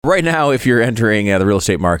Right now, if you're entering the real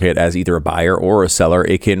estate market as either a buyer or a seller,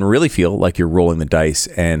 it can really feel like you're rolling the dice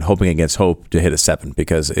and hoping against hope to hit a 7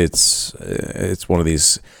 because it's one of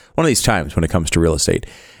these times when it comes to real estate.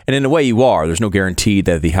 And in a way, you are. There's no guarantee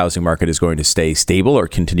that the housing market is going to stay stable or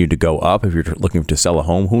continue to go up. If you're looking to sell a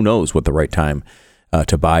home, who knows what the right time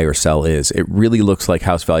to buy or sell is. It really looks like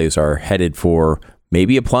house values are headed for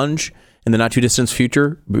maybe a plunge in the not too distant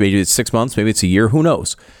future. Maybe it's 6 months, maybe it's a year, who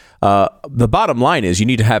knows? The bottom line is you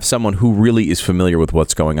need to have someone who really is familiar with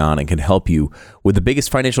what's going on and can help you with the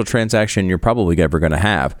biggest financial transaction you're probably ever going to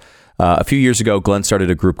have. A few years ago, Glenn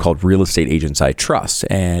started a group called Real Estate Agents I Trust,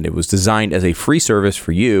 and it was designed as a free service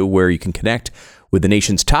for you where you can connect with the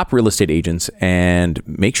nation's top real estate agents and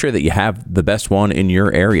make sure that you have the best one in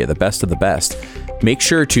your area, the best of the best. Make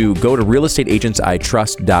sure to go to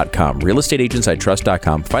realestateagentsitrust.com,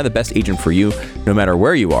 realestateagentsitrust.com. Find the best agent for you, no matter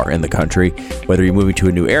where you are in the country, whether you're moving to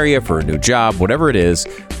a new area for a new job, whatever it is,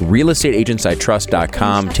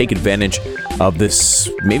 realestateagentsitrust.com. Take advantage of this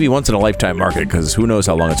maybe once in a lifetime market because who knows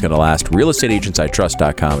how long it's going to last.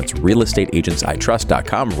 Realestateagentsitrust.com. It's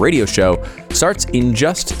realestateagentsitrust.com. Radio show starts in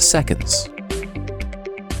just seconds.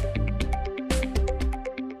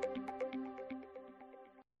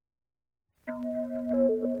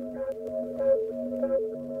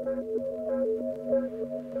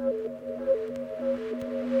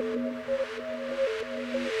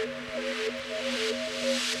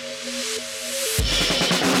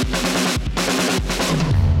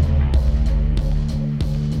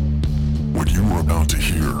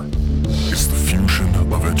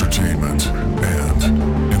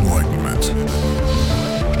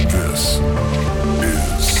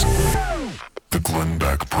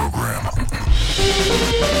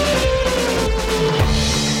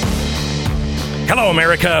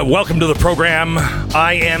 America, welcome to the program.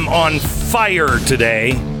 I am on fire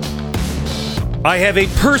today. I have a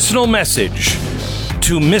personal message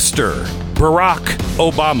to Mr. Barack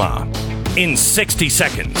Obama in 60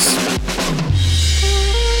 seconds.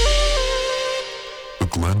 The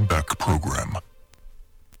Glenn Beck Program.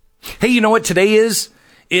 Hey, you know what today is?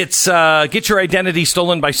 It's Get Your Identity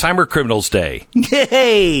Stolen by Cyber Criminals Day.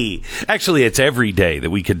 Yay! Actually, it's every day that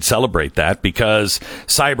we could celebrate that because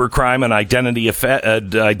cybercrime and identity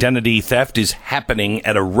theft is happening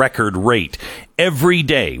at a record rate. Every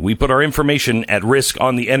day we put our information at risk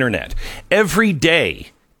on the internet. Every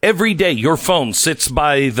day, your phone sits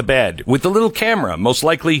by the bed with a little camera, most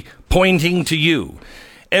likely pointing to you.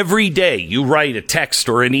 Every day you write a text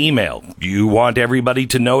or an email. You want everybody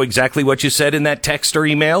to know exactly what you said in that text or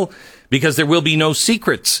email because there will be no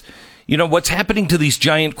secrets. You know, what's happening to these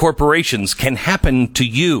giant corporations can happen to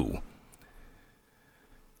you.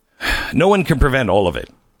 No one can prevent all of it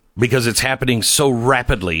because it's happening so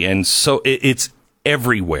rapidly and so it's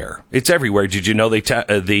everywhere. It's everywhere. Did you know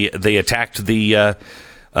they attacked the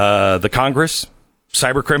Congress?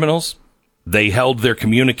 Cyber criminals. They held their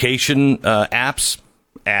communication apps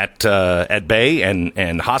at bay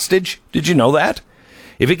and hostage. Did you know that?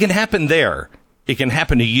 If it can happen there, it can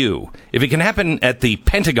happen to you. If it can happen at the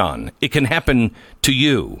Pentagon, it can happen to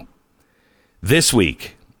you. This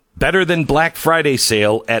week, better than Black Friday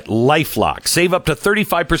sale at LifeLock. Save up to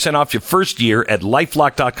 35% off your first year at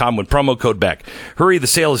LifeLock.com with promo code Beck. Hurry, the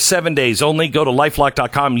sale is 7 days only. Go to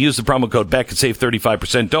LifeLock.com, use the promo code Beck and save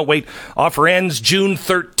 35%. Don't wait. Offer ends June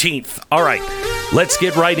 13th. All right, let's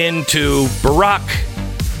get right into Barack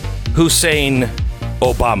Hussein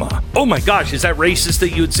Obama. Oh my gosh, is that racist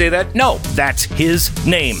that you would say that? No, that's his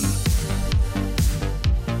name.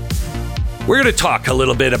 We're going to talk a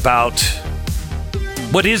little bit about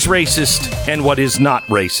what is racist and what is not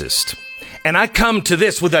racist. And I come to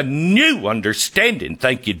this with a new understanding.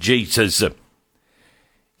 Thank you, Jesus.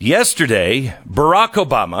 Yesterday, Barack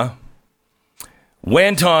Obama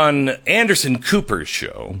went on Anderson Cooper's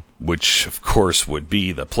show, which of course would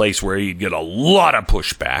be the place where he'd get a lot of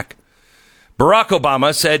pushback. Barack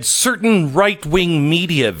Obama said certain right-wing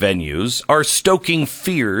media venues are stoking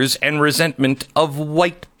fears and resentment of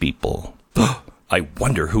white people. I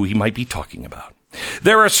wonder who he might be talking about.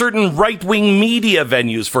 There are certain right-wing media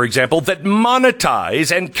venues, for example, that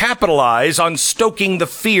monetize and capitalize on stoking the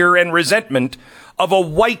fear and resentment of a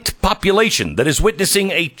white population that is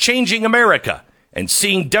witnessing a changing America and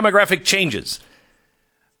seeing demographic changes.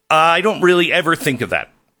 I don't really ever think of that.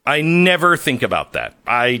 I never think about that.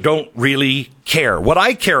 I don't really care. What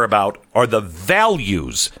I care about are the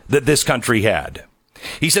values that this country had.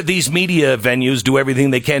 He said these media venues do everything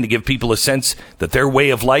they can to give people a sense that their way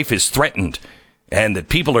of life is threatened and that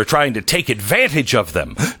people are trying to take advantage of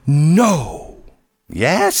them. No.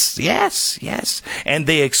 Yes. And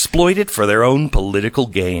they exploit it for their own political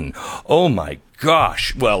gain. Oh, my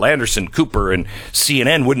gosh. Well, Anderson Cooper and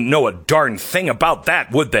CNN wouldn't know a darn thing about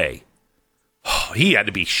that, would they? Oh, he had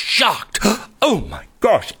to be shocked. Oh, my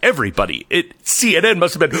gosh. Everybody at CNN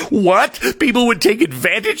must have been, what? People would take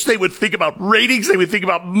advantage. They would think about ratings. They would think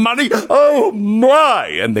about money. Oh, my.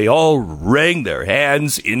 And they all wrung their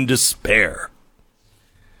hands in despair.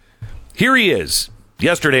 Here he is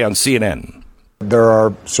yesterday on CNN. There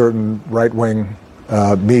are certain right-wing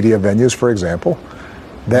media venues, for example,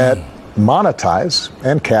 that monetize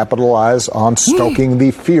and capitalize on stoking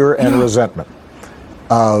the fear and resentment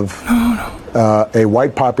of a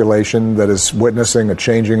white population that is witnessing a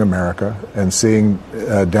changing America and seeing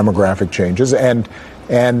demographic changes, and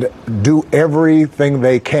do everything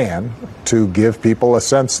they can to give people a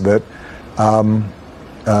sense that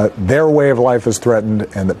their way of life is threatened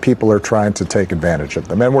and that people are trying to take advantage of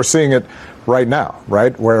them. And we're seeing it right now,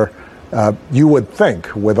 right, where you would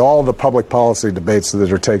think, with all the public policy debates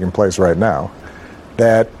that are taking place right now,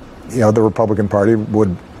 that the Republican Party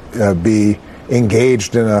would be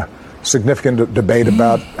engaged in a significant debate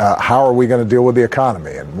about how are we going to deal with the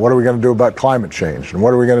economy, and what are we going to do about climate change, and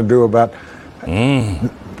what are we going to do about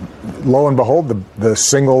lo and behold, the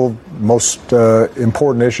single most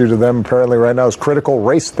important issue to them apparently right now is critical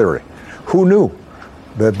race theory. Who knew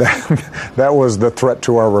that was the threat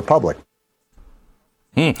to our republic?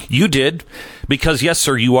 You did, because yes,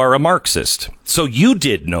 sir, you are a Marxist. So you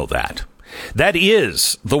did know that. That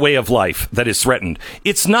is the way of life that is threatened.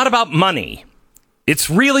 It's not about money. It's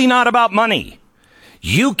really not about money.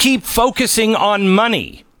 You keep focusing on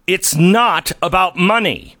money. It's not about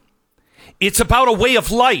money. It's about a way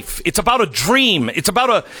of life. It's about a dream. It's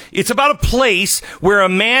about a place where a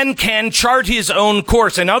man can chart his own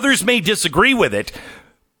course, and others may disagree with it,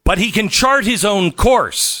 but he can chart his own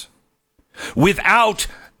course without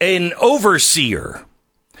an overseer,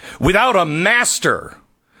 without a master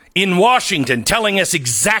in Washington telling us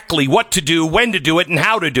exactly what to do, when to do it, and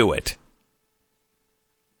how to do it.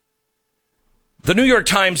 The New York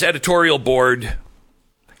Times editorial board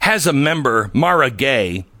has a member, Mara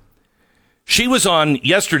Gay. She was on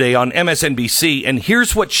yesterday on MSNBC, and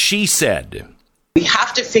here's what she said. We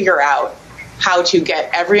have to figure out how to get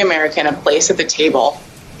every American a place at the table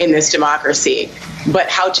in this democracy, but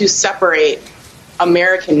how to separate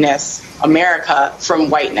Americanness, America, from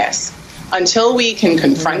whiteness. Until we can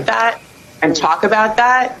confront that and talk about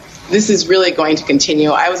that, this is really going to continue.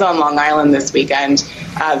 I was on Long Island this weekend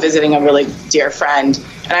visiting a really dear friend,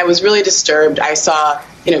 and I was really disturbed. I saw,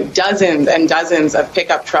 dozens and dozens of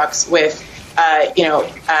pickup trucks with,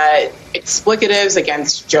 explicatives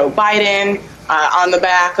against Joe Biden on the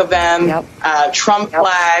back of them, Trump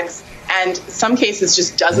flags, and some cases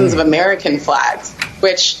just dozens of American flags,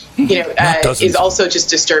 which is also just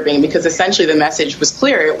disturbing, because essentially the message was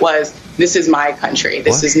clear. It was, this is my country.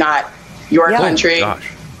 This is not your country.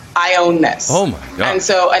 I own this. Oh my God. And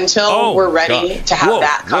so until we're ready to have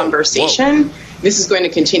that conversation, this is going to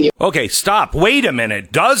continue. Okay, stop. Wait a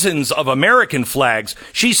minute. Dozens of American flags.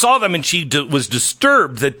 She saw them and she was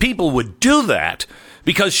disturbed that people would do that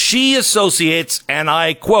because she associates, and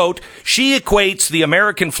I quote, she equates the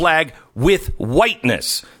American flag with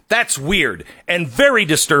whiteness. That's weird and very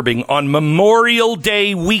disturbing on Memorial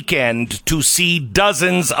Day weekend to see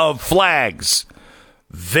dozens of flags.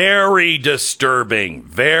 Very disturbing.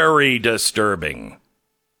 Very disturbing.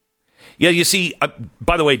 Yeah, you see,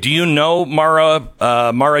 by the way, do you know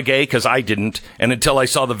Mara Gay? Because I didn't. And until I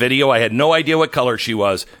saw the video, I had no idea what color she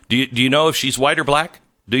was. Do you know if she's white or black?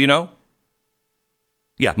 Do you know?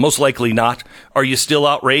 Yeah, most likely not. Are you still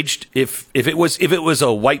outraged? If it was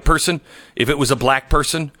a white person, if it was a black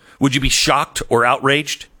person, would you be shocked or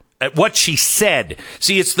outraged at what she said?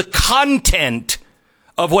 See, it's the content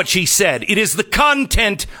of what she said. It is the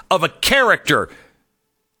content of a character,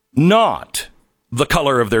 not the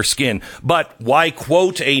color of their skin. But why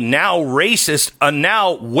quote a now well-known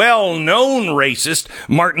racist,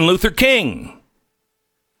 Martin Luther King?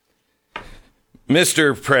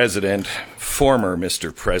 Mr. President, former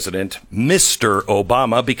Mr. President, Mr.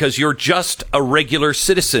 Obama, because you're just a regular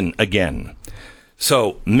citizen again.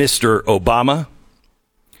 So, Mr. Obama,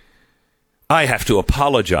 I have to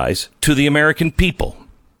apologize to the American people.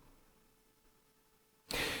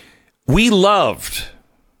 We loved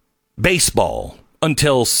baseball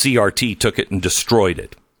until CRT took it and destroyed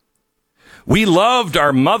it. We loved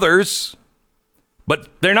our mothers, but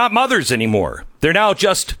they're not mothers anymore. They're now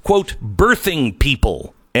just, quote, birthing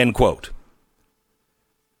people, end quote.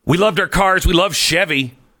 We loved our cars. We loved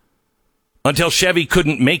Chevy until Chevy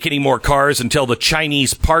couldn't make any more cars until the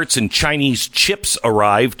Chinese parts and Chinese chips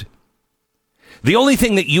arrived. The only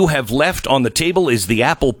thing that you have left on the table is the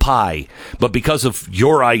apple pie. But because of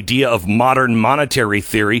your idea of modern monetary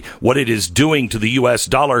theory, what it is doing to the U.S.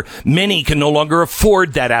 dollar, many can no longer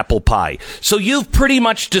afford that apple pie. So you've pretty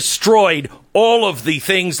much destroyed all of the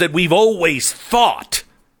things that we've always thought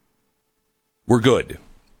were good.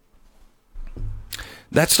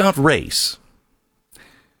 That's not race.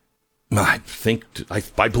 I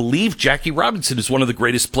believe Jackie Robinson is one of the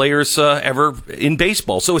greatest players ever in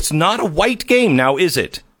baseball. So it's not a white game now, is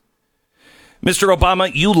it? Mr.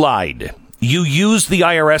 Obama, you lied. You used the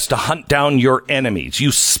IRS to hunt down your enemies.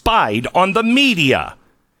 You spied on the media.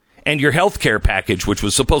 And your health care package, which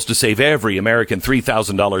was supposed to save every American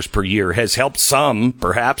 $3,000 per year, has helped some,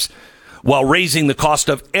 perhaps, while raising the cost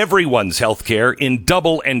of everyone's health care in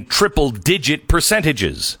double and triple digit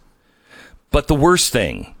percentages. But the worst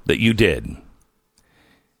thing that you did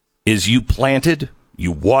is you planted,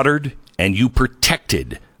 you watered, and you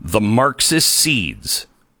protected the Marxist seeds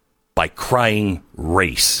by crying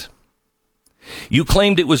race. You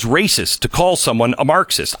claimed it was racist to call someone a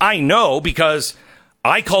Marxist. I know because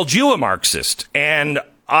I called you a Marxist, and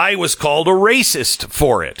I was called a racist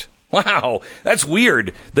for it. Wow, that's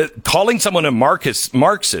weird that calling someone a Marxist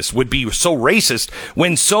would be so racist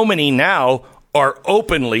when so many now are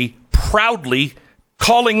openly, proudly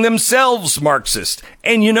calling themselves Marxist.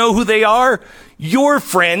 And you know who they are? Your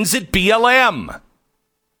friends at BLM.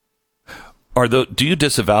 Do you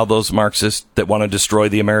disavow those Marxists that want to destroy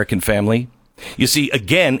the American family? You see,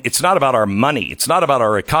 again, it's not about our money. It's not about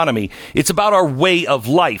our economy. It's about our way of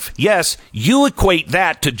life. Yes, you equate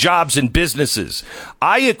that to jobs and businesses.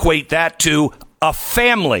 I equate that to a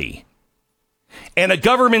family and a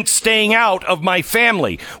government staying out of my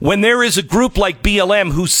family. When there is a group like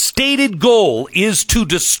BLM whose stated goal is to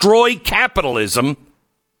destroy capitalism,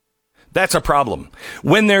 that's a problem.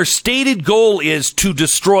 When their stated goal is to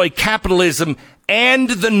destroy capitalism and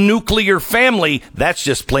the nuclear family, that's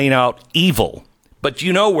just plain out evil. But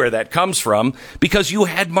you know where that comes from because you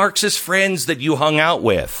had Marxist friends that you hung out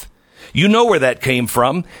with. You know where that came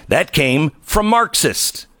from. That came from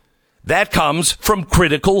Marxists. That comes from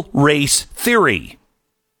critical race theory.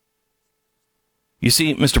 You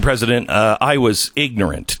see, Mr. President, I was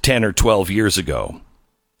ignorant 10 or 12 years ago.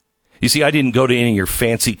 You see, I didn't go to any of your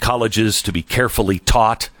fancy colleges to be carefully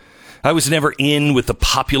taught. I was never in with the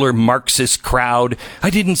popular Marxist crowd. I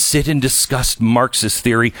didn't sit and discuss Marxist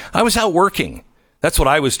theory. I was out working. That's what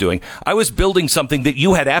I was doing. I was building something that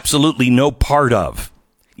you had absolutely no part of.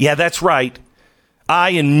 Yeah, that's right.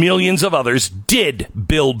 I and millions of others did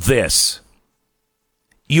build this.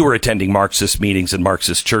 You were attending Marxist meetings in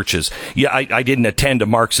Marxist churches. Yeah, I didn't attend a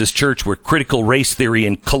Marxist church where critical race theory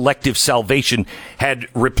and collective salvation had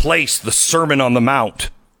replaced the Sermon on the Mount.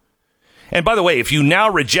 And by the way, if you now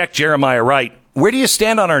reject Jeremiah Wright, where do you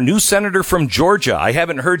stand on our new senator from Georgia? I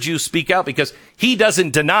haven't heard you speak out because he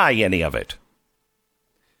doesn't deny any of it.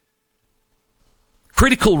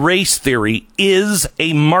 Critical race theory is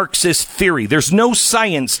a Marxist theory. There's no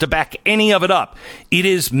science to back any of it up. It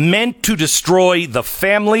is meant to destroy the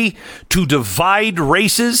family, to divide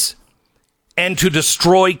races, and to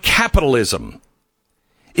destroy capitalism.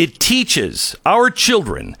 It teaches our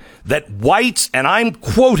children that whites, and I'm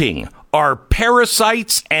quoting, are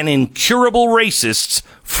parasites and incurable racists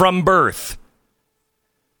from birth.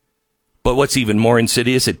 But what's even more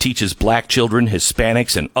insidious, it teaches black children,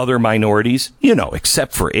 Hispanics, and other minorities,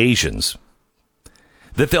 except for Asians,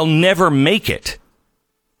 that they'll never make it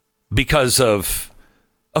because of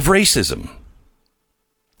racism,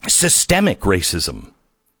 systemic racism.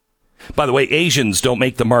 By the way, Asians don't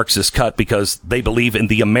make the Marxist cut because they believe in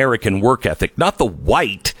the American work ethic, not the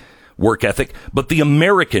white work ethic, but the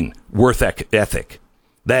American work ethic,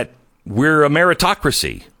 that we're a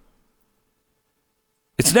meritocracy.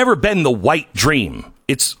 It's never been the white dream.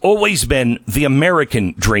 It's always been the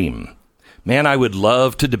American dream. Man, I would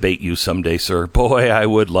love to debate you someday, sir. Boy, I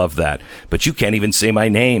would love that. But you can't even say my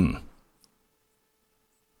name.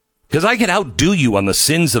 Because I can outdo you on the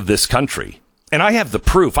sins of this country. And I have the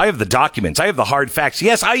proof. I have the documents. I have the hard facts.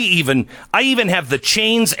 Yes, I even have the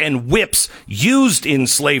chains and whips used in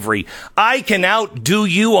slavery. I can outdo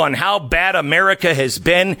you on how bad America has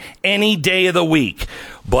been any day of the week.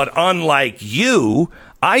 But unlike you,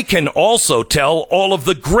 I can also tell all of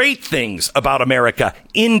the great things about America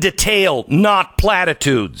in detail, not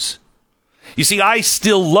platitudes. You see, I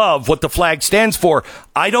still love what the flag stands for.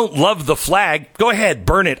 I don't love the flag. Go ahead,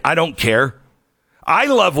 burn it. I don't care. I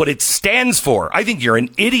love what it stands for. I think you're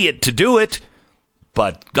an idiot to do it,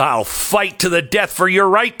 but I'll fight to the death for your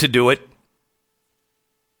right to do it.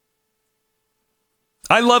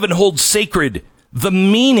 I love and hold sacred the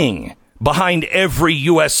meaning behind every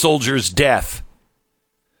U.S. soldier's death.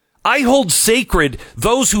 I hold sacred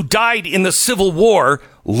those who died in the Civil War,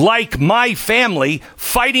 like my family,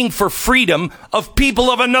 fighting for freedom of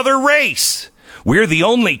people of another race. We're the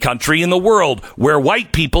only country in the world where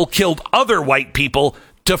white people killed other white people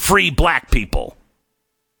to free black people.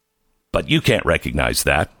 But you can't recognize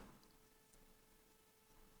that.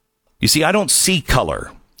 You see, I don't see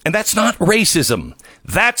color. And that's not racism.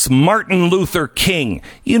 That's Martin Luther King.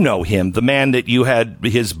 You know him, the man that you had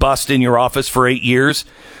his bust in your office for 8 years.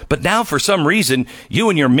 But now, for some reason, you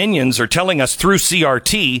and your minions are telling us through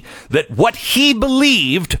CRT that what he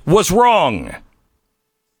believed was wrong.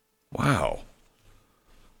 Wow.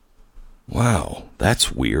 Wow,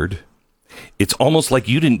 that's weird. It's almost like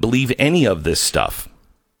you didn't believe any of this stuff.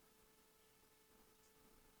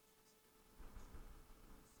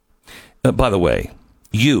 By the way,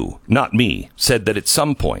 you, not me, said that at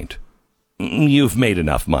some point you've made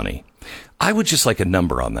enough money. I would just like a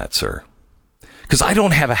number on that, sir. Because I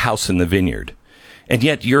don't have a house in the vineyard. And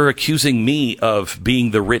yet you're accusing me of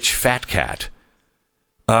being the rich fat cat.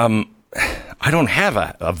 I don't have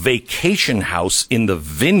a vacation house in the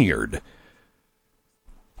vineyard.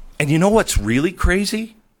 And you know what's really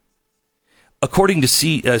crazy? According to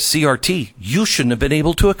CRT, you shouldn't have been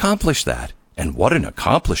able to accomplish that. And what an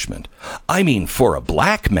accomplishment. I mean, for a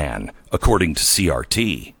black man, according to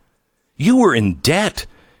CRT. You were in debt.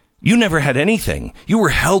 You never had anything. You were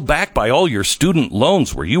held back by all your student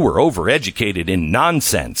loans where you were overeducated in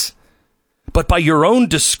nonsense. But by your own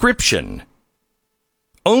description,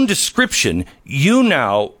 you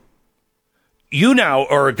now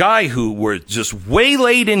are a guy who were just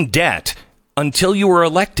waylaid in debt until you were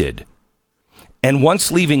elected. And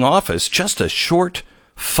once leaving office, just a short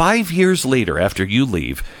 5 years later after you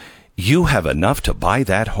leave, you have enough to buy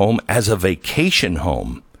that home as a vacation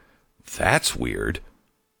home. That's weird.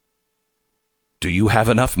 Do you have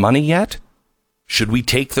enough money yet? Should we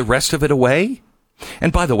take the rest of it away?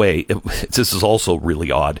 And by the way, this is also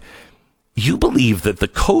really odd. You believe that the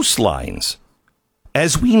coastlines,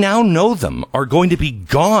 as we now know them, are going to be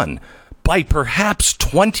gone by perhaps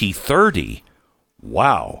 2030.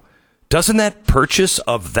 Wow. Doesn't that purchase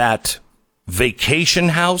of that vacation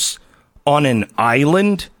house on an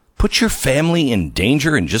island put your family in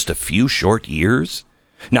danger in just a few short years?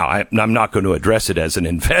 Now, I'm not going to address it as an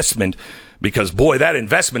investment because, boy, that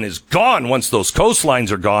investment is gone once those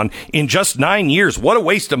coastlines are gone in just 9 years. What a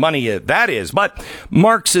waste of money that is. But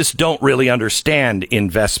Marxists don't really understand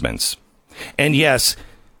investments. And yes,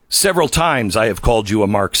 several times I have called you a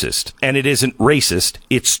Marxist, and it isn't racist.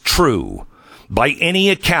 It's true. By any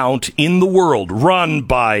account in the world run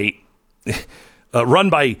by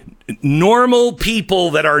normal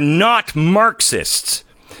people that are not Marxists,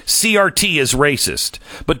 CRT is racist.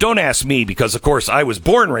 But don't ask me because, of course, I was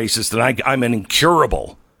born racist and I'm an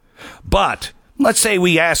incurable. But let's say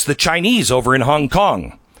we ask the Chinese over in Hong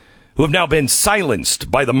Kong, who have now been silenced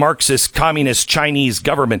by the Marxist communist Chinese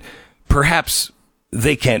government. Perhaps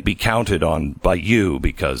they can't be counted on by you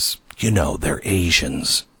because, you know, they're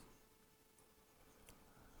Asians.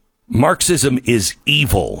 Marxism is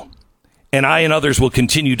evil. And I and others will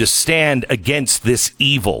continue to stand against this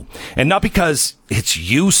evil. And not because it's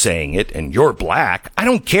you saying it and you're black. I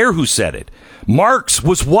don't care who said it. Marx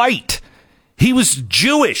was white. He was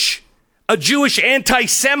Jewish. A Jewish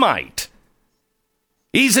anti-Semite.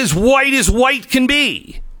 He's as white can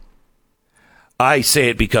be. I say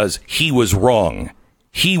it because he was wrong.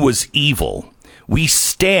 He was evil. We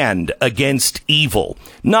stand against evil.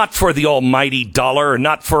 Not for the almighty dollar or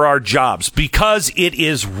not for our jobs. Because it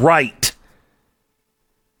is right.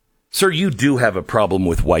 Sir, you do have a problem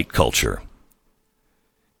with white culture.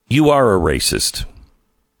 You are a racist.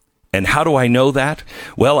 And how do I know that?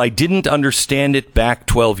 Well, I didn't understand it back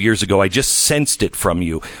 12 years ago. I just sensed it from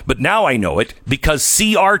you. But now I know it because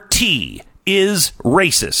CRT is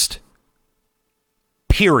racist.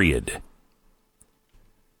 Period.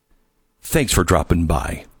 Thanks for dropping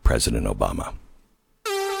by, President Obama.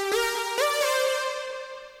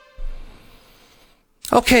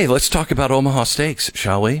 Okay, let's talk about Omaha Steaks,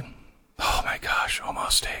 shall we? Oh my gosh, Omaha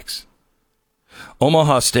Steaks.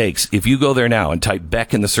 Omaha Steaks, if you go there now and type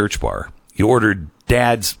Beck in the search bar, you order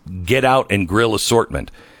Dad's Get Out and Grill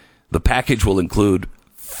assortment, the package will include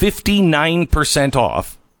 59%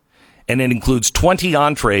 off, and it includes 20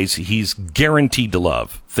 entrees he's guaranteed to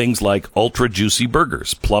love. Things like ultra juicy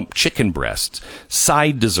burgers, plump chicken breasts,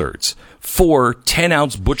 side desserts, 4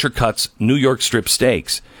 10-ounce butcher cuts New York strip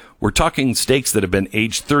steaks. We're talking steaks that have been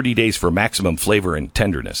aged 30 days for maximum flavor and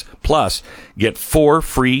tenderness. Plus, get 4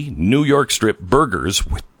 free New York strip burgers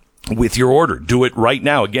with your order. Do it right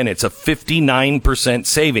now. Again, it's a 59%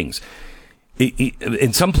 savings.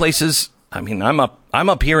 In some places, I mean, I'm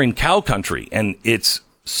up here in cow country, and it's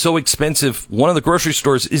so expensive. One of the grocery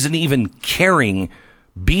stores isn't even carrying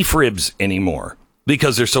beef ribs anymore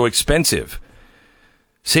because they're so expensive.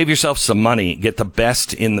 Save yourself some money, get the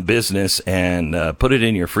best in the business, and put it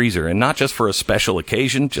in your freezer. And not just for a special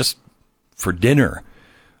occasion, just for dinner.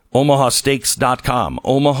 OmahaSteaks.com.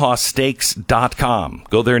 OmahaSteaks.com.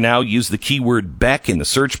 Go there now. Use the keyword Beck in the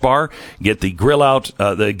search bar. Get the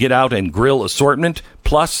Get Out and Grill assortment,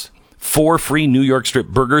 plus 4 free New York strip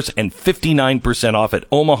burgers and 59% off at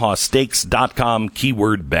OmahaSteaks.com.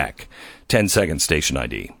 Keyword Beck. 10-second station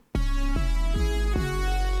ID.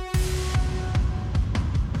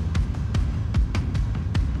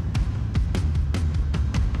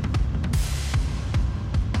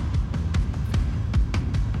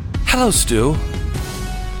 Hello, Stu.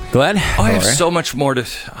 Glenn? I have so much more to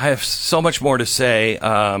say.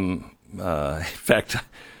 In fact,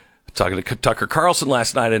 talking to Tucker Carlson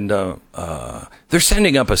last night, and they're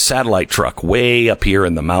sending up a satellite truck way up here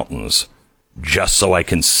in the mountains just so I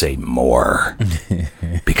can say more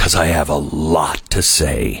because I have a lot to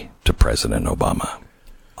say to President Obama.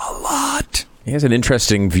 A lot. He has an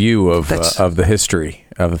interesting view of the history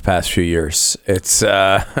of the past few years. It's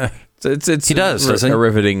he does, doesn't he? A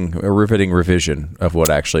riveting revision of what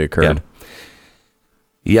actually occurred.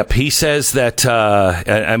 Yep. He says that,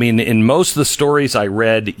 I mean, in most of the stories I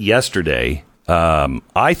read yesterday,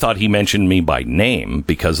 I thought he mentioned me by name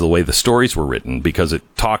because of the way the stories were written, because it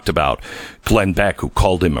talked about Glenn Beck, who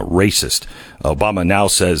called him a racist. Obama now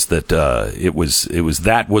says that it was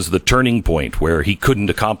the turning point where he couldn't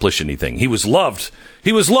accomplish anything. He was loved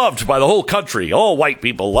by the whole country. All white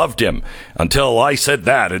people loved him until I said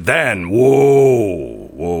that, and then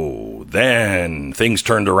then things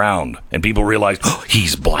turned around and people realized, oh,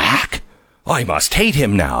 he's black. I must hate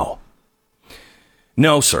him now.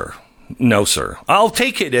 No, sir. I'll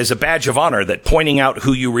take it as a badge of honor that pointing out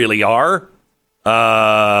who you really are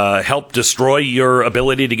helped destroy your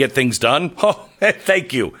ability to get things done. Oh,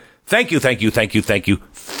 thank you. Thank you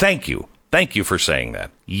for saying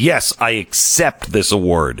that. Yes, I accept this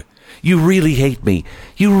award. You really hate me.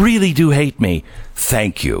 You really do hate me.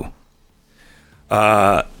 Thank you.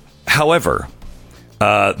 However,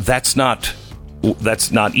 that's not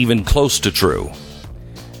even close to true.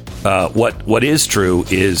 What is true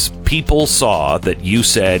is people saw that you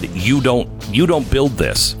said you don't build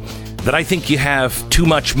this, that I think you have too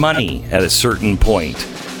much money at a certain point,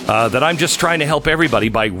 that I'm just trying to help everybody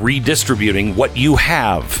by redistributing what you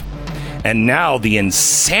have. And now the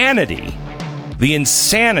insanity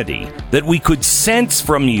that we could sense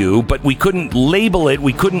from you, but we couldn't label it,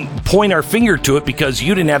 we couldn't point our finger to it because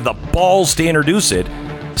you didn't have the balls to introduce it.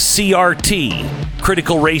 CRT,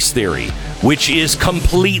 critical race theory, which is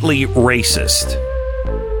completely racist.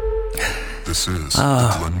 This is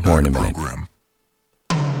the Glenn Beck program.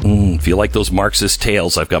 If you like those Marxist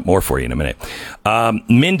tales, I've got more for you in a minute.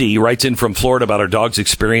 Mindy writes in from Florida about her dog's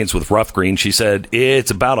experience with rough greens. She said, it's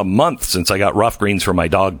about a month since I got rough greens for my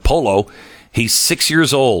dog, Polo. He's 6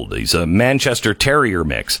 years old. He's a Manchester Terrier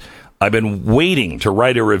mix. I've been waiting to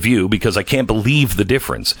write a review because I can't believe the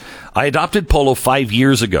difference. I adopted Polo 5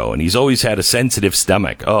 years ago, and he's always had a sensitive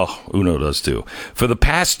stomach. Oh, Uno does too. For the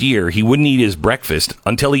past year, he wouldn't eat his breakfast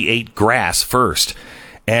until he ate grass first.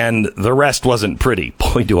 And the rest wasn't pretty.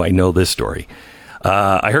 Boy, do I know this story.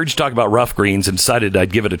 I heard you talk about rough greens and decided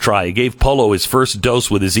I'd give it a try. I gave Polo his first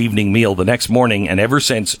dose with his evening meal the next morning, and ever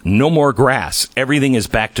since, no more grass. Everything is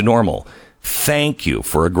back to normal. Thank you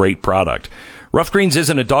for a great product. Rough greens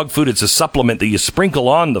isn't a dog food. It's a supplement that you sprinkle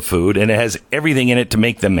on the food, and it has everything in it to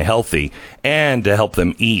make them healthy and to help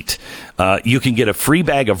them eat. You can get a free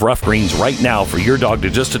bag of rough greens right now for your dog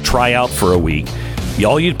to try out for a week.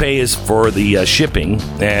 All you'd pay is for the shipping,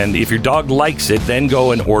 and if your dog likes it, then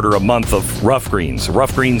go and order a month of Rough Greens.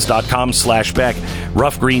 Roughgreens.com/Beck.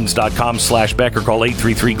 Roughgreens.com/Beck, or call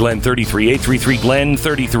 833-GLEN-33.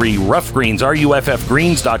 833-GLEN-33. Rough Greens,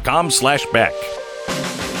 RUFFgreens.com/Beck.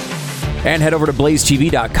 And head over to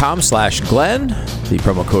blazetv.com/Glenn. The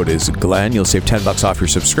promo code is Glenn. You'll save $10 off your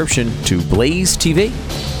subscription to Blaze TV.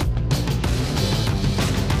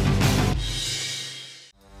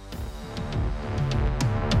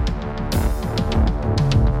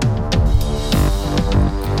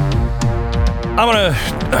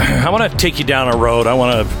 I want to take you down a road. I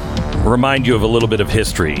want to remind you of a little bit of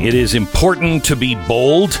history. It is important to be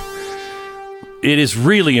bold. It is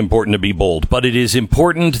really important to be bold, but it is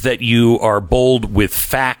important that you are bold with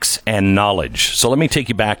facts and knowledge. So let me take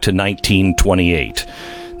you back to 1928.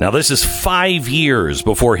 Now, this is 5 years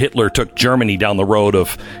before Hitler took Germany down the road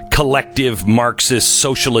of collective Marxist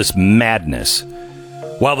socialist madness.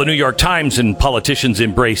 While the New York Times and politicians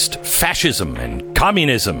embraced fascism and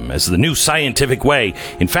communism as the new scientific way,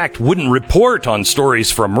 in fact, wouldn't report on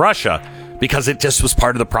stories from Russia because it just was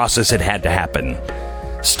part of the process. It had to happen.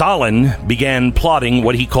 Stalin began plotting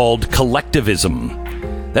what he called collectivism.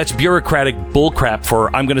 That's bureaucratic bullcrap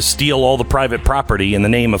for I'm going to steal all the private property in the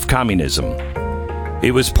name of communism.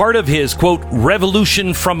 It was part of his, quote,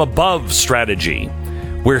 revolution from above strategy,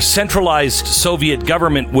 where centralized Soviet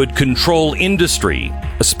government would control industry,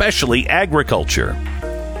 especially agriculture.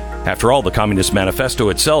 After all, the Communist Manifesto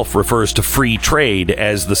itself refers to free trade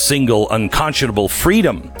as the single unconscionable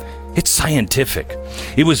freedom. It's scientific.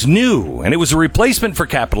 It was new, and it was a replacement for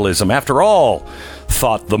capitalism. After all,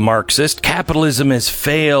 thought the Marxist, capitalism has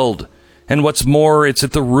failed. And what's more, it's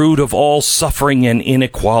at the root of all suffering and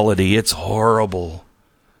inequality. It's horrible.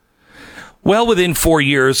 Well, within 4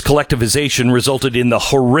 years, collectivization resulted in the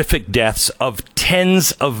horrific deaths of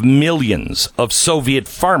tens of millions of Soviet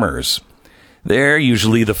farmers. They're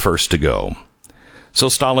usually the first to go. So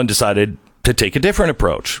Stalin decided to take a different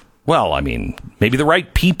approach. Well, I mean, maybe the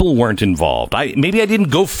right people weren't involved. Maybe I didn't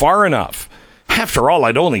go far enough. After all,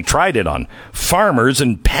 I'd only tried it on farmers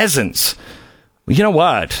and peasants. Well, you know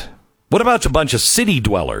what? What about a bunch of city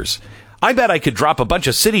dwellers? I bet I could drop a bunch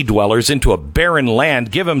of city dwellers into a barren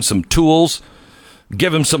land, give them some tools,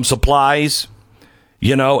 give them some supplies,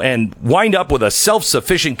 and wind up with a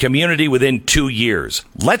self-sufficient community within 2 years.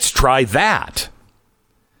 Let's try that.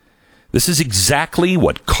 This is exactly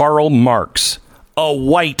what Karl Marx, a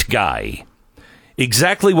white guy,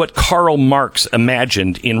 exactly what Karl Marx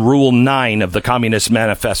imagined in Rule 9 of the Communist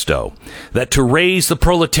Manifesto, that to raise the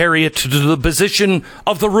proletariat to the position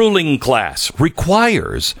of the ruling class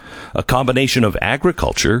requires a combination of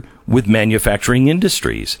agriculture with manufacturing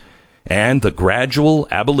industries and the gradual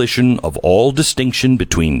abolition of all distinction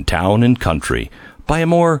between town and country by a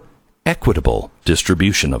more equitable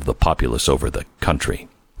distribution of the populace over the country.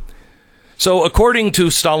 So, according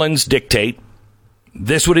to Stalin's dictate,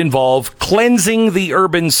 this would involve cleansing the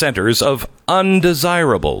urban centers of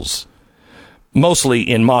undesirables, mostly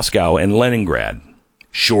in Moscow and Leningrad.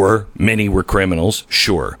 Sure, many were criminals,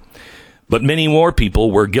 sure. But many more people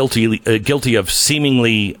were guilty of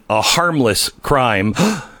seemingly a harmless crime.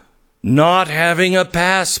 Not having a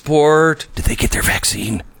passport. Did they get their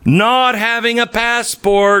vaccine? Not having a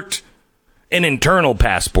passport. An internal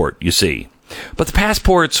passport, you see. But the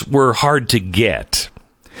passports were hard to get.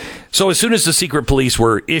 So as soon as the secret police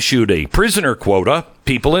were issued a prisoner quota,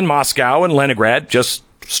 people in Moscow and Leningrad just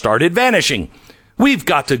started vanishing. We've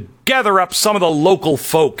got to gather up some of the local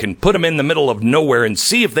folk and put them in the middle of nowhere and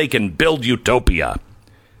see if they can build utopia.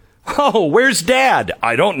 Oh, where's Dad?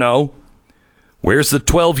 I don't know. Where's the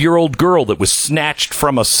 12-year-old girl that was snatched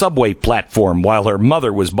from a subway platform while her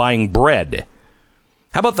mother was buying bread?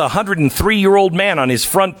 How about the 103-year-old man on his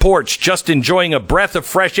front porch just enjoying a breath of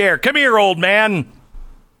fresh air? Come here, old man.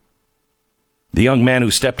 The young man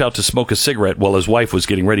who stepped out to smoke a cigarette while his wife was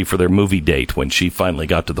getting ready for their movie date. When she finally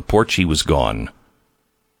got to the porch, he was gone.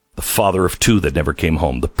 The father of two that never came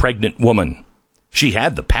home. The pregnant woman. She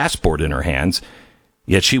had the passport in her hands,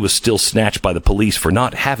 yet she was still snatched by the police for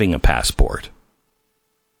not having a passport.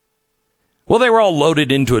 Well, they were all loaded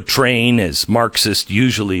into a train, as Marxists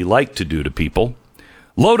usually like to do to people.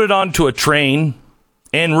 Loaded onto a train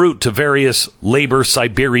en route to various labor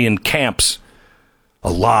Siberian camps.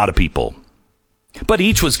 A lot of people. But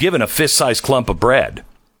each was given a fist-sized clump of bread.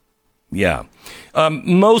 Yeah.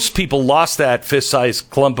 Most people lost that fist-sized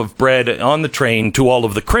clump of bread on the train to all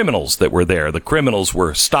of the criminals that were there. The criminals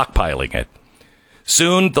were stockpiling it.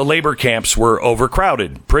 Soon, the labor camps were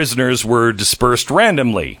overcrowded. Prisoners were dispersed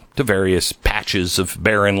randomly to various patches of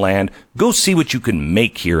barren land. Go see what you can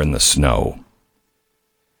make here in the snow.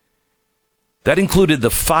 That included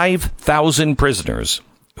the 5,000 prisoners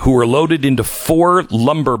who were loaded into 4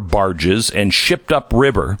 lumber barges and shipped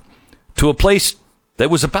upriver to a place that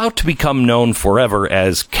was about to become known forever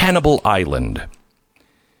as Cannibal Island.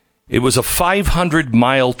 It was a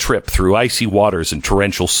 500-mile trip through icy waters and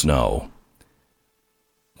torrential snow.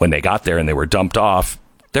 When they got there and they were dumped off,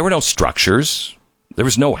 there were no structures. There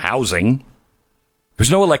was no housing. There was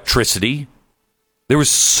no electricity. There was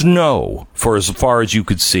snow for as far as you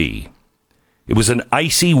could see. It was an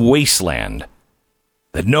icy wasteland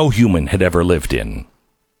that no human had ever lived in.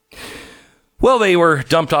 Well, they were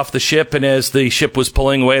dumped off the ship, and as the ship was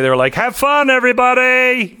pulling away, they were like, have fun,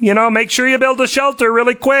 everybody! Make sure you build a shelter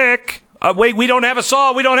really quick. Wait, we don't have a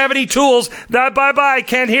saw. We don't have any tools. Bye-bye.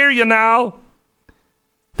 Can't hear you now.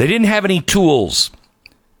 They didn't have any tools.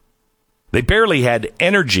 They barely had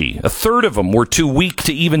energy. A third of them were too weak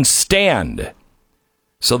to even stand.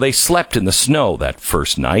 So they slept in the snow that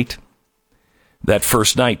first night. That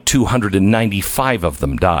first night, 295 of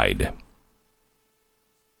them died.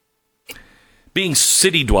 Being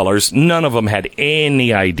city dwellers, none of them had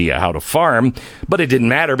any idea how to farm, but it didn't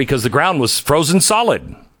matter because the ground was frozen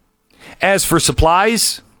solid. As for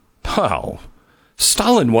supplies, well,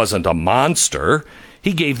 Stalin wasn't a monster.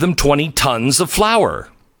 He gave them 20 tons of flour.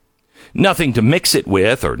 Nothing to mix it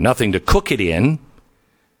with or nothing to cook it in.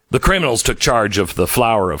 The criminals took charge of the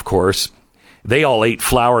flour, of course. They all ate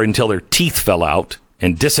flour until their teeth fell out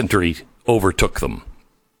and dysentery overtook them.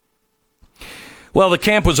 Well, the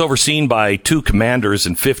camp was overseen by 2 commanders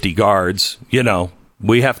and 50 guards. You know,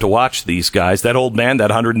 we have to watch these guys. That old man,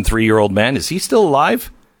 that 103-year-old man, is he still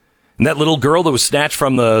alive? And that little girl that was snatched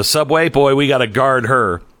from the subway, boy, we got to guard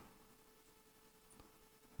her.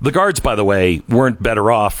 The guards, by the way, weren't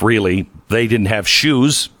better off, really. They didn't have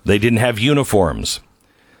shoes. They didn't have uniforms.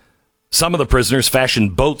 Some of the prisoners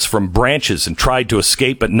fashioned boats from branches and tried to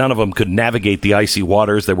escape, but none of them could navigate the icy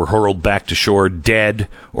waters. They were hurled back to shore, dead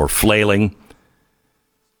or flailing.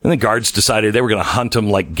 And the guards decided they were going to hunt them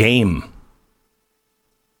like game.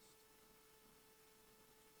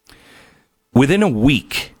 Within a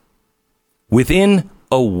week,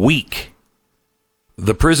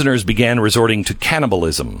 the prisoners began resorting to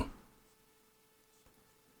cannibalism.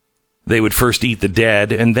 They would first eat the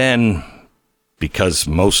dead, and then, because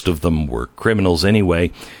most of them were criminals anyway,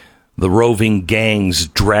 the roving gangs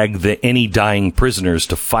dragged any dying prisoners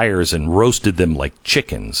to fires and roasted them like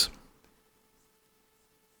chickens.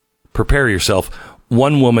 Prepare yourself.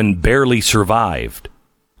 One woman barely survived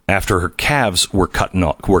after her calves were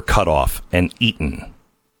cut off and eaten.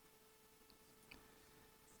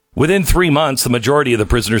 Within 3 months, the majority of the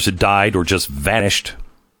prisoners had died or just vanished.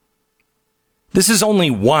 This is only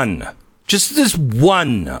one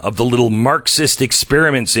of the little Marxist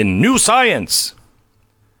experiments in new science.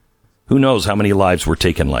 Who knows how many lives were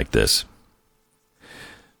taken like this?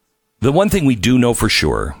 The one thing we do know for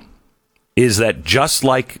sure is that just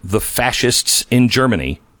like the fascists in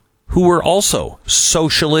Germany, who were also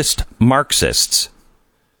socialist Marxists,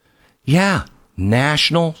 yeah,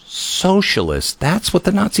 National Socialists, that's what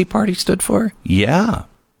the Nazi Party stood for? Yeah.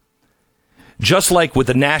 Just like with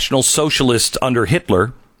the National Socialists under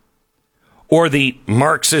Hitler, or the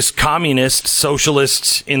Marxist Communist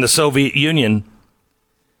Socialists in the Soviet Union,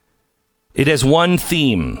 it has one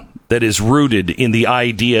theme that is rooted in the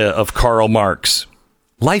idea of Karl Marx.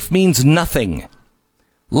 Life means nothing.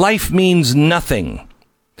 Life means nothing.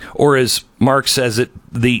 Or as Marx says it,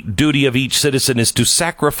 the duty of each citizen is to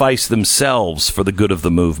sacrifice themselves for the good of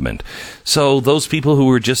the movement. So those people who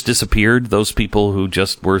were just disappeared, those people who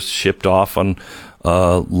just were shipped off on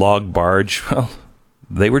a log barge, well,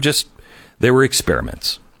 they were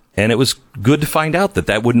experiments. And it was good to find out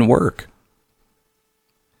that wouldn't work.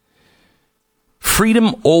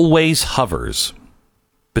 Freedom always hovers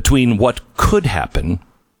between what could happen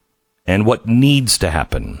and what needs to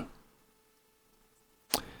happen.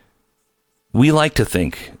 We like to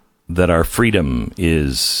think that our freedom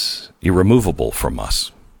is irremovable from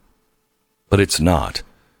us, but it's not.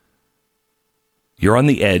 You're on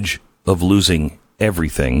the edge of losing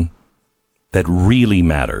everything that really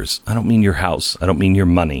matters. I don't mean your house. I don't mean your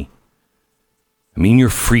money. I mean your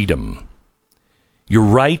freedom. Your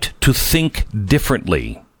right to think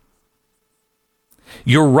differently.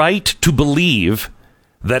 Your right to believe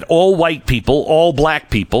that all white people, all black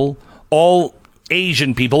people, all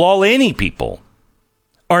Asian people, all any people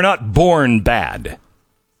are not born bad.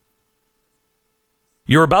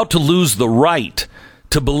 You're about to lose the right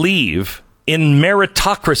to believe in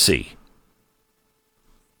meritocracy.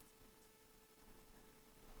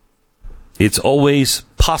 It's always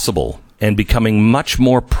possible and becoming much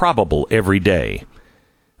more probable every day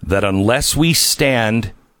that unless we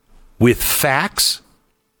stand with facts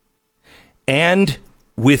and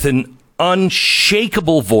with an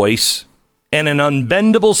unshakable voice and an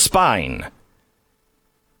unbendable spine,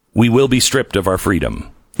 we will be stripped of our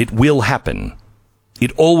freedom. It will happen.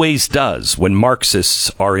 It always does when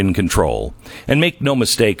Marxists are in control. And make no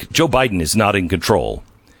mistake, Joe Biden is not in control.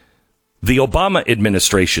 The Obama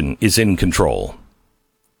administration is in control.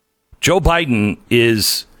 Joe Biden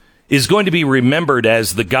is going to be remembered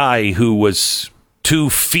as the guy who was too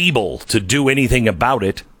feeble to do anything about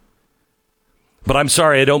it. But I'm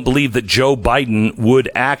sorry, I don't believe that Joe Biden would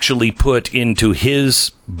actually put into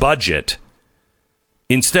his budget,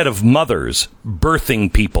 instead of mothers,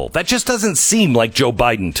 birthing people. That just doesn't seem like Joe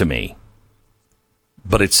Biden to me.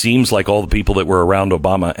 But it seems like all the people that were around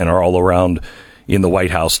Obama and are all around in the White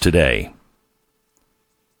House today.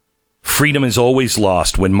 Freedom is always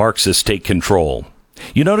lost when Marxists take control.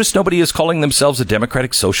 You notice nobody is calling themselves a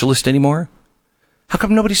democratic socialist anymore? How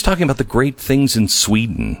come nobody's talking about the great things in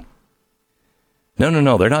Sweden?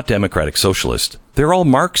 No, they're not democratic socialists. They're all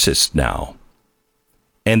Marxist now.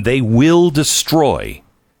 And they will destroy,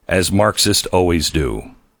 as Marxists always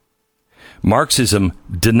do. Marxism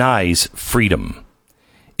denies freedom.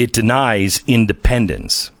 It denies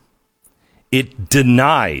independence. It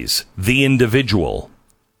denies the individual.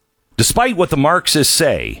 Despite what the Marxists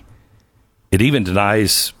say, it even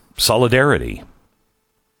denies solidarity.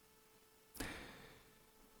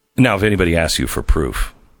 Now, if anybody asks you for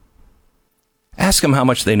proof, ask them how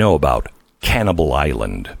much they know about Cannibal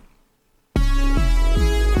Island.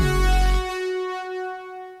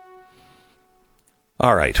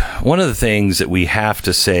 All right. One of the things that we have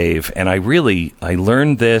to save, and I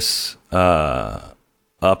learned this up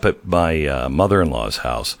at my mother-in-law's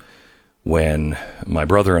house when my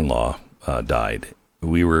brother-in-law died.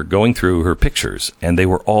 We were going through her pictures, and they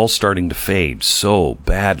were all starting to fade so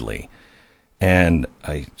badly. And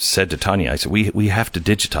I said to Tanya, I said, we have to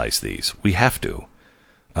digitize these. We have to,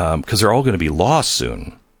 because they're all going to be lost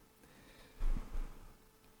soon.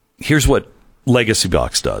 Here's what Legacy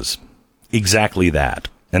Box does. Exactly that.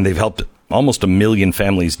 And they've helped almost 1 million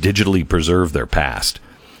families digitally preserve their past.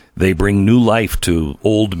 They bring new life to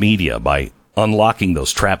old media by unlocking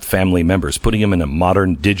those trapped family members, putting them in a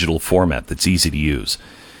modern digital format that's easy to use.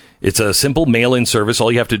 It's a simple mail-in service.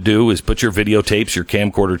 All you have to do is put your videotapes, your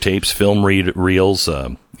camcorder tapes, film reels,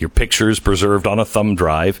 your pictures preserved on a thumb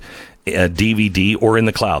drive, a DVD, or in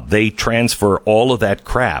the cloud. They transfer all of that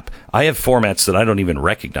crap. I have formats that I don't even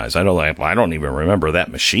recognize. I don't even remember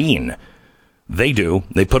that machine. They do.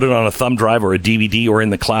 They put it on a thumb drive or a DVD or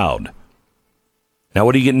in the cloud. Now,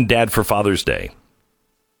 what are you getting, Dad, for Father's Day?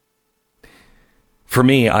 For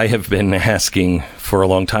me, I have been asking for a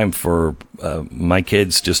long time for my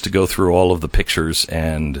kids just to go through all of the pictures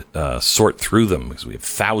and sort through them, because we have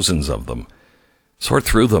thousands of them. Sort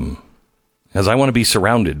through them, as I want to be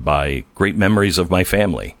surrounded by great memories of my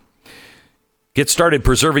family. Get started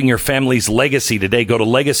preserving your family's legacy today. Go to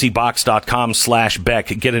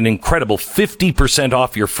legacybox.com/Beck. Get an incredible 50%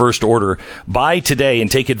 off your first order. Buy today and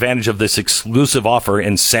take advantage of this exclusive offer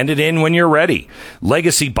and send it in when you're ready.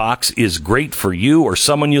 Legacy Box is great for you or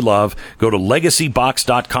someone you love. Go to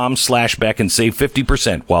legacybox.com/Beck and save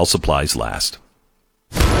 50% while supplies last.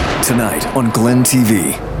 Tonight on Glenn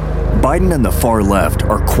TV, Biden and the far left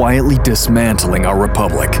are quietly dismantling our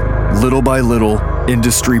republic. Little by little,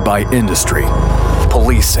 industry by industry.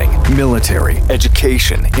 Policing, military,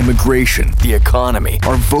 education, immigration, the economy,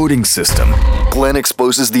 our voting system. Glenn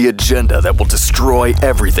exposes the agenda that will destroy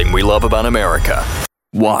everything we love about America.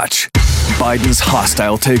 Watch Biden's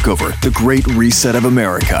hostile takeover, the Great Reset of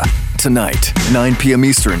America. Tonight, 9 p.m.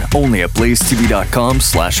 Eastern, only at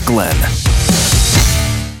blazetv.com/Glenn.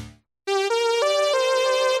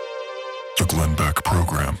 The Glenn Beck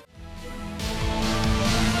Program.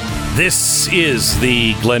 This is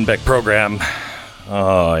the Glenn Beck Program.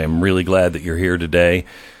 Oh, I am really glad that you're here today.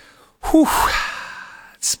 Whew.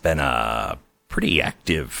 It's been a pretty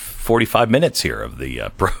active 45 minutes here of the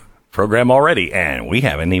program already, and we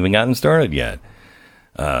haven't even gotten started yet.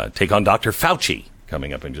 Take on Dr. Fauci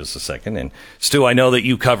coming up in just a second. And Stu, I know that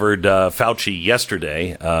you covered Fauci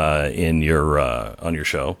yesterday in your on your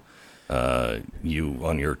show. You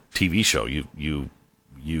on your TV show, you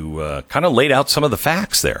kind of laid out some of the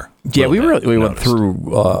facts there. Yeah, we went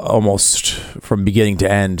through almost from beginning to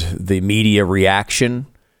end the media reaction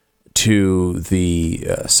to the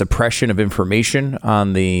suppression of information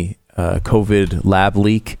on the COVID lab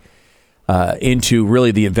leak, into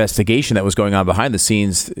really the investigation that was going on behind the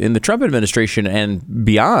scenes in the Trump administration and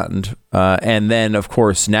beyond. And then, of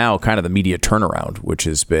course, now kind of the media turnaround, which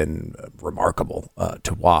has been remarkable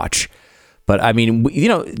to watch. But I mean,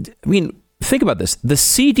 think about this. The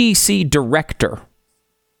CDC director,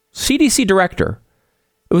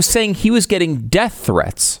 it was saying he was getting death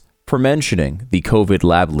threats for mentioning the COVID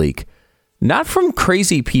lab leak, not from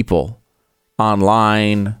crazy people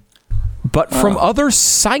online, but from other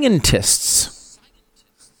scientists.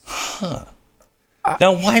 Huh.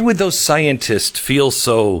 Now, why would those scientists feel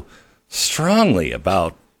so strongly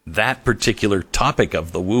about that particular topic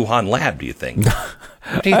of the Wuhan lab, do you think?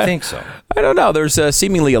 Do you think so? I don't know. There's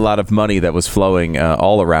seemingly a lot of money that was flowing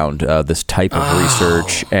all around this type of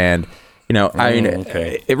research. And,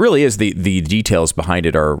 it really is the details behind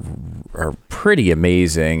it are pretty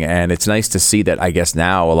amazing. And it's nice to see that, I guess,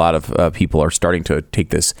 now a lot of people are starting to take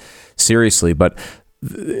this seriously. But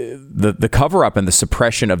the cover up and the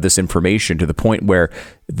suppression of this information to the point where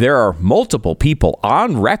there are multiple people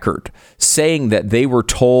on record saying that they were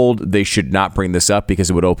told they should not bring this up because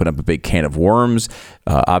it would open up a big can of worms.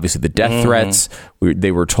 Obviously, the death threats.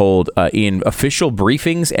 They were told in official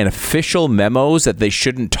briefings and official memos that they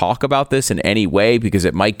shouldn't talk about this in any way because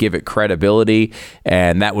it might give it credibility,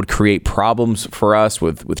 and that would create problems for us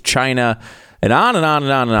with China. And on and on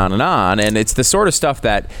and on and on and on. And it's the sort of stuff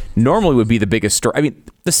that normally would be the biggest story. I mean,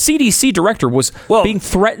 the CDC director was being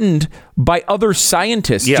threatened by other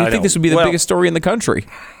scientists. Do you think this would be the biggest story in the country?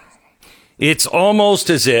 It's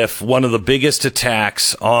almost as if one of the biggest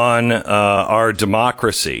attacks on our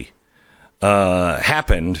democracy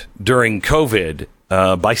happened during COVID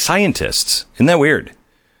by scientists. Isn't that weird?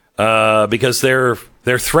 Because they're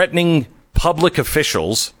threatening public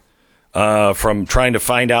officials from trying to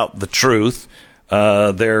find out the truth.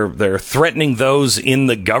 They're threatening those in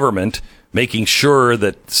the government, making sure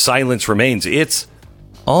that silence remains. It's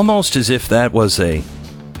almost as if that was a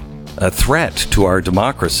threat to our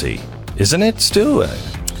democracy, isn't it, Stu?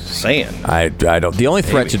 Saying. I don't. The only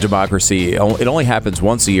threat to democracy, it only happens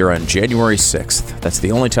once a year on January 6th. That's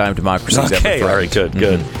the only time democracy is ever threatened. All right, good.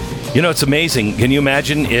 You know, it's amazing. Can you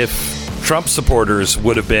imagine if Trump supporters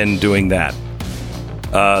would have been doing that?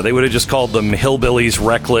 They would have just called them hillbillies,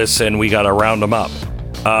 reckless, and we got to round them up.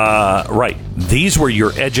 Right. These were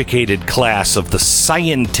your educated class of the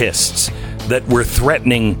scientists that were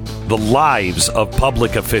threatening the lives of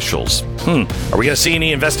public officials. Are we going to see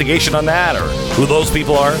any investigation on that or who those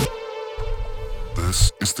people are?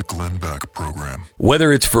 This is the Glenn Beck Program.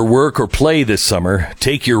 Whether it's for work or play this summer,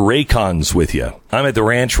 take your Raycons with you. I'm at the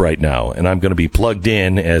ranch right now, and I'm going to be plugged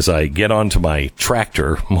in as I get onto my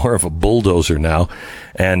tractor, more of a bulldozer now,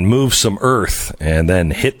 and move some earth and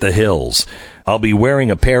then hit the hills. I'll be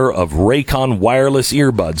wearing a pair of Raycon wireless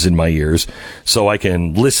earbuds in my ears so I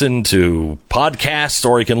can listen to podcasts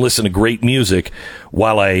or I can listen to great music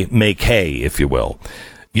while I make hay, if you will.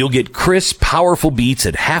 You'll get crisp, powerful beats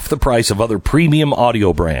at half the price of other premium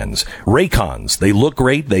audio brands. Raycons, they look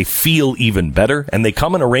great, they feel even better, and they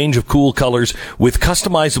come in a range of cool colors with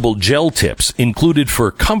customizable gel tips included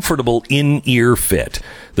for comfortable in-ear fit.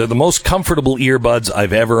 They're the most comfortable earbuds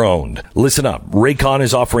I've ever owned. Listen up. Raycon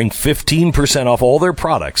is offering 15% off all their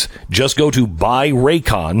products. Just go to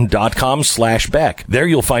buyraycon.com/Beck. There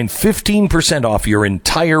you'll find 15% off your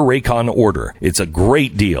entire Raycon order. It's a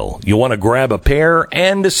great deal. You'll want to grab a pair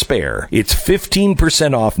and a spare. It's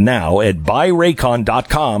 15% off now at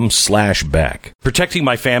buyraycon.com/Beck. Protecting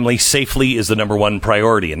my family safely is the number one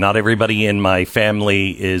priority, and not everybody in my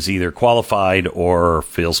family is either qualified or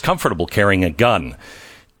feels comfortable carrying a gun.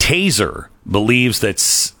 Taser believes that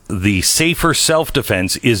the safer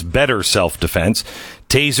self-defense is better self-defense.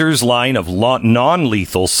 Taser's line of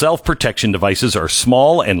non-lethal self-protection devices are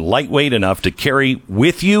small and lightweight enough to carry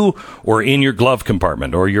with you or in your glove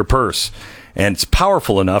compartment or your purse. And it's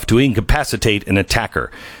powerful enough to incapacitate an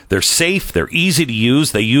attacker. They're safe, they're easy to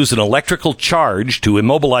use, they use an electrical charge to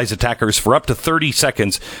immobilize attackers for up to 30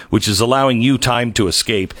 seconds, which is allowing you time to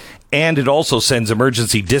escape, and it also sends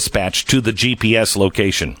emergency dispatch to the GPS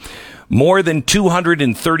location. More than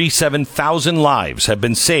 237,000 lives have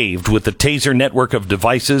been saved with the Taser network of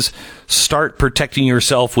devices. Start protecting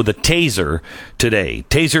yourself with a Taser today.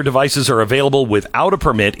 Taser devices are available without a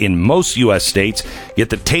permit in most U.S. states. Get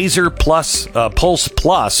the Taser Plus, Pulse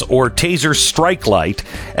Plus or Taser Strike Light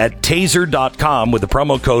at taser.com with the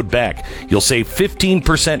promo code BECK. You'll save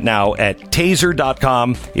 15% now at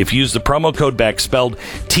taser.com if you use the promo code BECK, spelled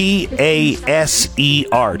T-A-S-E-R.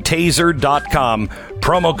 Taser.com.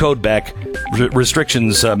 Promo code BECK.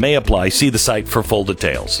 Restrictions may apply. See the site for full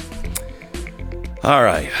details. All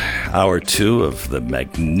right. Hour 2 of the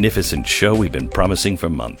magnificent show we've been promising for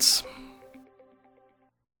months.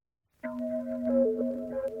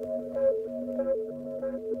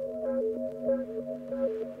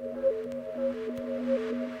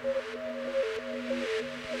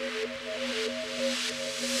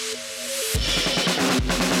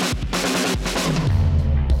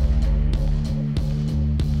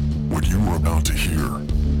 What you are about to hear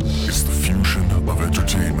is the fusion of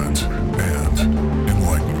entertainment and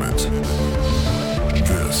enlightenment.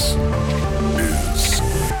 This is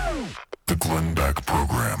the Glenn Beck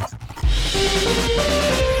Program.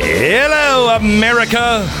 Hello,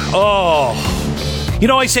 America. Oh, you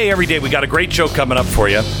know, I say every day we got a great show coming up for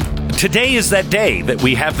you. Today is that day that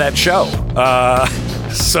we have that show.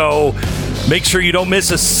 So make sure you don't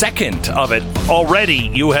miss a second of it. Already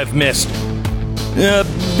you have missed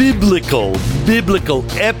biblical,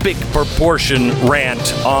 epic proportion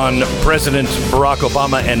rant on President Barack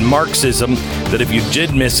Obama and Marxism that if you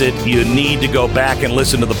did miss it, you need to go back and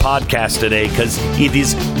listen to the podcast today because it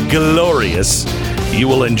is glorious. You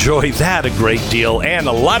will enjoy that a great deal and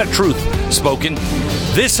a lot of truth spoken.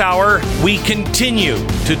 This hour, we continue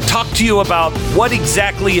to talk to you about what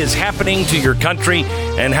exactly is happening to your country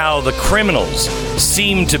and how the criminals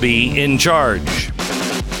seem to be in charge.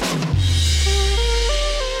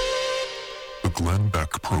 Glenn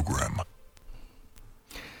Beck Program.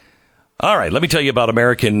 All right, let me tell you about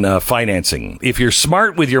American financing. If you're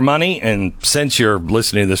smart with your money, and since you're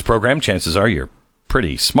listening to this program, chances are you're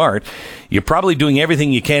pretty smart, you're probably doing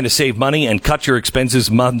everything you can to save money and cut your expenses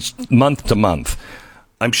month to month.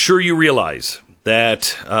 I'm sure you realize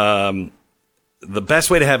that the best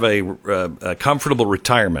way to have a comfortable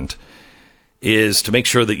retirement is to make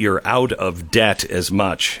sure that you're out of debt as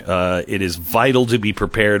much. It is vital to be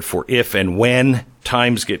prepared for if and when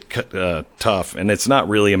times get tough. And it's not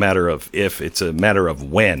really a matter of if, it's a matter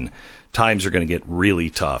of when times are going to get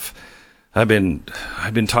really tough. I've been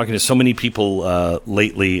talking to so many people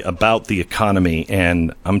lately about the economy,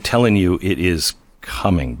 and I'm telling you, it is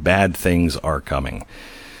coming. Bad things are coming.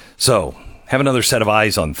 So have another set of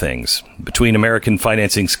eyes on things. Between American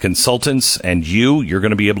Financing's consultants and you're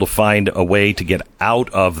going to be able to find a way to get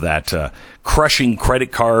out of that crushing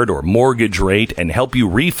credit card or mortgage rate and help you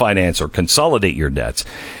refinance or consolidate your debts,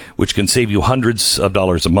 which can save you hundreds of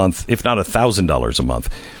dollars a month, if not $1,000 a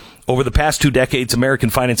month. Over the past 2 decades,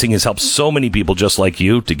 American Financing has helped so many people just like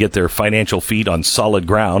you to get their financial feet on solid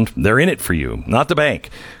ground. They're in it for you, not the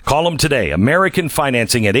bank. Call them today. American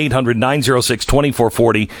Financing at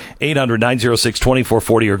 800-906-2440,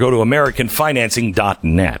 800-906-2440, or go to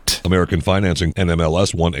AmericanFinancing.net. American Financing,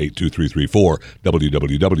 NMLS 182334,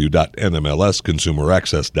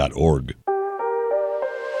 www.nmlsconsumeraccess.org.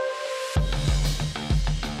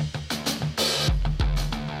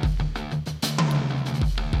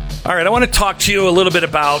 All right, I want to talk to you a little bit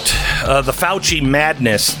about the Fauci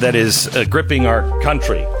madness that is gripping our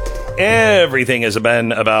country. Everything has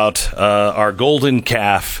been about our golden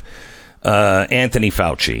calf, Anthony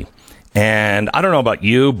Fauci. And I don't know about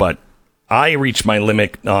you, but I reached my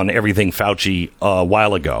limit on everything Fauci a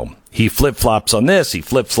while ago. He flip-flops on this, he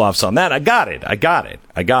flip-flops on that. I got it.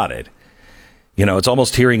 You know, it's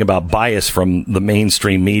almost hearing about bias from the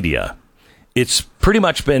mainstream media. It's pretty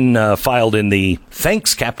much been filed in the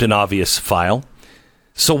Thanks, Captain Obvious file.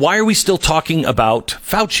 So why are we still talking about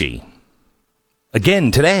Fauci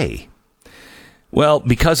again today? Well,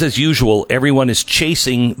 because as usual, everyone is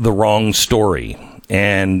chasing the wrong story.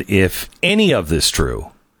 And if any of this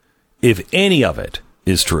true, if any of it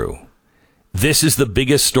is true, this is the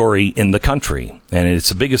biggest story in the country. And it's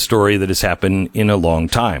the biggest story that has happened in a long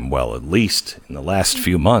time. Well, at least in the last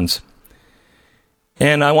few months.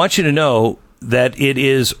 And I want you to know that it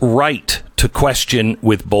is right to question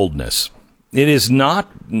with boldness. It is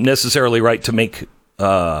not necessarily right to make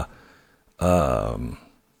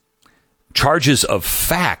charges of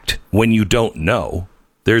fact when you don't know.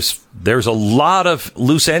 There's a lot of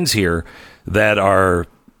loose ends here that are,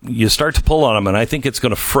 you start to pull on them, and I think it's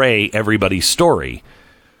going to fray everybody's story.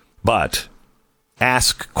 But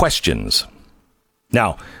ask questions.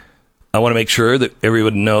 Now, I want to make sure that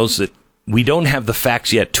everyone knows that we don't have the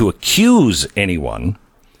facts yet to accuse anyone,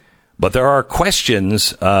 but there are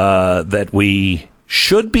questions that we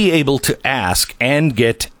should be able to ask and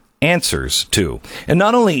get answers to. And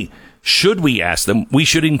not only should we ask them, we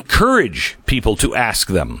should encourage people to ask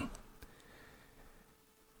them.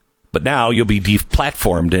 But now you'll be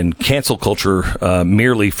deplatformed in cancel culture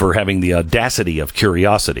merely for having the audacity of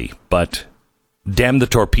curiosity. But damn the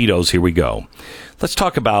torpedoes, here we go. Let's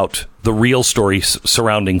talk about the real story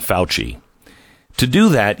surrounding Fauci. To do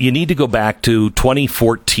that, you need to go back to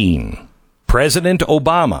 2014. President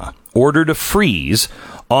Obama ordered a freeze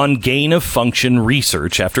on gain-of-function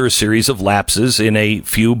research after a series of lapses in a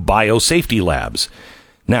few biosafety labs.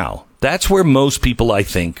 Now, that's where most people, I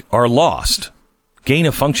think, are lost.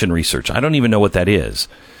 Gain-of-function research. I don't even know what that is.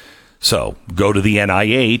 So go to the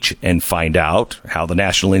NIH and find out how the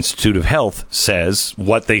National Institute of Health says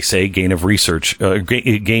what they say gain of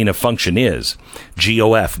function is.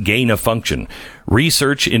 GOF, gain of function.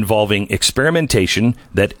 Research involving experimentation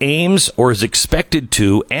that aims or is expected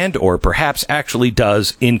to and or perhaps actually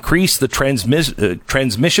does increase the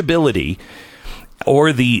transmissibility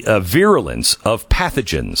or the virulence of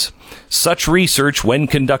pathogens. Such research, when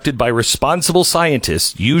conducted by responsible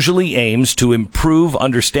scientists, usually aims to improve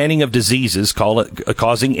understanding of diseases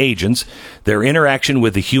causing agents, their interaction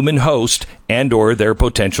with the human host, and or their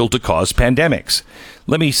potential to cause pandemics.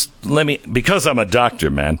 Let me, because I'm a doctor,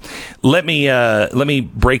 man, let me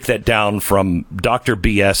break that down from Dr.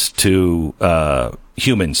 BS to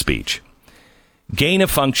human speech. Gain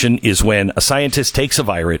of function is when a scientist takes a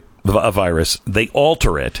virus, they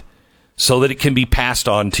alter it so that it can be passed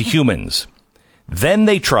on to humans. Then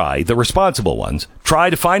they the responsible ones, try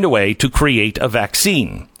to find a way to create a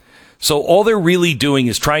vaccine. So all they're really doing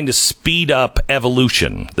is trying to speed up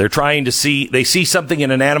evolution. They're trying to they see something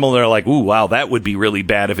in an animal and they're like, ooh, wow, that would be really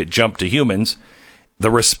bad if it jumped to humans.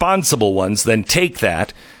 The responsible ones then take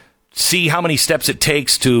that, see how many steps it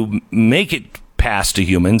takes to make it pass to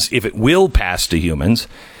humans, if it will pass to humans,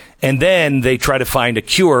 and then they try to find a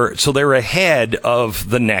cure, so they're ahead of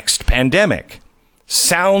the next pandemic.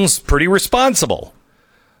 Sounds pretty responsible,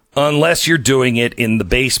 unless you're doing it in the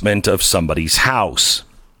basement of somebody's house.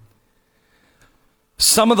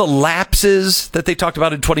 Some of the lapses that they talked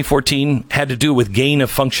about in 2014 had to do with gain of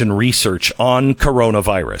function research on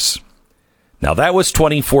coronavirus. Now, that was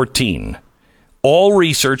 2014. All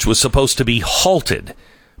research was supposed to be halted.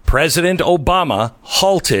 President Obama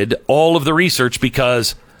halted all of the research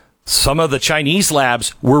because some of the Chinese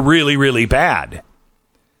labs were really, really bad.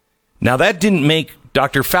 Now, that didn't make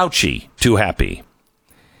Dr. Fauci too happy.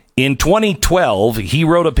 In 2012, he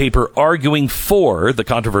wrote a paper arguing for the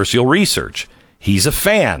controversial research. He's a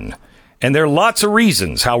fan. And there are lots of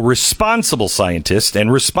reasons how responsible scientists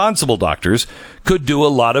and responsible doctors could do a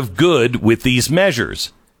lot of good with these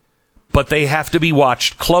measures. But they have to be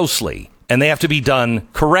watched closely. And they have to be done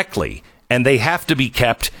correctly. And they have to be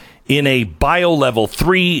kept in a bio-level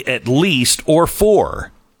 3 at least, or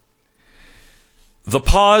 4. The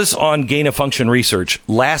pause on gain-of-function research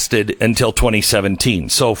lasted until 2017.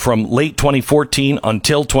 So from late 2014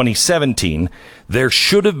 until 2017, there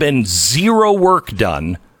should have been zero work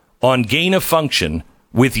done on gain-of-function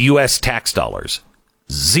with U.S. tax dollars.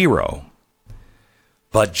 Zero.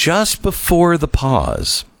 But just before the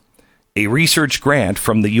pause, a research grant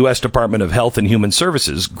from the U.S. Department of Health and Human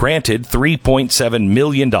Services granted $3.7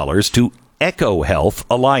 million to EcoHealth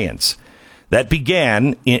Alliance. That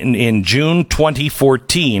began in June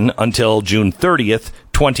 2014 until June 30th,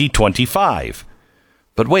 2025.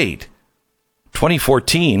 But wait,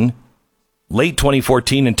 2014, late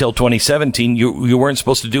 2014 until 2017, you weren't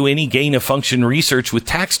supposed to do any gain-of-function research with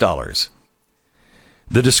tax dollars.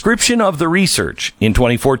 The description of the research in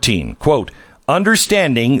 2014, quote,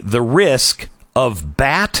 understanding the risk of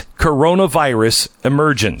bat coronavirus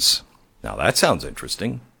emergence. Now, that sounds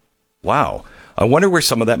interesting. Wow. I wonder where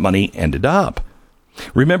some of that money ended up.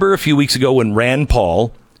 Remember a few weeks ago when Rand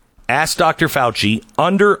Paul asked Dr. Fauci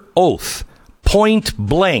under oath, point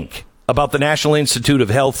blank, about the National Institute of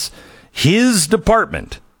Health's, his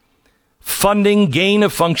department, funding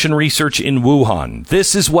gain-of-function research in Wuhan.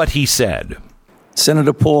 This is what he said.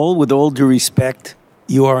 Senator Paul, with all due respect,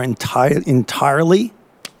 you are entirely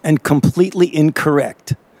and completely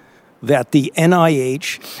incorrect that the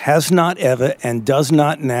NIH has not ever and does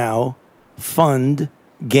not now fund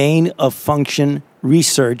gain-of-function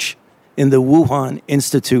research in the Wuhan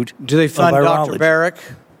Institute. Do they fund Dr. Barrick?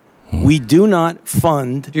 We do not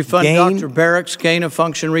fund. Do you fund Dr. Barrick's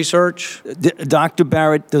gain-of-function research? Dr.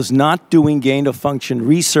 Barrett does not doing gain-of-function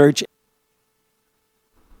research.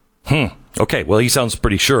 Okay, well, he sounds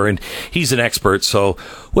pretty sure, and he's an expert, so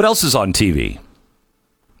what else is on TV?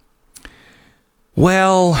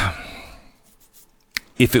 Well,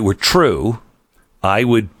 if it were true, I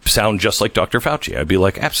would sound just like Dr. Fauci. I'd be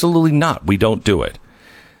like, absolutely not. We don't do it.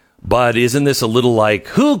 But isn't this a little like,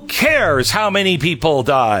 who cares how many people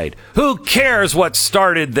died? Who cares what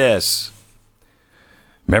started this?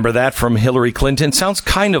 Remember that from Hillary Clinton? Sounds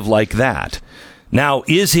kind of like that. Now,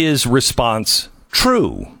 is his response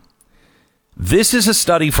true? This is a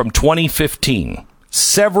study from 2015,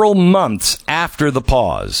 several months after the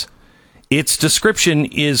pause. Its description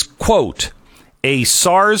is, quote, a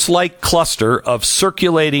SARS-like cluster of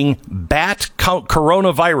circulating bat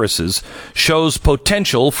coronaviruses shows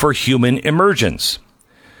potential for human emergence.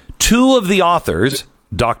 Two of the authors,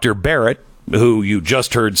 Dr. Barrett, who you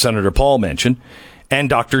just heard Senator Paul mention, and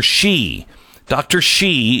Dr. Shi. Dr.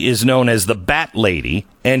 Shi is known as the Bat Lady,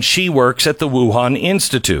 and she works at the Wuhan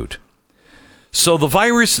Institute. So the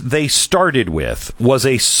virus they started with was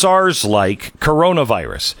a SARS-like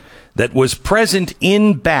coronavirus that was present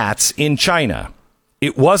in bats in China.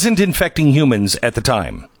 It wasn't infecting humans at the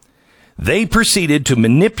time. They proceeded to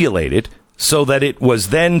manipulate it so that it was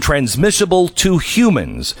then transmissible to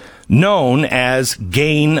humans, known as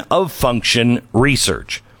gain-of-function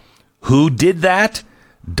research. Who did that?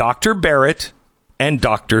 Dr. Barrett and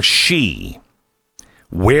Dr. Shi.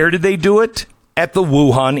 Where did they do it? At the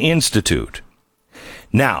Wuhan Institute.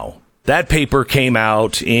 Now, that paper came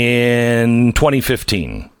out in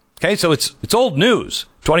 2015. Okay, so it's old news,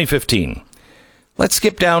 2015. Let's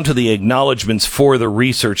skip down to the acknowledgments for the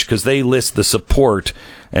research because they list the support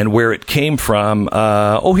and where it came from.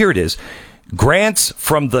 Here it is. Grants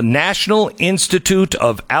from the National Institute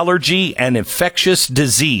of Allergy and Infectious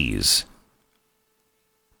Disease.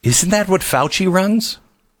 Isn't that what Fauci runs?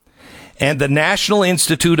 And the National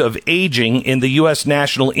Institute of Aging in the U.S.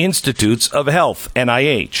 National Institutes of Health,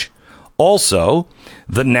 NIH. Also,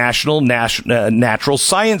 the National Natural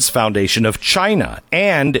Science Foundation of China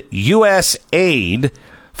and U.S. aid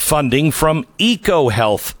funding from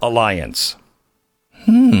EcoHealth Alliance.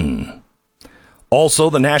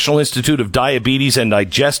 Also, the National Institute of Diabetes and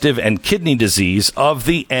Digestive and Kidney Disease of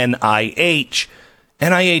the NIH.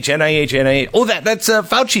 NIH. Oh, that's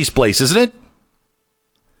Fauci's place, isn't it?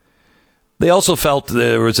 They also felt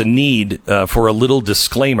there was a need for a little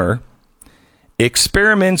disclaimer.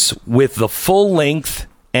 Experiments with the full-length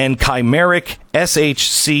and chimeric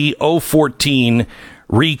SHC-014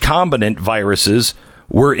 recombinant viruses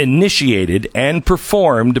were initiated and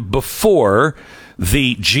performed before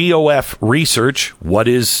the GOF research. What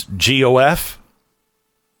is GOF?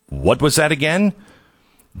 What was that again?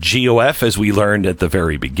 GOF, as we learned at the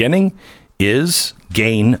very beginning, is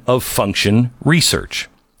gain-of-function research.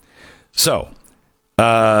 So,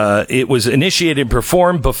 it was initiated and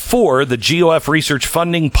performed before the GOF research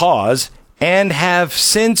funding pause and have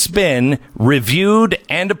since been reviewed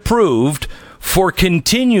and approved for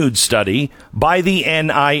continued study by the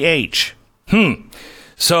NIH.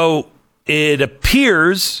 So, it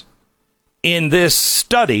appears in this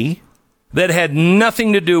study that had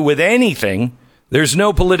nothing to do with anything. There's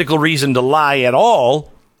no political reason to lie at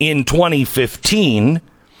all in 2015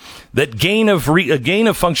 that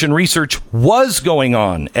gain-of-function research was going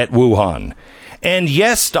on at Wuhan. And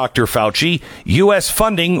yes, Dr. Fauci, U.S.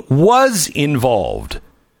 funding was involved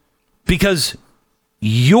because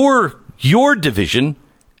your division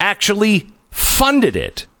actually funded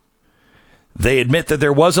it. They admit that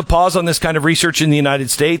there was a pause on this kind of research in the United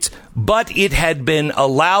States, but it had been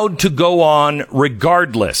allowed to go on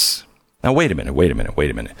regardless. Now, wait a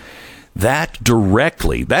minute. That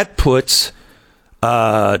puts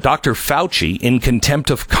Dr. Fauci in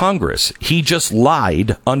contempt of Congress. He just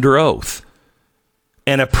lied under oath.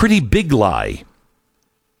 And a pretty big lie.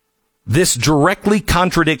 This directly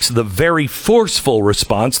contradicts the very forceful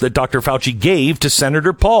response that Dr. Fauci gave to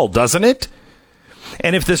Senator Paul, doesn't it?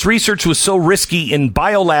 And if this research was so risky in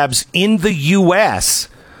biolabs in the U.S.,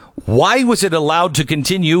 why was it allowed to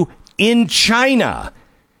continue in China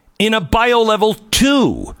in a biolevel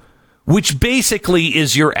 2? Which basically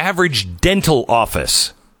is your average dental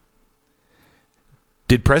office.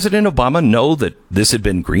 Did President Obama know that this had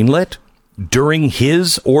been greenlit during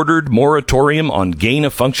his ordered moratorium on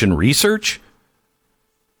gain-of-function research?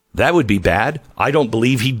 That would be bad. I don't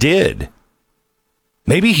believe he did.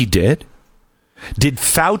 Maybe he did. Did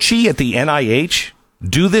Fauci at the NIH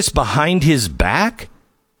do this behind his back?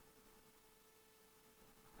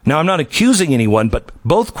 Now, I'm not accusing anyone, but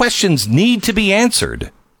both questions need to be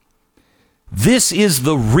answered. This is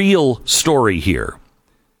the real story here.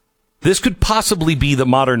 This could possibly be the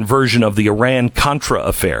modern version of the Iran-Contra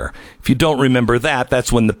affair. If you don't remember that,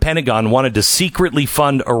 that's when the Pentagon wanted to secretly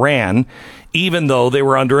fund Iran, even though they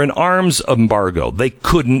were under an arms embargo. They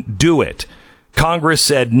couldn't do it. Congress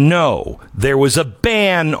said no. There was a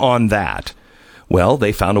ban on that. Well,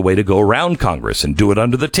 they found a way to go around Congress and do it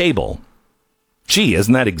under the table. Gee,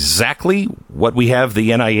 isn't that exactly what we have the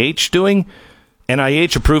NIH doing?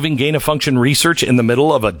 NIH approving gain-of-function research in the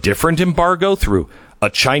middle of a different embargo through a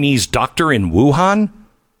Chinese doctor in Wuhan?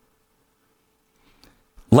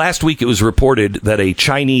 Last week, it was reported that a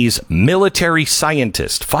Chinese military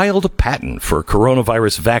scientist filed a patent for a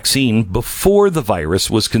coronavirus vaccine before the virus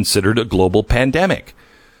was considered a global pandemic.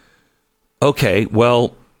 Okay,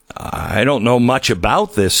 well, I don't know much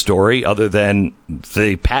about this story other than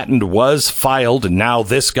the patent was filed and now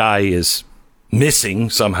this guy is missing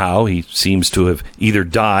somehow. He seems to have either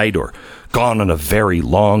died or gone on a very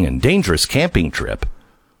long and dangerous camping trip.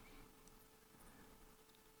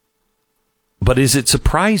 But is it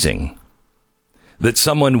surprising that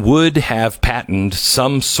someone would have patented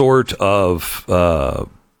some sort of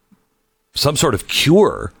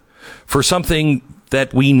cure for something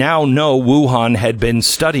that we now know Wuhan had been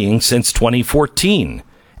studying since 2014,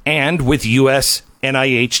 and with U.S.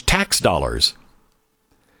 NIH tax dollars?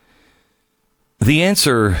 The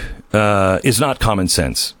answer is not common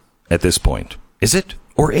sense at this point. Is it?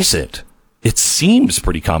 Or is it? It seems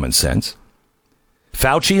pretty common sense.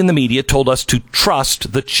 Fauci and the media told us to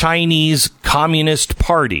trust the Chinese Communist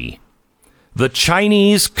Party. The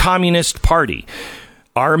Chinese Communist Party.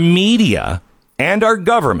 Our media and our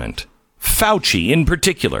government, Fauci in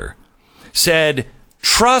particular, said,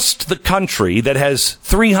 trust the country that has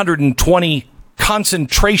 320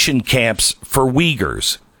 concentration camps for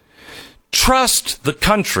Uyghurs. Trust the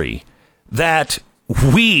country that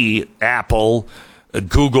we, Apple,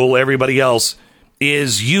 Google, everybody else,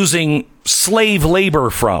 is using slave labor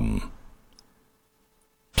from.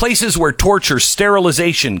 Places where torture,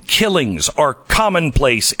 sterilization, killings are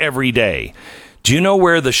commonplace every day. Do you know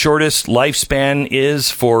where the shortest lifespan is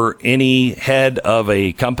for any head of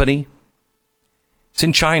a company? It's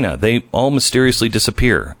in China. They all mysteriously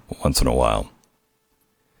disappear once in a while.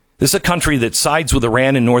 This is a country that sides with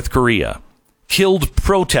Iran and North Korea, killed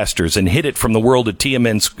protesters and hid it from the world at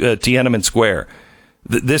Tiananmen Square.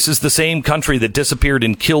 This is the same country that disappeared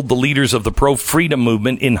and killed the leaders of the pro-freedom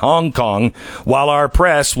movement in Hong Kong while our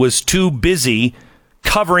press was too busy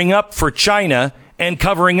covering up for China and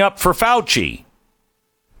covering up for Fauci.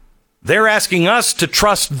 They're asking us to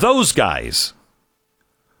trust those guys.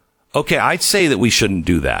 Okay, I'd say that we shouldn't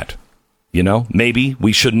do that. You know, maybe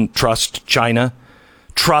we shouldn't trust China.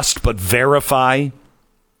 Trust but verify.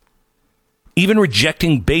 Even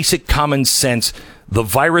rejecting basic common sense, the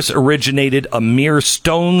virus originated a mere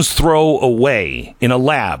stone's throw away in a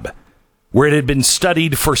lab where it had been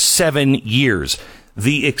studied for 7 years.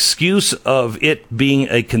 The excuse of it being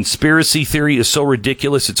a conspiracy theory is so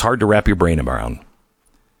ridiculous, it's hard to wrap your brain around.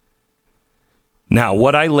 Now,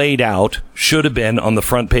 what I laid out should have been on the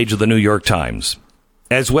front page of the New York Times,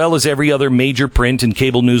 as well as every other major print and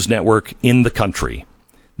cable news network in the country.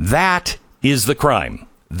 That is the crime.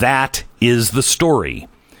 That is the story.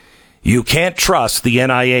 You can't trust the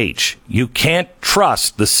NIH. You can't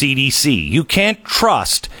trust the CDC. You can't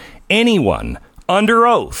trust anyone under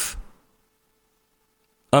oath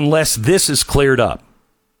unless this is cleared up.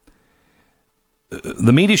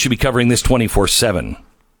 The media should be covering this 24/7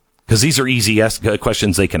 because these are easy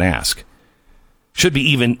questions they can ask. Should be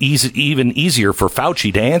even easier for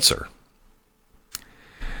Fauci to answer.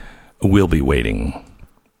 We'll be waiting.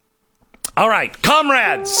 All right,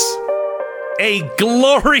 comrades, a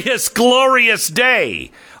glorious, glorious day.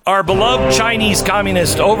 Our beloved Chinese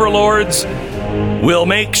communist overlords will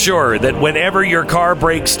make sure that whenever your car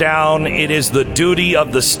breaks down, it is the duty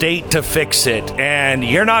of the state to fix it. And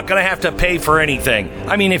you're not going to have to pay for anything.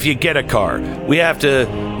 I mean, if you get a car,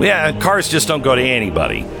 cars just don't go to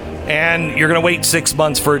anybody. And you're going to wait 6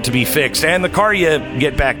 months for it to be fixed. And the car you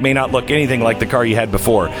get back may not look anything like the car you had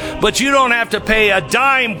before. But you don't have to pay a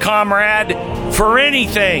dime, comrade, for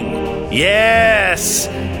anything. Yes.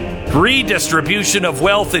 Redistribution of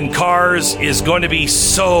wealth in cars is going to be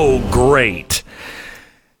so great.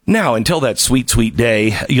 Now, until that sweet, sweet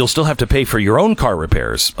day, you'll still have to pay for your own car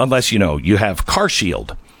repairs. Unless, you have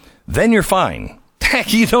CarShield. Then you're fine.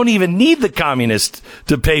 Heck, you don't even need the communists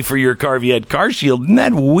to pay for your car if you had CarShield. Isn't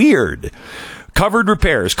that weird? Covered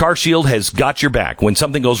repairs. CarShield has got your back. When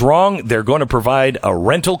something goes wrong, they're going to provide a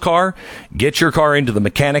rental car, get your car into the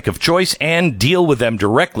mechanic of choice, and deal with them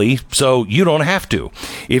directly so you don't have to.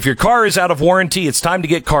 If your car is out of warranty, it's time to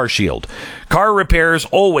get CarShield. Car repairs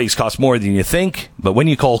always cost more than you think, but when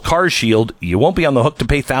you call CarShield, you won't be on the hook to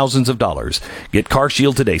pay thousands of dollars. Get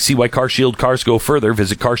CarShield today. See why CarShield cars go further.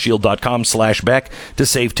 Visit carshield.com/Beck to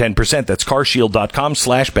save 10%. That's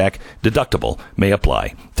carshield.com/Beck. Deductible may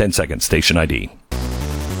apply. 10 seconds. Station ID.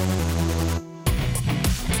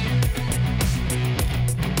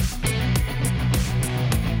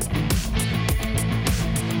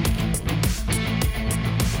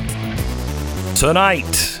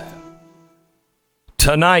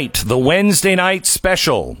 Tonight, the Wednesday night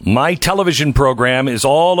special, my television program is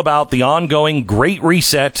all about the ongoing great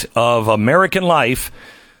reset of American life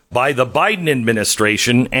by the Biden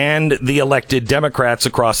administration and the elected Democrats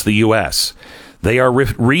across the U.S. They are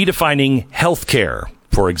redefining health care,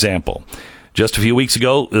 for example. Just a few weeks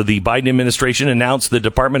ago, the Biden administration announced the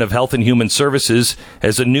Department of Health and Human Services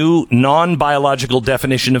has a new non-biological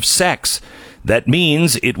definition of sex. That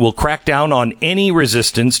means it will crack down on any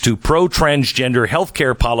resistance to pro-transgender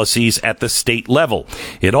healthcare policies at the state level.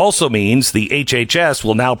 It also means the HHS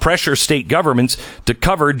will now pressure state governments to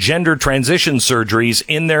cover gender transition surgeries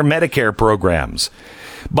in their Medicare programs.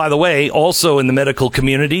 By the way, also in the medical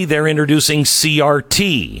community, they're introducing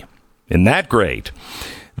CRT. Isn't that great?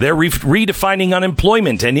 They're redefining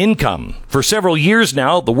unemployment and income. For several years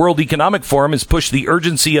now, the World Economic Forum has pushed the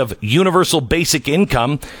urgency of universal basic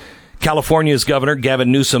income. California's Governor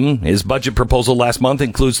Gavin Newsom, his budget proposal last month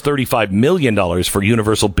includes $35 million for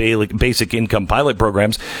universal basic income pilot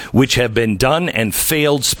programs, which have been done and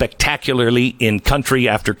failed spectacularly in country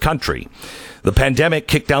after country. The pandemic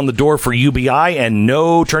kicked down the door for UBI, and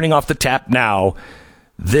no turning off the tap now.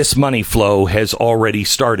 This money flow has already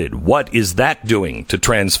started. What is that doing to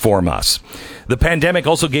transform us? The pandemic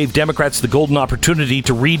also gave Democrats the golden opportunity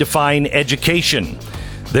to redefine education.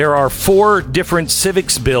 There are 4 different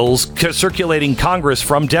civics bills circulating Congress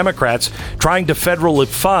from Democrats trying to federally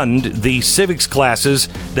fund the civics classes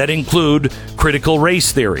that include critical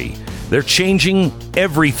race theory. They're changing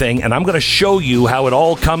everything, and I'm going to show you how it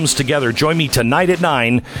all comes together. Join me tonight at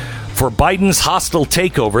 9 for Biden's hostile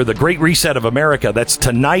takeover, the Great Reset of America. That's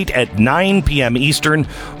tonight at 9 p.m. Eastern,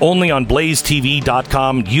 only on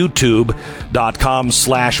blazetv.com,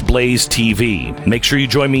 youtube.com/blazetv. Make sure you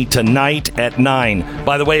join me tonight at 9.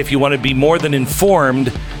 By the way, if you want to be more than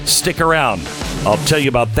informed, stick around. I'll tell you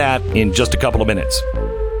about that in just a couple of minutes.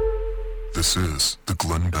 This is the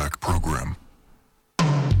Glenn Beck Program.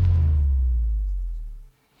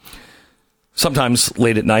 Sometimes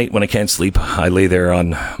late at night when I can't sleep, I lay there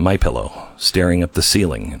on my pillow, staring up the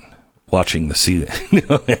ceiling and watching the ceiling.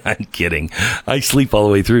 No, I'm kidding. I sleep all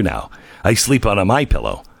the way through now. I sleep on a my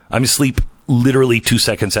pillow. I'm asleep literally 2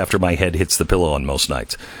 seconds after my head hits the pillow on most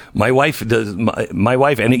nights. My wife does. My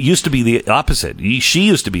wife, and it used to be the opposite. She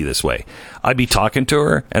used to be this way. I'd be talking to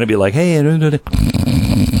her, and I'd be like, "Hey,"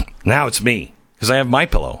 now it's me because I have my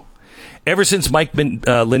pillow. Ever since Mike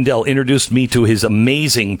Lindell introduced me to his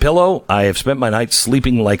amazing pillow, I have spent my nights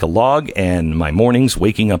sleeping like a log and my mornings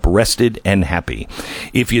waking up rested and happy.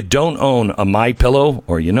 If you don't own a MyPillow,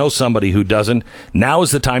 or you know somebody who doesn't, now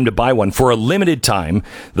is the time to buy one. For a limited time,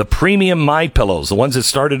 the premium MyPillows, the ones that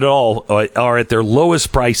started it all, are at their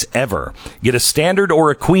lowest price ever. Get a standard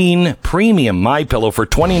or a queen premium MyPillow for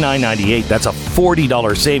 $29.98. That's a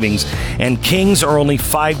 $40 savings. And kings are only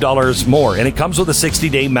 $5 more. And it comes with a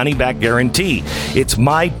 60-day money-back guarantee. It's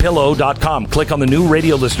mypillow.com. Click on the new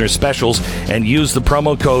radio listener specials and use the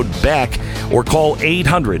promo code BECK or call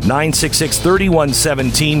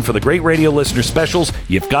 800-966-3117 for the great radio listener specials.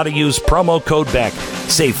 You've got to use promo code BECK.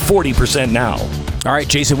 Save 40% now. All right,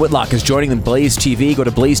 Jason Whitlock is joining them, Blaze TV. Go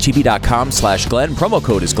to blazetv.com/Glenn. Promo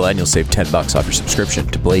code is Glenn. You'll save $10 off your subscription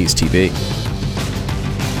to Blaze TV.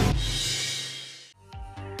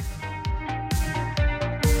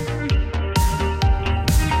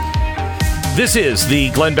 This is the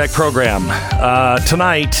Glenn Beck Program.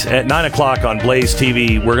 Tonight at 9 o'clock on Blaze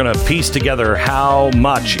TV, we're going to piece together how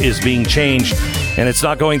much is being changed. And it's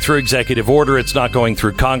not going through executive order. It's not going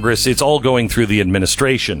through Congress. It's all going through the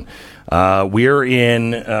administration. We're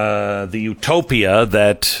in the utopia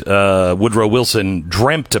that Woodrow Wilson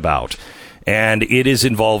dreamt about. And it is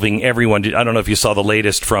involving everyone. I don't know if you saw the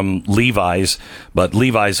latest from Levi's, but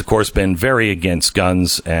Levi's, of course, been very against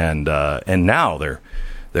guns. And now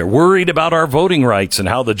they're worried about our voting rights and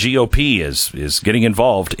how the GOP is getting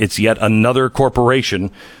involved. It's yet another corporation,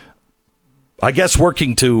 I guess,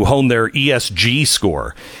 working to hone their ESG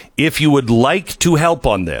score. If you would like to help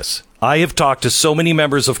on this, I have talked to so many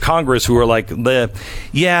members of Congress who are like, the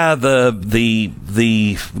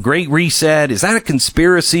Great Reset, is that a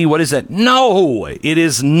conspiracy? What is that? No, it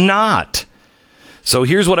is not. So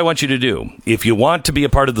here's what I want you to do. If you want to be a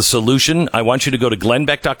part of the solution, I want you to go to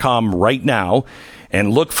glennbeck.com right now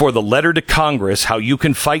and look for the letter to Congress, how you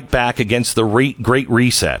can fight back against the Great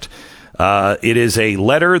Reset. It is a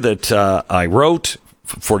letter that I wrote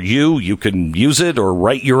for you. You can use it or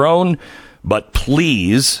write your own. But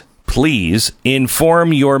please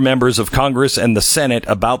inform your members of Congress and the Senate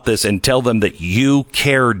about this and tell them that you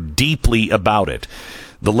care deeply about it.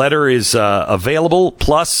 The letter is available,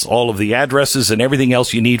 plus all of the addresses and everything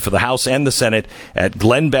else you need for the House and the Senate at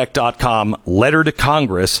glennbeck.com. Letter to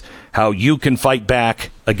Congress, how you can fight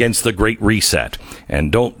back against the Great Reset.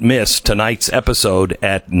 And don't miss tonight's episode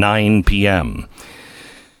at 9 p.m.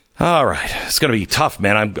 All right. It's going to be tough,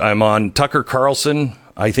 man. I'm on Tucker Carlson,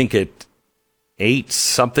 I think at 8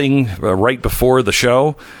 something right before the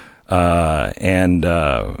show. And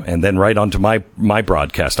then right onto my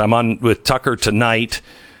broadcast. I'm on with Tucker tonight.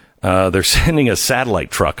 They're sending a satellite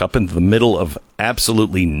truck up into the middle of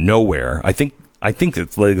absolutely nowhere. I think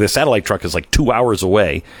that the satellite truck is like 2 hours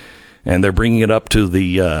away, and they're bringing it up to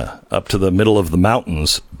the middle of the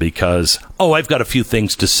mountains because I've got a few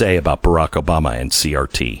things to say about Barack Obama and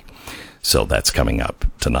CRT. So that's coming up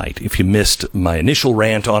tonight. If you missed my initial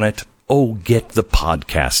rant on it, get the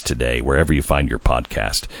podcast today, wherever you find your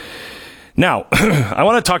podcast. Now, I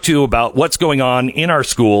want to talk to you about what's going on in our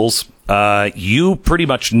schools. You pretty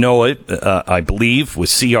much know it, I believe, with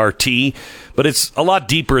CRT, but it's a lot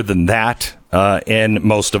deeper than that. And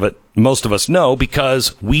most of us know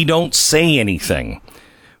because we don't say anything.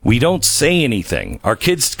 We don't say anything. Our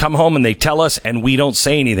kids come home and they tell us, and we don't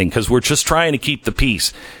say anything because we're just trying to keep the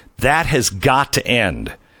peace. That has got to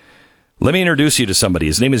end. Let me introduce you to somebody.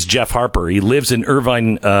 His name is Jeff Harper. He lives in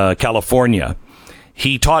Irvine, California.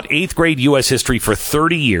 He taught 8th grade U.S. history for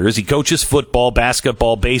 30 years. He coaches football,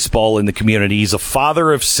 basketball, baseball in the community. He's a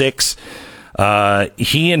father of 6.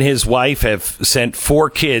 He and his wife have sent 4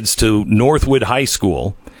 kids to Northwood High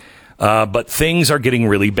School. But things are getting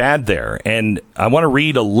really bad there. And I want to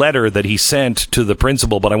read a letter that he sent to the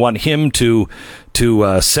principal, but I want him to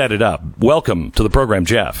set it up. Welcome to the program,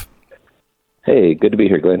 Jeff. Hey, good to be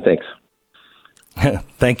here, Glenn. Thanks.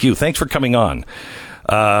 Thank you. Thanks for coming on.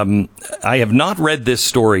 I have not read this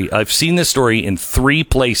story. I've seen this story in 3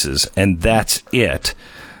 places, and that's it.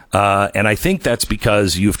 And I think that's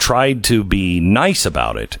because you've tried to be nice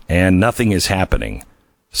about it, and nothing is happening.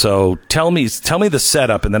 So tell me the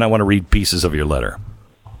setup, and then I want to read pieces of your letter.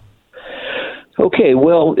 Okay,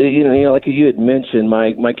 well, like you had mentioned,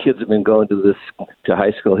 my kids have been going to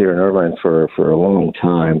high school here in Irvine for a long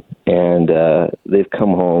time, and they've come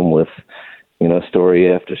home with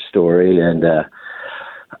story after story, and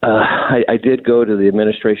I did go to the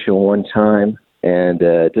administration one time, and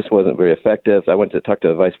it just wasn't very effective. I went to talk to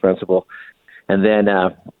the vice principal, and then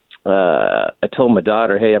I told my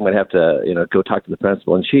daughter, hey, I'm going to have to, go talk to the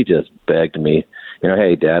principal. And she just begged me,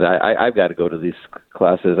 hey, Dad, I've got to go to these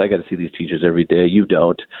classes. I got to see these teachers every day. You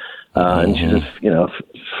don't. And she's just,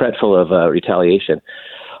 fretful of retaliation.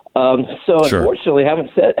 So sure. Unfortunately,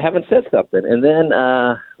 haven't said something. And then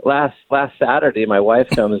last Saturday, my wife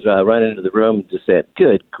comes running into the room and just said,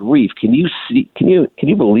 "Good grief! Can you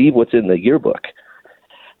believe what's in the yearbook?"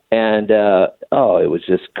 And it was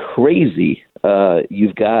just crazy.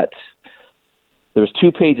 There's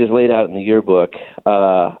 2 pages laid out in the yearbook.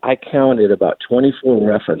 I counted about 24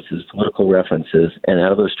 references, political references, and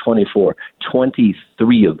out of those 24,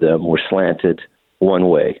 23 of them were slanted one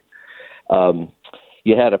way.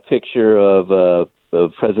 You had a picture of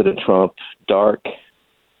President Trump, dark,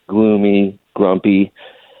 gloomy, grumpy,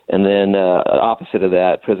 and then opposite of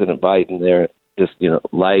that, President Biden there, just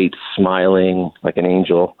light, smiling like an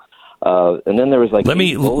angel. And then there was let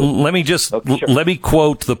me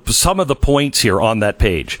quote some of the points here on that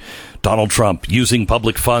page. Donald Trump using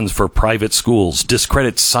public funds for private schools,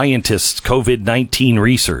 discredits scientists' COVID-19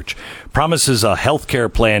 research, promises a health care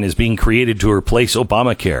plan is being created to replace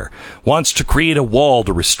Obamacare, wants to create a wall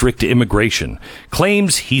to restrict immigration,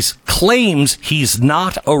 claims he's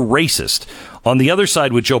not a racist. On the other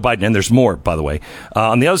side with Joe Biden, and there's more, by the way,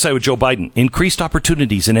 on the other side with Joe Biden, increased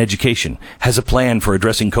opportunities in education, has a plan for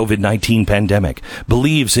addressing COVID-19 pandemic,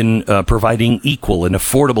 believes in providing equal and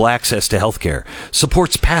affordable access to health care,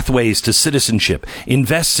 supports pathways to citizenship,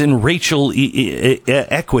 invests in racial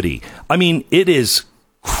equity. I mean, it is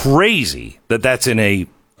crazy that that's in a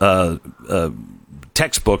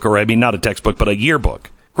textbook, or I mean, not a textbook, but a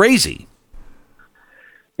yearbook. Crazy.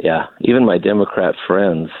 Yeah, even my Democrat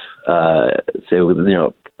friends say,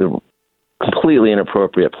 the completely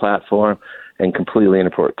inappropriate platform and completely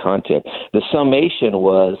inappropriate content. The summation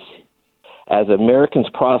was, as Americans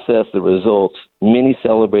process the results, many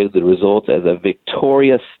celebrated the results as a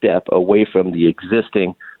victorious step away from the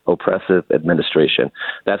existing oppressive administration.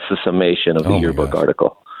 That's the summation of the yearbook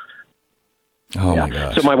article. Oh, my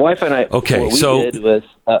gosh. So my wife and I, okay, what we did was...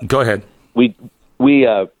 go ahead. We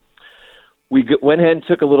went ahead and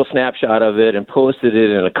took a little snapshot of it and posted it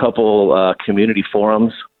in a couple community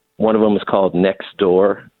forums. One of them was called Next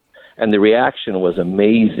Door, and the reaction was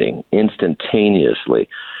amazing, instantaneously.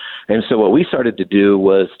 And so what we started to do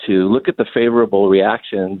was to look at the favorable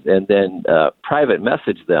reactions and then private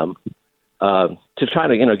message them to try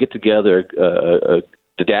to get together the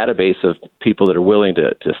database of people that are willing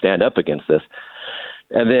to stand up against this.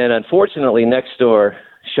 And then, unfortunately, Nextdoor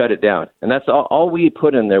shut it down. And that's all we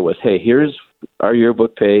put in there was, hey, here's our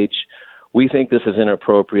yearbook page. We think this is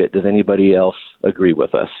inappropriate. Does anybody else agree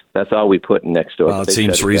with us? That's all we put in Nextdoor. Well, it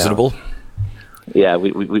seems reasonable. Yeah.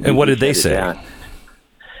 And what did they say?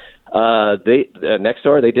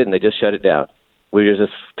 Nextdoor, they didn't. They just shut it down.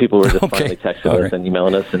 People were just finally texting us and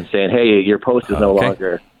emailing us and saying, hey, your post is no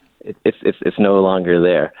longer, it's no longer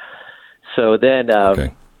there. So then,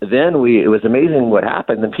 it was amazing what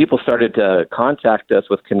happened. Then people started to contact us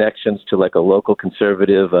with connections to like a local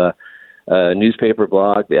conservative newspaper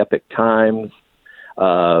blog, the Epic Times,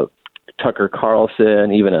 Tucker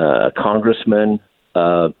Carlson, even a congressman,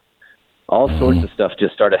 All sorts of stuff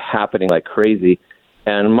just started happening like crazy.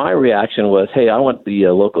 And my reaction was, hey, I want the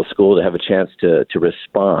local school to have a chance to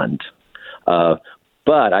respond.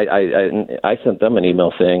 But I sent them an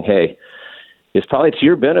email saying, hey, it's probably to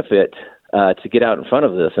your benefit to get out in front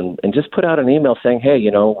of this and just put out an email saying, hey,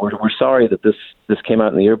 we're sorry that this came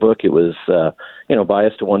out in the yearbook. It was,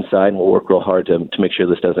 biased to one side, and we'll work real hard to make sure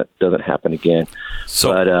this doesn't happen again.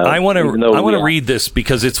 So but, I want to read this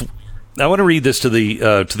because I want to read this to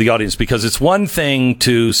the audience because it's one thing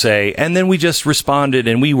to say, and then we just responded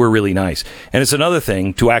and we were really nice. And it's another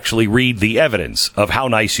thing to actually read the evidence of how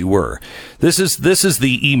nice you were. This is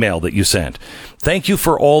the email that you sent. Thank you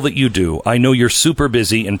for all that you do. I know you're super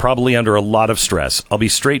busy and probably under a lot of stress. I'll be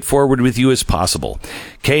straightforward with you as possible.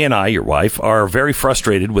 Kay and I, your wife, are very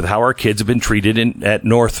frustrated with how our kids have been treated at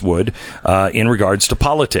Northwood in regards to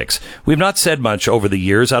politics. We've not said much over the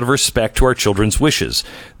years out of respect to our children's wishes.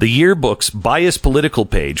 The yearbook's biased political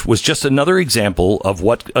page was just another example of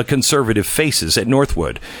what a conservative faces at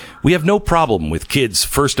Northwood. We have no problem with kids'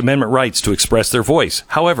 First Amendment rights to express their voice.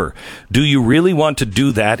 However, do you really want to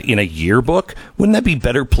do that in a yearbook? Wouldn't that be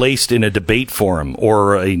better placed in a debate forum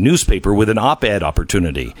or a newspaper with an op-ed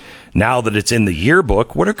opportunity? Now that it's in the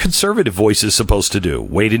yearbook, what are conservative voices supposed to do?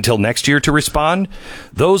 Wait until next year to respond?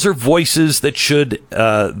 Those are voices that should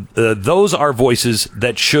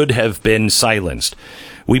have been silenced.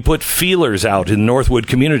 We put feelers out in the Northwood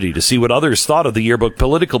community to see what others thought of the yearbook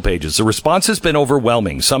political pages. The response has been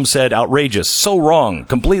overwhelming. Some said outrageous, so wrong,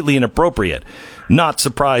 completely inappropriate. Not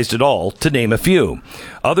surprised at all, to name a few.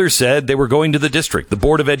 Others said they were going to the district, the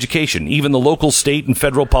Board of Education, even the local, state, and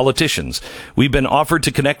federal politicians. We've been offered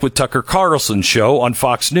to connect with Tucker Carlson's show on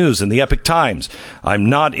Fox News and the Epic Times. I'm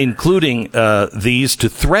not including these to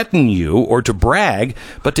threaten you or to brag,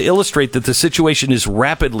 but to illustrate that the situation is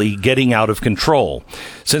rapidly getting out of control.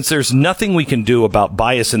 Since there's nothing we can do about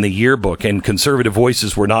bias in the yearbook and conservative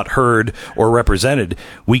voices were not heard or represented,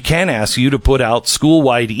 we can ask you to put out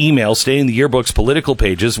school-wide emails stating the yearbook's political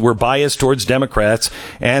pages were biased towards Democrats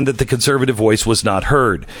and that the conservative voice was not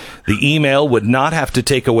heard. The email would not have to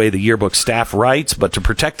take away the yearbook staff rights, but to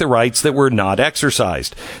protect the rights that were not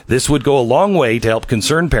exercised. This would go a long way to help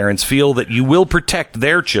concerned parents feel that you will protect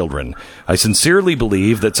their children. I sincerely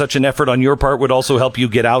believe that such an effort on your part would also help you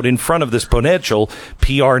get out in front of this potential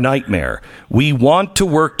PR nightmare. We want to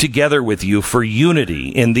work together with you for unity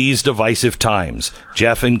in these divisive times.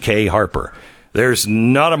 Jeff and Kay Harper. There's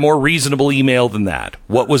not a more reasonable email than that.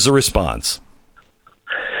 What was the response?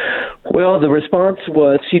 Well, the response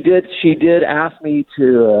was she did ask me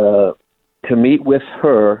to meet with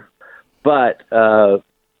her, but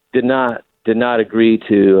did not agree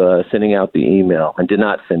to sending out the email and did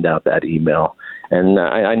not send out that email. And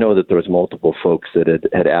I know that there was multiple folks that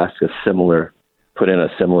had asked put in a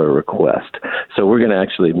similar request. So we're going to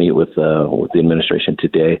actually meet with the administration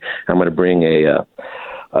today. I'm going to bring a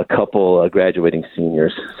couple graduating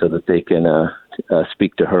seniors so that they can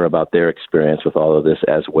speak to her about their experience with all of this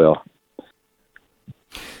as well.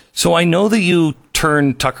 So I know that you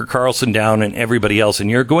turned Tucker Carlson down and everybody else,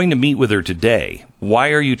 and you're going to meet with her today. Why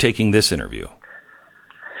are you taking this interview?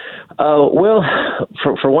 Well,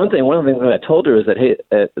 for one thing, one of the things that I told her is that, hey,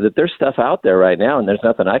 that there's stuff out there right now, and there's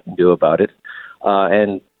nothing I can do about it.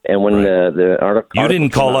 And when the article, you didn't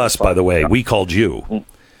call us, by the way, we called you.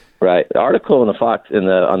 Right, the article on the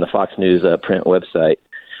Fox News print website.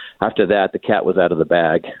 After that, the cat was out of the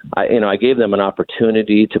bag. I gave them an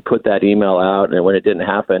opportunity to put that email out, and when it didn't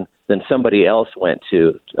happen, then somebody else went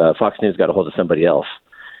to Fox News, got a hold of somebody else,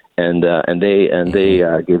 and they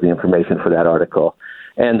gave the information for that article,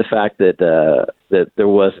 and the fact that there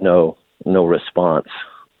was no response,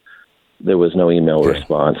 there was no email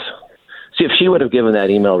response. See, if she would have given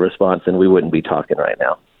that email response, then we wouldn't be talking right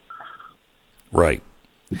now. Right.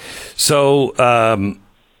 So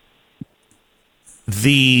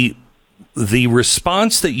the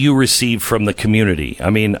response that you received from the community, I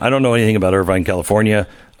mean, I don't know anything about Irvine, California.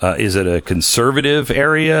 Is it a conservative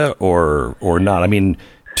area or not? I mean,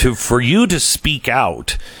 for you to speak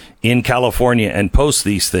out in California and post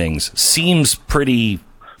these things seems pretty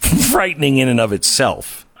frightening in and of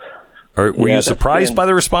itself. Were you surprised by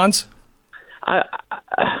the response? I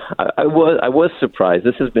was surprised.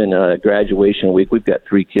 This has been graduation week. We've got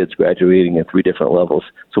 3 kids graduating at 3 different levels.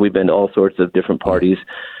 So we've been to all sorts of different parties,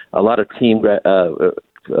 a lot of team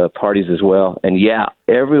parties as well. And yeah,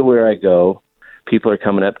 everywhere I go, people are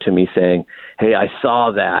coming up to me saying, "Hey, I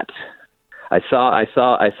saw that. I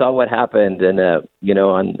saw what happened," and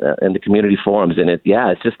in the community forums. And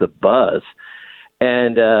it's just a buzz.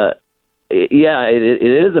 And it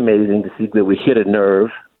is amazing to see that we hit a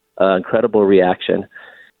nerve. Incredible reaction,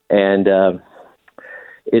 and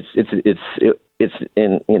it's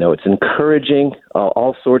encouraging.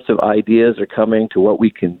 All sorts of ideas are coming to what we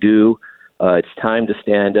can do. It's time to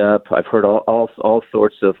stand up. I've heard all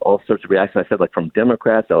sorts of reactions. I said, like, from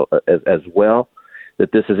Democrats as well,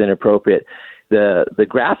 that this is inappropriate. The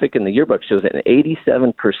graphic in the yearbook shows an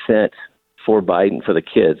 87% for Biden for the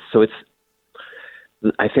kids. So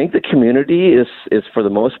I think the community is for the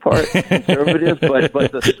most part conservative, but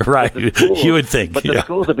the right, but the schools, you would think, but the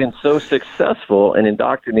schools have been so successful in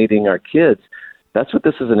indoctrinating our kids. That's what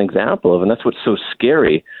this is an example of, and that's what's so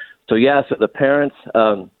scary. So so the parents.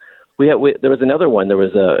 There was another one. There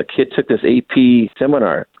was a kid took this AP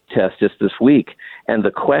seminar test just this week, and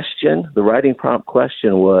the writing prompt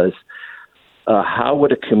question was, how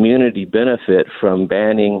would a community benefit from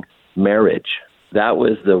banning marriage? That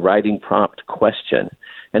was the writing prompt question.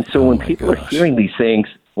 And so when people are hearing these things,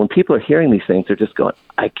 they're just going,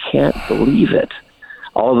 I can't believe it.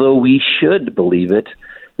 Although we should believe it,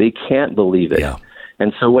 they can't believe it. Yeah.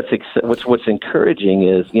 And so what's encouraging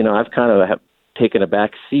is, I've kind of taken a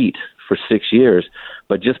back seat for 6 years,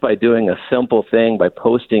 but just by doing a simple thing, by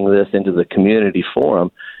posting this into the community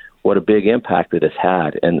forum, what a big impact it has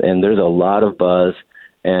had. And there's a lot of buzz.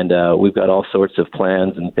 And we've got all sorts of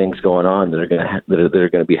plans and things going on that are going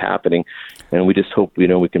to be happening, and we just hope we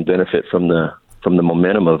can benefit from the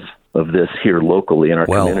momentum of this here locally in our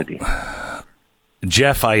community.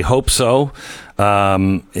 Jeff, I hope so.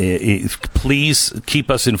 Please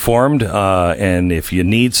keep us informed, and if you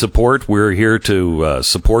need support, we're here to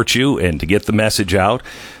support you and to get the message out.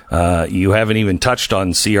 You haven't even touched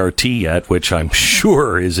on CRT yet, which I'm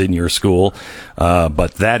sure is in your school.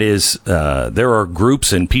 But that is, there are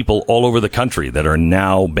groups and people all over the country that are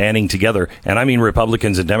now banding together. And I mean,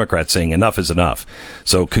 Republicans and Democrats saying enough is enough.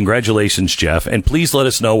 So congratulations, Jeff. And please let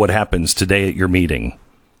us know what happens today at your meeting.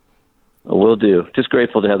 Will do. Just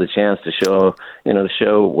grateful to have the chance to show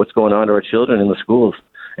what's going on to our children in the schools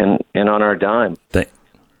and on our dime.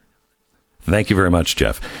 Thank you very much,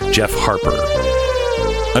 Jeff. Jeff Harper.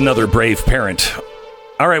 Another brave parent.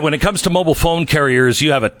 All right, when it comes to mobile phone carriers,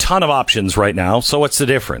 you have a ton of options right now. So what's the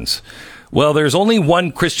difference? Well, there's only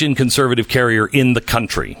one Christian conservative carrier in the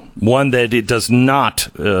country, one that it does not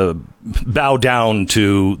bow down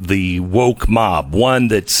to the woke mob, one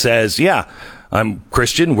that says, I'm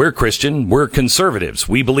Christian, we're conservatives.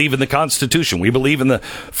 We believe in the Constitution. We believe in the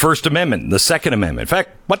First Amendment, the Second Amendment. In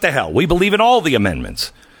fact, what the hell? We believe in all the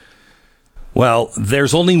amendments. Well,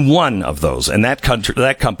 there's only one of those, and that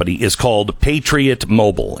company is called Patriot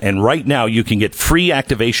Mobile. And right now you can get free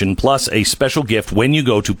activation plus a special gift when you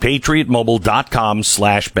go to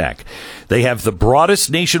patriotmobile.com/Beck. They have the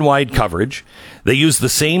broadest nationwide coverage. They use the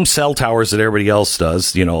same cell towers that everybody else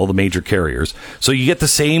does, all the major carriers. So you get the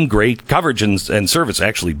same great coverage and service,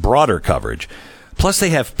 actually broader coverage. Plus, they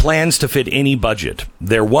have plans to fit any budget.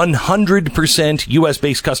 Their 100%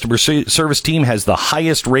 U.S.-based customer service team has the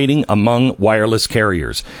highest rating among wireless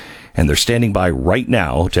carriers. And they're standing by right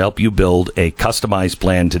now to help you build a customized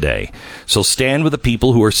plan today. So stand with the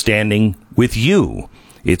people who are standing with you.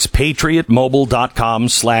 It's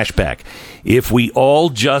patriotmobile.com/Beck. If we all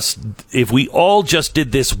just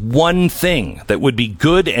did this one thing that would be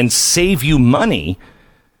good and save you money,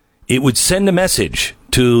 it would send a message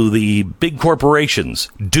to the big corporations.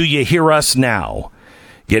 Do you hear us now?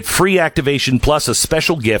 Get free activation plus a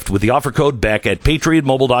special gift with the offer code Beck at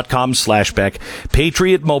patriotmobile.com/Beck.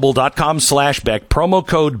 patriotmobile.com/Beck. Promo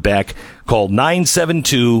code Beck. Call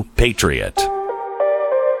 972-PATRIOT.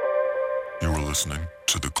 You are listening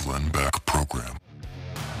to the Glenn Beck Program.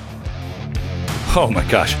 Oh my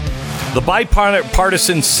gosh. The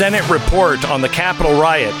bipartisan Senate report on the Capitol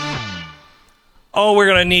riot. Oh, we're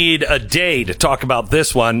going to need a day to talk about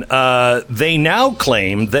this one. They now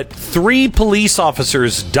claim that 3 police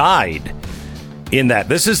officers died in that.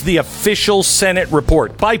 This is the official Senate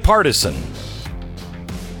report. Bipartisan.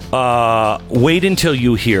 Wait until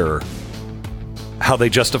you hear how they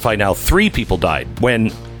justify now 3 people died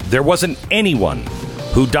when there wasn't anyone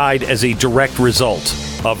who died as a direct result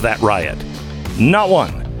of that riot. Not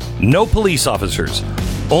one. No police officers.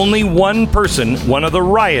 Only one person, one of the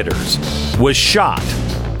rioters, was shot.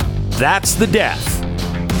 That's the death.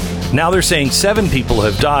 Now they're saying 7 people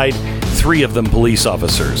have died, 3 of them police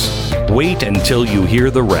officers. Wait until you hear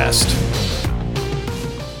the rest.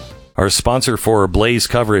 Our sponsor for Blaze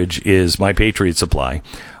coverage is My Patriot Supply.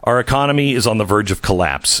 Our economy is on the verge of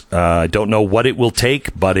collapse. I don't know what it will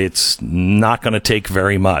take, but it's not going to take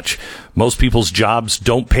very much. Most people's jobs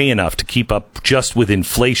don't pay enough to keep up just with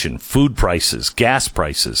inflation, food prices, gas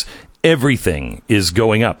prices, Everything is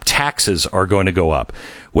going up. Taxes are going to go up.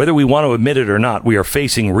 Whether we want to admit it or not, we are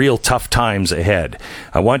facing real tough times ahead.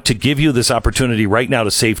 I want to give you this opportunity right now to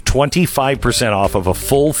save 25% off of a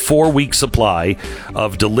full 4-week supply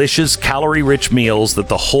of delicious, calorie-rich meals that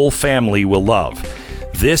the whole family will love.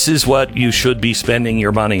 This is what you should be spending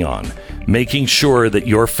your money on. Making sure that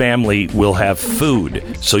your family will have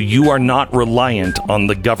food so you are not reliant on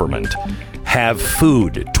the government. Have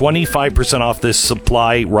food. 25% off this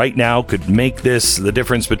supply right now could make this the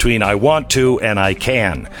difference between I want to and I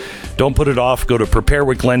can. Don't put it off. Go to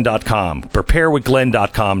preparewithglenn.com.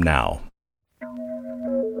 Preparewithglenn.com now.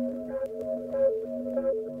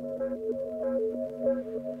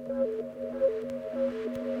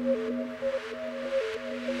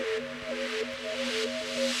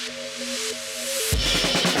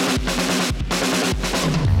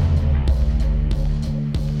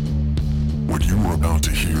 What you are about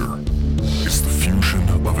to hear is the fusion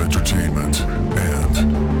of entertainment and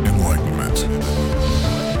enlightenment.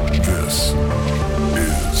 This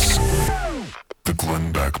is the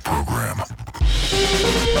Glenn Beck Program.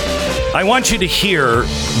 I want you to hear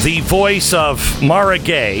the voice of Mara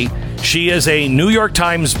Gay. She is a New York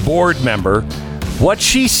Times board member. What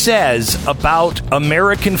she says about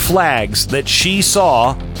American flags that she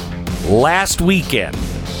saw last weekend.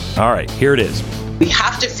 All right, here it is. We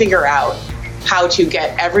have to figure out how to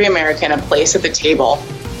get every American a place at the table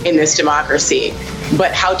in this democracy,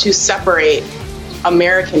 but how to separate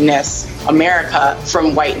Americanness, America,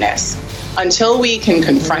 from whiteness. Until we can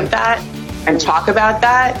confront that and talk about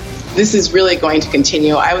that, this is really going to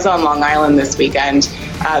continue. I was on Long Island this weekend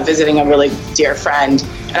visiting a really dear friend,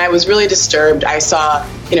 and I was really disturbed. I saw,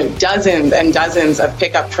 dozens and dozens of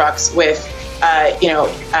pickup trucks with,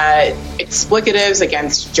 explicatives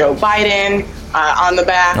against Joe Biden on the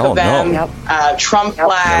back of them, Trump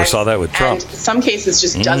flags. Never saw that with Trump. And in some cases,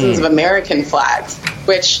 just dozens of American flags,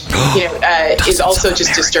 which is also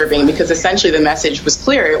just disturbing because essentially the message was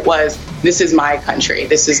clear. It was, this is my country.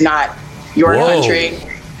 This is not your country.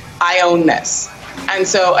 I own this. And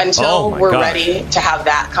so until we're ready to have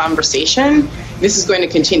that conversation, this is going to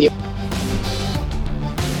continue.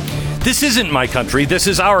 This isn't my country. This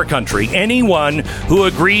is our country. Anyone who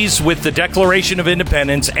agrees with the Declaration of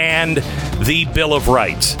Independence and the Bill of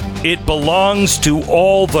Rights. It belongs to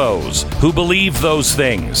all those who believe those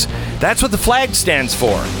things. That's what the flag stands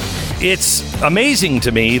for. It's amazing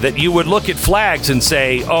to me that you would look at flags and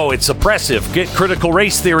say, oh, it's oppressive. Get critical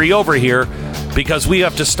race theory over here because we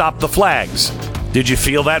have to stop the flags. Did you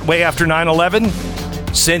feel that way after 9/11?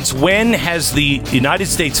 Since when has the United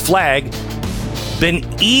States flag been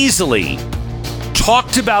easily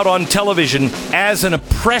talked about on television as an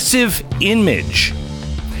oppressive image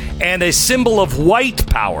and a symbol of white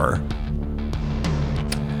power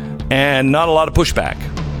and not a lot of pushback?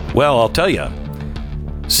 Well, I'll tell you,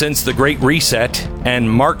 since the Great Reset and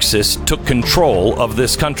Marxists took control of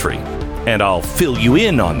this country, and I'll fill you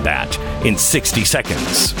in on that in 60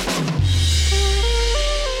 seconds.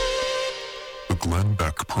 The Glenn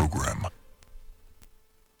Beck Program.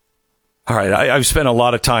 All right, I've spent a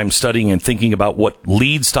lot of time studying and thinking about what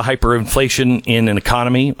leads to hyperinflation in an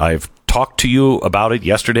economy. I've talked to you about it.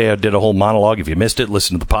 Yesterday, I did a whole monologue. If you missed it,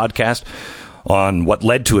 listen to the podcast on what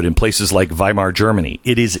led to it in places like Weimar, Germany.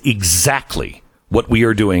 It is exactly what we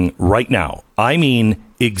are doing right now. I mean,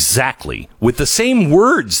 exactly. With the same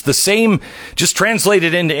words, the same, just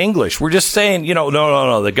translated into English. We're just saying,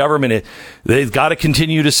 no, the government, they've got to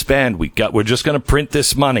continue to spend. We're just going to print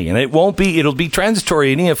this money, and it'll be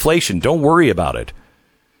transitory, any inflation. Don't worry about it.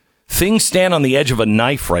 Things stand on the edge of a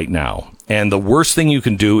knife right now, and the worst thing you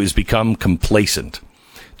can do is become complacent.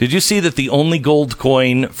 Did you see that the only gold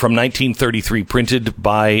coin from 1933 printed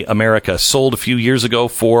by America sold a few years ago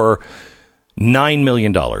for $9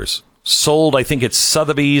 million? Sold, I think it's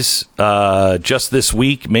Sotheby's just this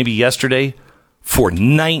week, maybe yesterday, for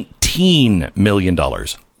 $19 million.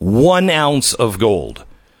 1 ounce of gold.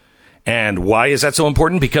 And why is that so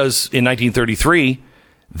important? Because in 1933,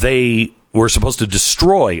 they were supposed to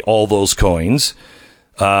destroy all those coins.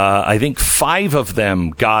 I think 5 of them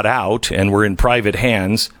got out and were in private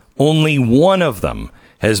hands. Only 1 of them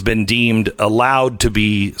has been deemed allowed to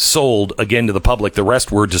be sold again to the public. The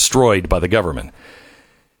rest were destroyed by the government.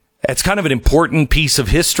 It's kind of an important piece of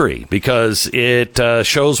history because it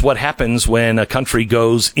shows what happens when a country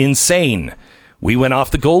goes insane. We went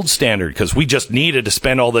off the gold standard because we just needed to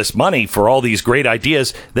spend all this money for all these great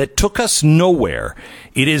ideas that took us nowhere.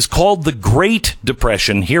 It is called the Great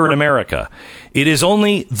Depression here in America. It is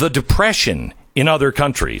only the Depression in other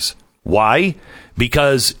countries. Why?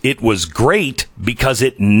 Because it was great because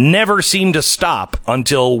it never seemed to stop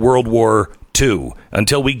until World War to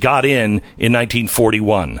until we got in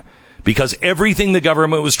 1941, because everything the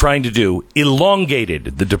government was trying to do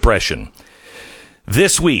elongated the Depression.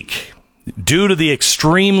 This week, due to the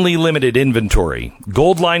extremely limited inventory,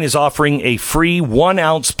 Goldline is offering a free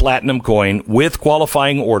 1-ounce platinum coin with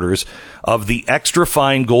qualifying orders of the extra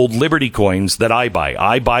fine gold Liberty coins that I buy.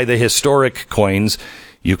 I buy the historic coins.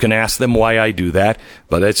 You can ask them why I do that,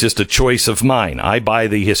 but that's just a choice of mine. I buy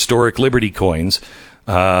the historic Liberty coins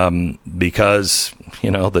because,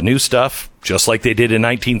 the new stuff, just like they did in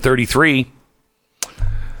 1933,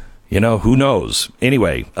 who knows?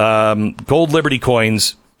 Anyway, gold Liberty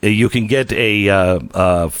coins. You can get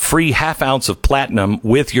a free half-ounce of platinum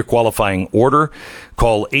with your qualifying order.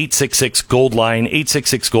 Call 866-GOLDLINE,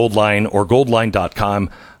 866-GOLDLINE, or goldline.com.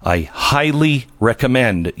 I highly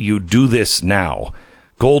recommend you do this now.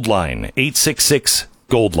 Goldline,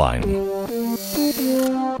 866-GOLDLINE.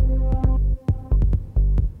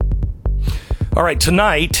 All right,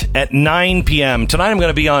 tonight at 9 p.m. Tonight I'm going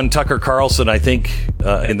to be on Tucker Carlson, I think,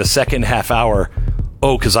 in the second half hour.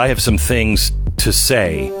 Oh, because I have some things to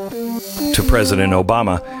say to President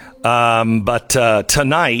Obama. But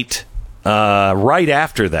tonight, right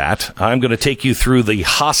after that, I'm going to take you through the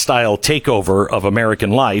hostile takeover of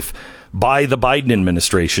American life by the Biden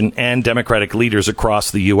administration and Democratic leaders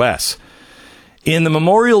across the U.S. In the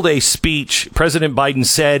Memorial Day speech, President Biden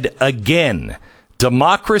said again,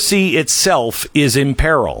 democracy itself is in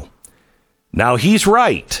peril. Now, he's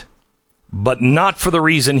right, but not for the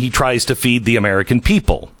reason he tries to feed the American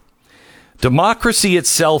people. Democracy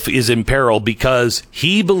itself is in peril because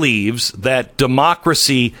he believes that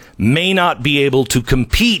democracy may not be able to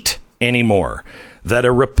compete anymore, that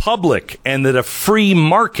a republic and that a free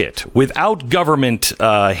market without government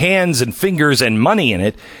hands and fingers and money in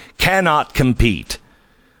it cannot compete.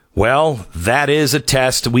 Well, that is a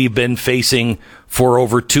test we've been facing for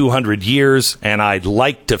over 200 years, and I'd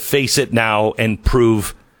like to face it now and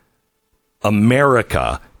prove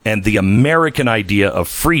America and the American idea of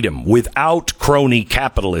freedom without crony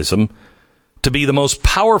capitalism to be the most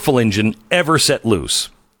powerful engine ever set loose.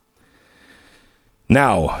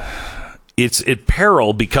 Now, it's at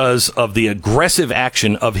peril because of the aggressive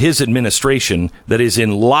action of his administration that is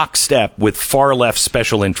in lockstep with far-left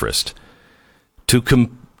special interest. To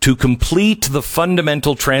complete the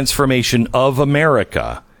fundamental transformation of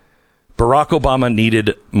America, Barack Obama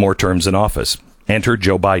needed more terms in office. Enter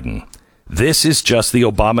Joe Biden. This is just the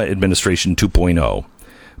Obama administration 2.0.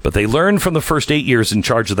 But they learned from the first 8 years in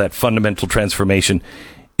charge of that fundamental transformation,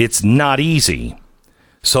 it's not easy.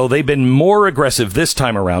 So they've been more aggressive this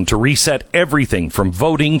time around to reset everything from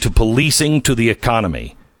voting to policing to the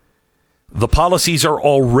economy. The policies are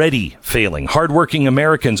already failing. Hardworking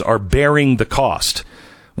Americans are bearing the cost.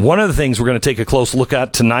 One of the things we're going to take a close look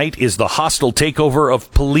at tonight is the hostile takeover of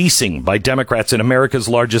policing by Democrats in America's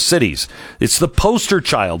largest cities. It's the poster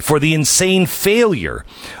child for the insane failure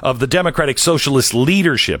of the Democratic Socialist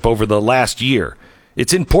leadership over the last year.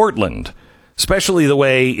 It's in Portland, especially the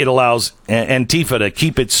way it allows Antifa to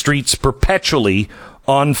keep its streets perpetually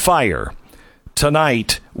on fire.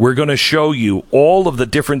 Tonight, we're going to show you all of the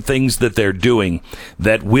different things that they're doing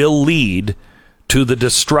that will lead to the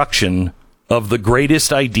destruction of the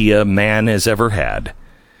greatest idea man has ever had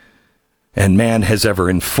and man has ever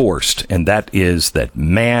enforced, and that is that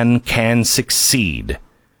man can succeed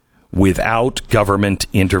without government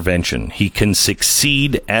intervention. He can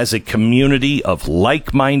succeed as a community of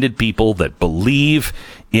like-minded people that believe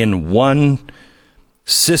in one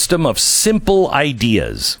system of simple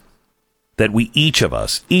ideas that we each of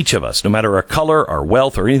us, no matter our color, our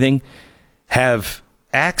wealth, or anything, have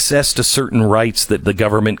access to certain rights that the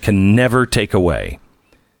government can never take away.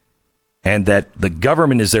 And that the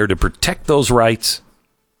government is there to protect those rights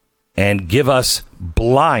and give us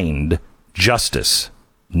blind justice.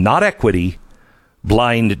 Not equity,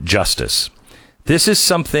 blind justice. This is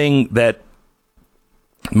something that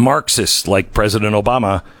Marxists like President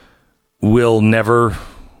Obama will never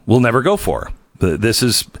go for. This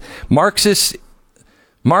is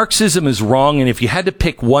Marxism is wrong, and if you had to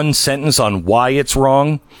pick one sentence on why it's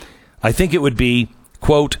wrong, I think it would be,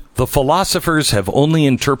 quote, the philosophers have only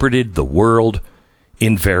interpreted the world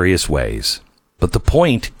in various ways, but the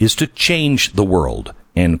point is to change the world,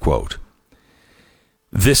 end quote.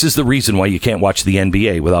 This is the reason why you can't watch the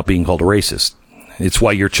NBA without being called a racist. It's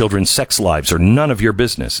why your children's sex lives are none of your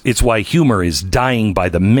business. It's why humor is dying by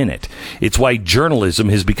the minute. It's why journalism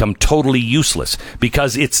has become totally useless,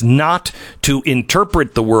 because it's not to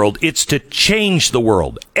interpret the world. It's to change the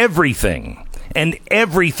world. Everything, and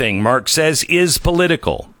everything, Marx says, is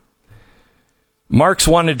political. Marx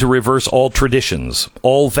wanted to reverse all traditions,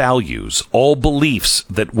 all values, all beliefs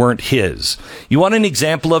that weren't his. You want an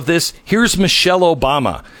example of this? Here's Michelle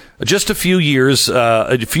Obama. Just a few years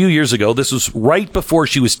ago, this was right before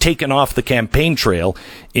she was taken off the campaign trail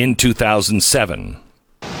in 2007.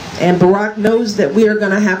 And Barack knows that we are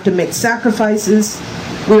going to have to make sacrifices.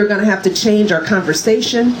 We are going to have to change our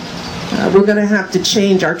conversation. We're going to have to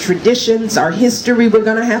change our traditions, our history. We're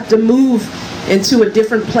going to have to move into a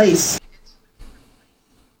different place.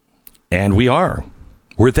 And we are.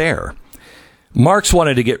 We're there. Marx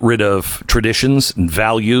wanted to get rid of traditions and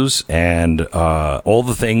values and all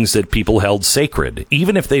the things that people held sacred,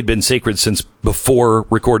 even if they'd been sacred since before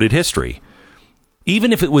recorded history.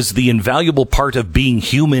 Even if it was the invaluable part of being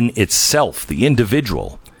human itself, the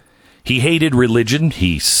individual. He hated religion.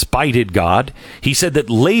 He spited God. He said that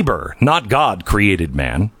labor, not God, created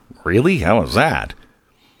man. Really? How was that?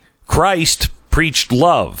 Christ preached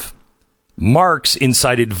love. Marx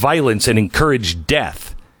incited violence and encouraged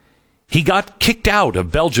death. He got kicked out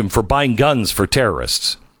of Belgium for buying guns for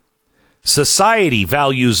terrorists. Society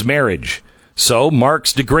values marriage, so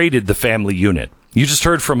Marx degraded the family unit. You just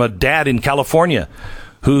heard from a dad in California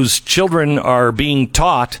whose children are being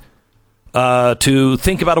taught to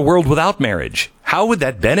think about a world without marriage. How would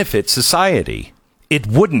that benefit society? It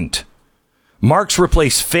wouldn't. Marx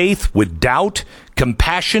replaced faith with doubt,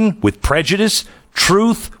 compassion with prejudice,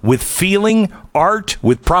 truth with feeling, art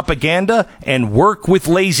with propaganda, and work with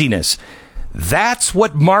laziness. That's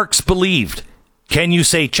what Marx believed. Can you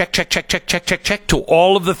say check to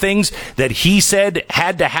all of the things that he said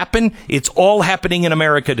had to happen? It's all happening in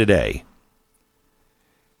America today.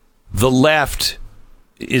 The left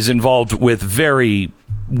is involved with very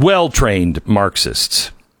well-trained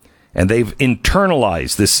Marxists. And they've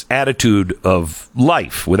internalized this attitude of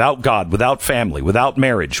life without God, without family, without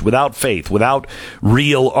marriage, without faith, without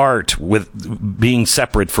real art, with being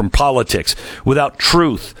separate from politics, without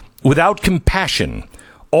truth, without compassion.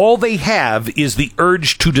 All they have is the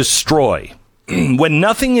urge to destroy. When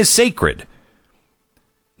nothing is sacred,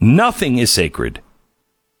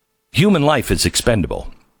 human life is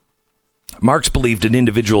expendable. Marx believed an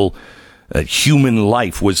individual human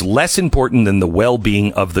life was less important than the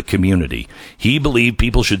well-being of the community. He believed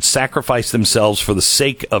people should sacrifice themselves for the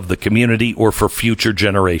sake of the community or for future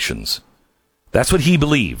generations. That's what he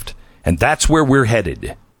believed, and that's where we're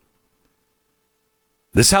headed.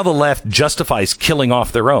 This is how the left justifies killing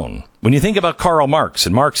off their own. When you think about Karl Marx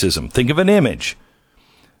and Marxism, think of an image.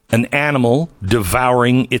 An animal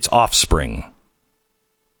devouring its offspring.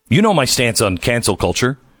 You know my stance on cancel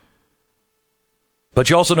culture. But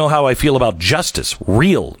you also know how I feel about justice,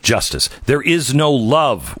 real justice. There is no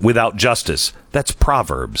love without justice. That's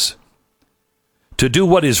Proverbs. To do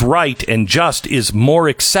what is right and just is more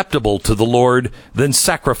acceptable to the Lord than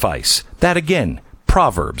sacrifice. That again,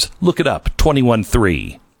 Proverbs. Look it up,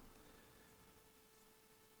 21:3.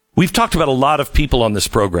 We've talked about a lot of people on this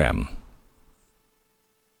program.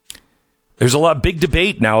 There's a lot of big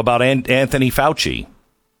debate now about Anthony Fauci.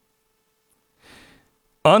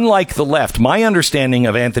 Unlike the left, my understanding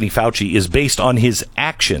of Anthony Fauci is based on his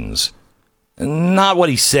actions, not what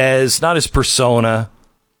he says, not his persona.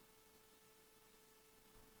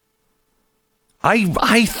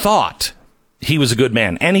 I thought he was a good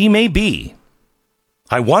man, and he may be.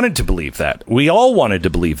 I wanted to believe that. We all wanted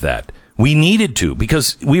to believe that. We needed to,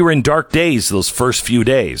 because we were in dark days those first few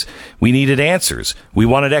days. We needed answers. We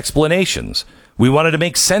wanted explanations. We wanted to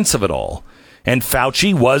make sense of it all. And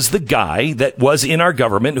Fauci was the guy that was in our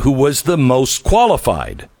government who was the most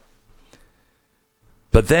qualified.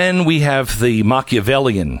 But then we have the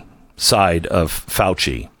Machiavellian side of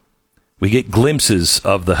Fauci. We get glimpses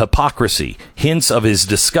of the hypocrisy, hints of his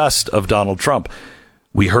disgust of Donald Trump.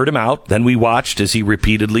 We heard him out, then we watched as he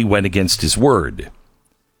repeatedly went against his word.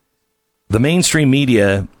 The mainstream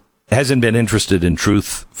media hasn't been interested in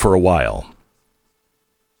truth for a while.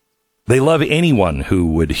 They love anyone who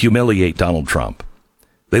would humiliate Donald Trump.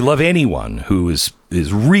 They love anyone who is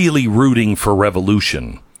really rooting for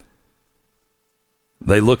revolution.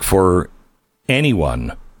 They look for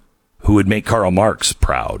anyone who would make Karl Marx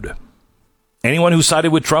proud. Anyone who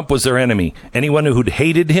sided with Trump was their enemy. Anyone who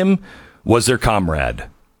hated him was their comrade.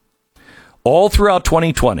 All throughout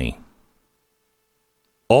 2020,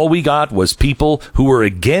 all we got was people who were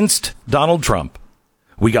against Donald Trump.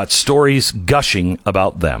 We got stories gushing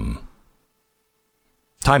about them.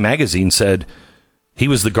 Time magazine said he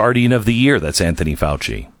was the guardian of the year. That's Anthony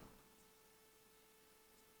Fauci.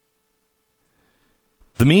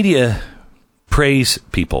 The media praise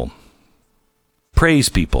people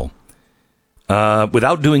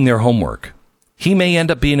without doing their homework. He may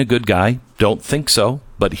end up being a good guy. Don't think so.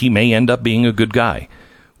 but he may end up being a good guy.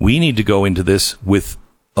 We need to go into this with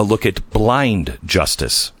a look at blind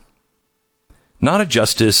justice. Not a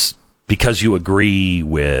justice because you agree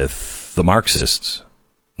with the Marxists.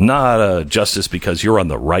 Not a justice because you're on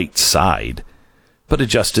the right side, but a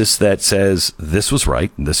justice that says this was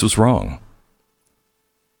right and this was wrong.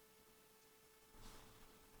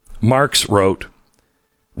 Marx wrote,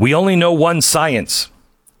 "We only know one science,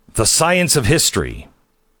 the science of history."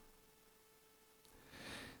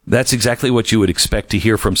 That's exactly what you would expect to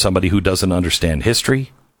hear from somebody who doesn't understand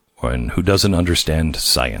history and who doesn't understand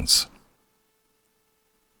science.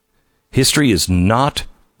 History is not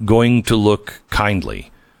going to look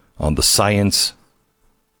kindly on the science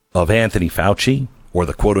of Anthony Fauci or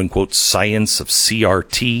the quote-unquote science of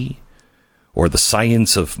CRT or the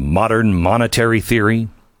science of modern monetary theory.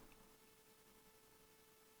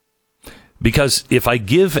 Because if I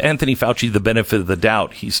give Anthony Fauci the benefit of the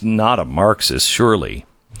doubt, he's not a Marxist, surely.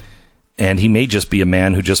 And he may just be a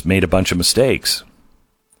man who just made a bunch of mistakes.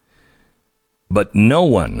 But no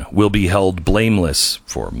one will be held blameless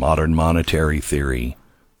for modern monetary theory,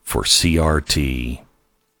 for CRT,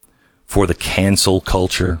 for the cancel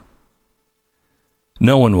culture.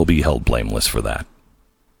 No one will be held blameless for that.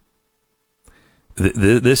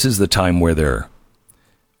 This is the time where there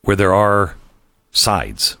are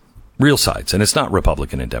sides, real sides, and it's not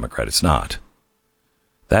Republican and Democrat. It's not.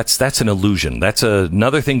 That's an illusion. That's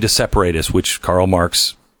another thing to separate us, which Karl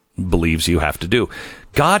Marx believes you have to do.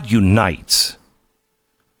 God unites.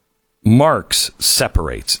 Marx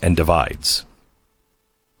separates and divides.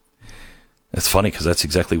 It's funny because that's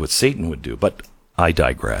exactly what Satan would do, but I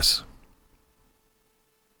digress.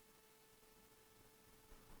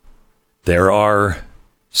 There are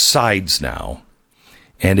sides now,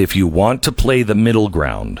 and if you want to play the middle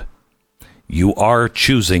ground, you are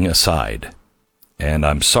choosing a side. And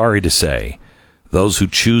I'm sorry to say, those who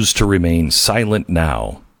choose to remain silent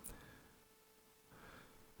now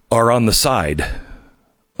are on the side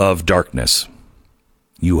of darkness.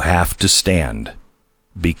 You have to stand,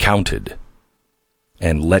 be counted,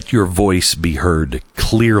 and let your voice be heard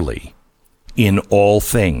clearly in all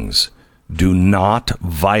things. Do not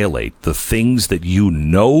violate the things that you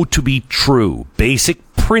know to be true,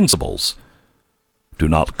 basic principles. Do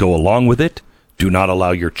not go along with it. Do not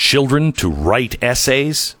allow your children to write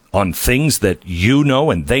essays on things that you know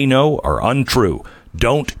and they know are untrue.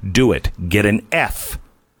 Don't do it. Get an F.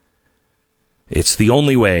 It's the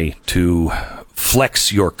only way to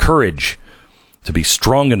flex your courage, to be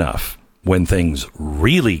strong enough when things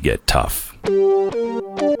really get tough.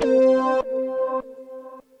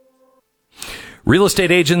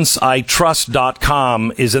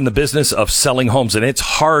 RealestateAgentsITrust.com is in the business of selling homes, and it's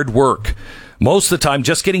hard work. Most of the time,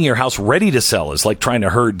 just getting your house ready to sell is like trying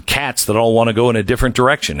to herd cats that all want to go in a different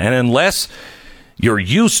direction. And unless you're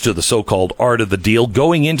used to the so-called art of the deal,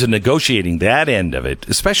 going into negotiating that end of it,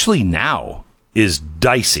 especially now, is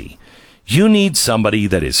dicey. You need somebody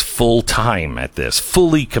that is full-time at this,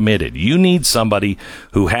 fully committed. You need somebody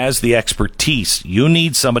who has the expertise. You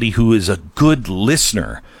need somebody who is a good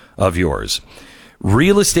listener of yours.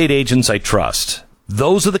 Real Estate Agents I Trust.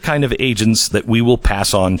 Those are the kind of agents that we will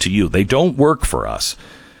pass on to you. They don't work for us.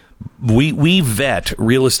 We vet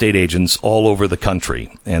real estate agents all over the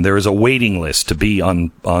country, and there is a waiting list to be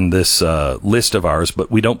on this list of ours, but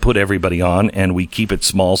we don't put everybody on, and we keep it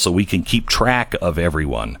small so we can keep track of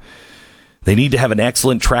everyone. They need to have an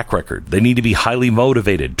excellent track record. They need to be highly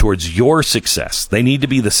motivated towards your success. They need to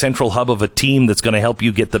be the central hub of a team that's going to help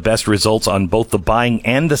you get the best results on both the buying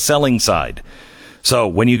and the selling side. So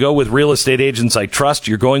when you go with Real Estate Agents I Trust,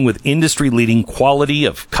 you're going with industry-leading quality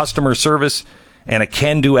of customer service and a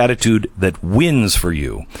can-do attitude that wins for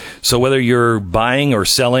you. So whether you're buying or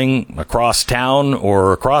selling across town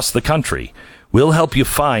or across the country, we'll help you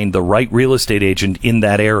find the right real estate agent in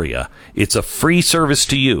that area. It's a free service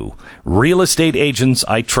to you.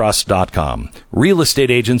 RealestateAgentsITrust.com.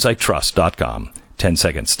 RealestateAgentsITrust.com. 10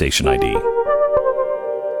 seconds, station ID.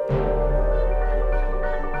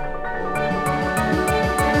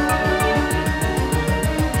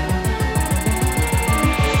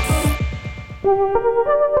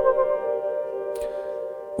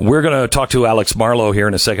 We're going to talk to Alex Marlow here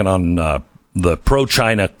in a second on the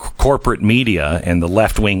pro-China corporate media and the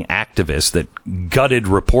left-wing activists that gutted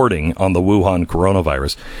reporting on the Wuhan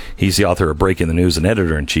coronavirus. He's the author of Breaking the News and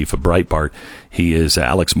editor-in-chief of Breitbart. He is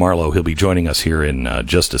Alex Marlow. He'll be joining us here in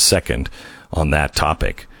just a second on that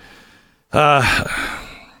topic.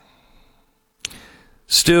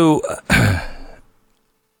 Stu,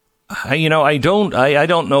 I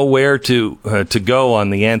don't know where to go on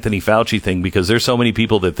the Anthony Fauci thing, because there's so many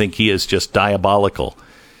people that think he is just diabolical.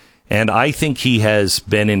 And I think he has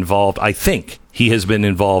been involved. I think he has been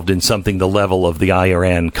involved in something the level of the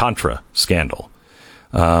Iran-Contra scandal.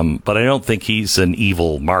 But I don't think he's an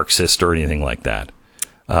evil Marxist or anything like that.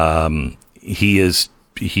 He's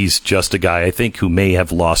just a guy, I think, who may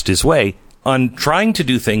have lost his way on trying to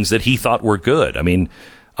do things that he thought were good. I mean,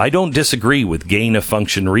 I don't disagree with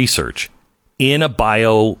gain-of-function research in a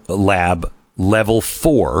bio lab level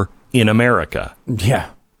 4 in America.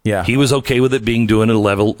 Yeah. He was okay with it being doing a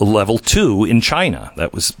level 2 in China.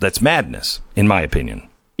 That's madness, in my opinion.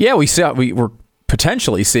 Yeah, we were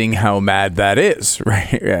potentially seeing how mad that is,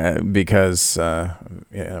 right? Because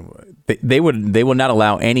they will not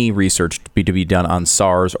allow any research to be done on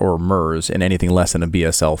SARS or MERS in anything less than a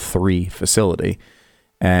BSL-3 facility.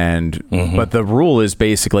 And but the rule is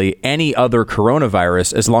basically any other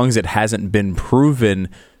coronavirus, as long as it hasn't been proven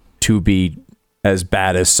to be as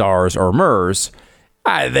bad as SARS or MERS,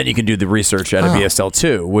 then you can do the research at a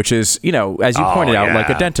BSL-2, which is, as you pointed out, like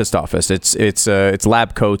a dentist office. It's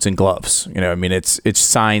lab coats and gloves. I mean, it's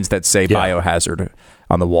signs that say biohazard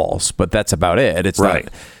on the walls, but that's about it. It's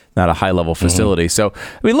not a high level facility. So,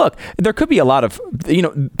 I mean, look, there could be a lot of,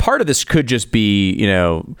 part of this could just be,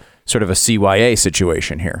 sort of a CYA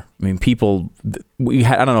situation here. I mean, I don't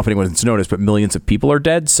know if anyone's noticed, but millions of people are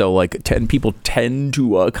dead. So like 10 people tend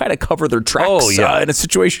to kind of cover their tracks in a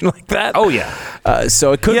situation like that.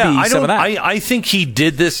 So it could be some of that. I think he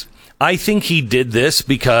did this. I think he did this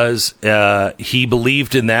because he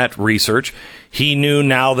believed in that research. He knew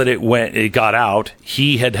now that it got out,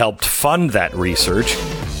 he had helped fund that research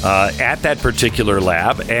at that particular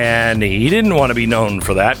lab, and he didn't want to be known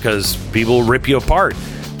for that because people rip you apart.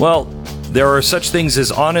 Well, there are such things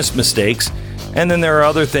as honest mistakes, and then there are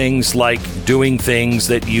other things like doing things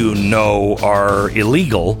that are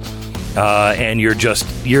illegal, and you're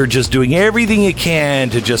just doing everything you can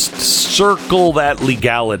to just circle that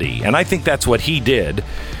legality. And I think that's what he did,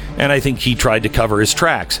 and I think he tried to cover his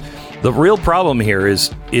tracks. The real problem here is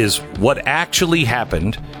what actually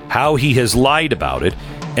happened, how he has lied about it,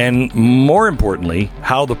 and more importantly,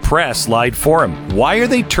 how the press lied for him. Why are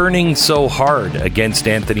they turning so hard against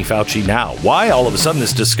Anthony Fauci now? Why all of a sudden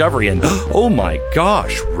this discovery and, oh my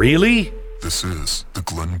gosh, really? This is the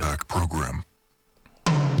Glenn Beck Program.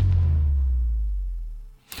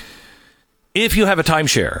 If you have a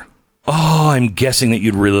timeshare, I'm guessing that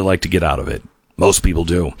you'd really like to get out of it. Most people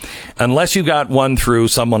do. Unless you got one through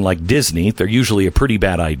someone like Disney, they're usually a pretty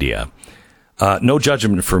bad idea. No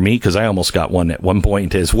judgment for me, because I almost got one at one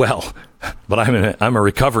point as well. But I'm a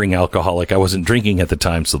recovering alcoholic. I wasn't drinking at the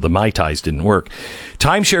time, so the Mai Tais didn't work.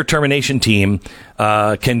 Timeshare Termination Team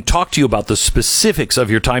can talk to you about the specifics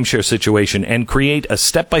of your timeshare situation and create a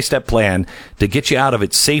step-by-step plan to get you out of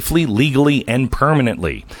it safely, legally, and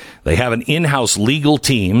permanently. They have an in-house legal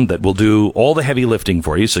team that will do all the heavy lifting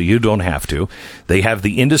for you, so you don't have to. They have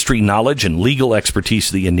the industry knowledge and legal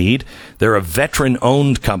expertise that you need. They're a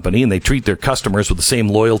veteran-owned company, and they treat their customers with the same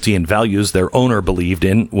loyalty and values their owner believed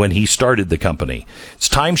in when he started the company. It's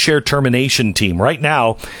Timeshare Termination Team. Right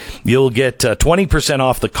now, you'll get 20%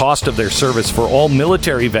 off the cost of their service for all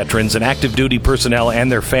military veterans and active duty personnel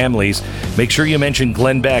and their families. Make sure you mention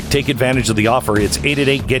Glenn Beck. Take advantage of the offer. It's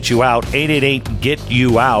 888-GET-YOU-OUT,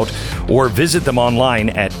 888-GET-YOU-OUT, or visit them online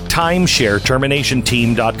at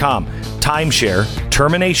timeshareterminationteam.com.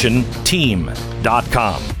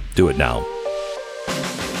 timeshareterminationteam.com. Do it now.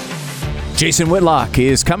 Jason Whitlock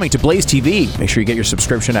is coming to Blaze TV. Make sure you get your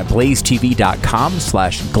subscription at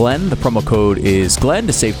blazetv.com/Glenn. The promo code is Glenn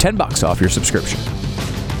to save $10 off your subscription.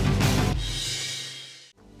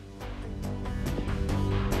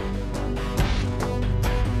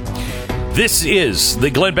 This is the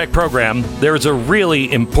Glenn Beck Program. There is a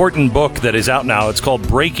really important book that is out now. It's called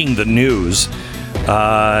Breaking the News,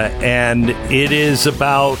 and it is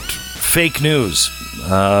about fake news.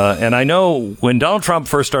 And I know when Donald Trump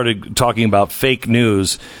first started talking about fake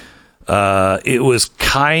news, it was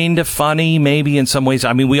kind of funny, maybe in some ways.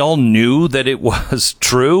 I mean, we all knew that it was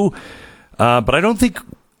true, but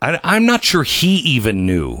I'm not sure he even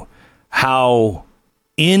knew how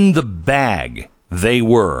in the bag they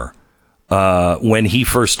were when he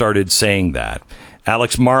first started saying that.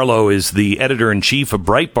 Alex Marlow is the editor-in-chief of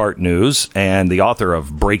Breitbart News and the author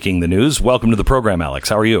of Breaking the News. Welcome to the program, Alex.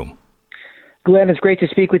 How are you? Glenn, it's great to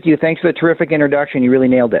speak with you. Thanks for the terrific introduction. You really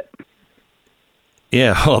nailed it.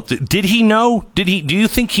 Yeah. Well, did he know? Do you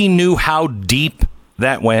think he knew how deep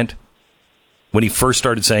that went when he first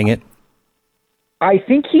started saying it? I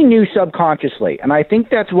think he knew subconsciously, and I think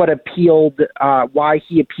that's what why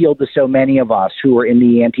he appealed to so many of us who are in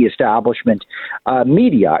the anti-establishment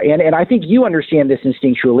media. And I think you understand this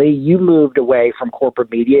instinctually. You moved away from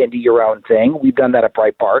corporate media into your own thing. We've done that at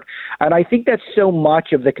Breitbart. And I think that so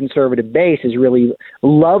much of the conservative base has really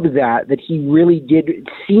loved that he really did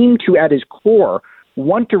seem to, at his core,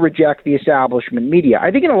 want to reject the establishment media.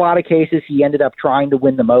 I think in a lot of cases he ended up trying to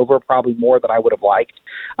win them over, probably more than I would have liked.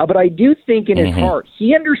 But I do think in his heart,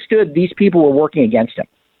 he understood these people were working against him.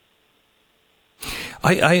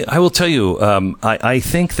 I will tell you, I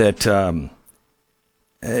think that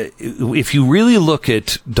if you really look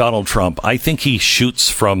at Donald Trump, I think he shoots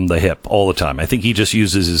from the hip all the time. I think he just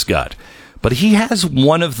uses his gut. But he has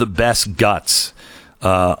one of the best guts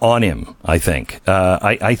on him, I think.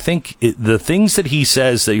 I think the things that he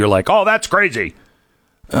says that you're like, oh, that's crazy.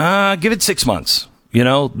 Give it 6 months. You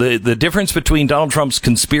know, the difference between Donald Trump's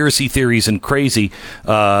conspiracy theories and crazy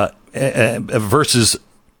versus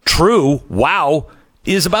true, wow,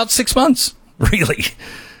 is about 6 months, really.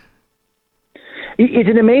 It's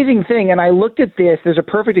an amazing thing, and I looked at this. There's a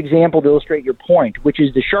perfect example to illustrate your point, which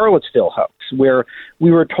is the Charlottesville hoax, where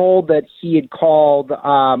we were told that he had called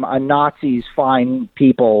Nazis fine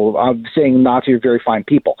people, saying Nazis are very fine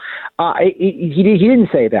people. He didn't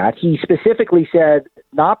say that. He specifically said,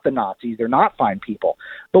 not the Nazis, they're not fine people.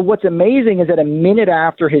 But what's amazing is that a minute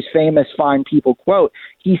after his famous fine people quote,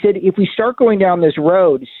 he said, if we start going down this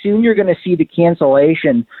road, soon you're going to see the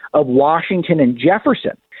cancellation of Washington and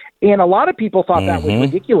Jefferson. And a lot of people thought that was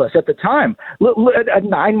ridiculous at the time.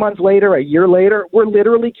 9 months later, a year later, we're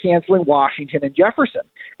literally canceling Washington and Jefferson.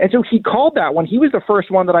 And so he called that one. He was the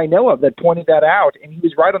first one that I know of that pointed that out, and he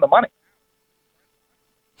was right on the money.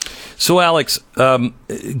 So, Alex,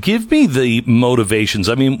 give me the motivations.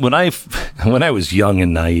 I mean, when I was young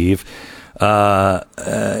and naive,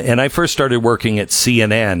 and I first started working at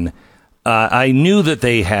CNN, I knew that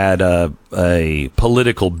they had a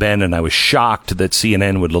political bent, and I was shocked that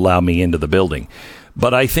CNN would allow me into the building.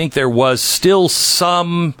 But I think there was still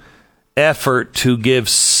some effort to give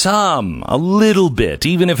a little bit,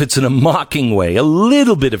 even if it's in a mocking way, a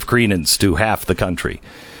little bit of credence to half the country.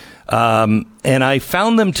 And I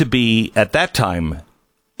found them to be, at that time,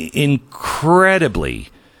 incredibly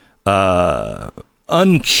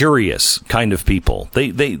uncurious kind of people.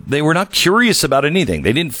 They were not curious about anything.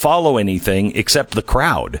 They didn't follow anything except the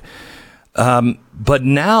crowd. But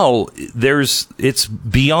now it's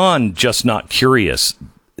beyond just not curious.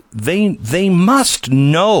 They must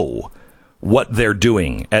know what they're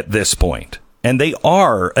doing at this point. And they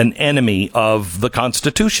are an enemy of the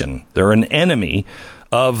Constitution. They're an enemy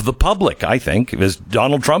of the public, I think, as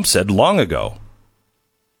Donald Trump said long ago.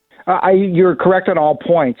 You're correct on all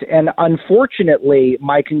points. And unfortunately,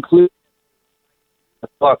 my conclusion of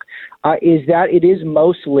the book is that it is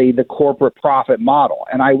mostly the corporate profit model.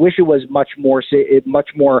 And I wish it was much more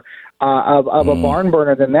of a barn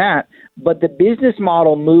burner than that. But the business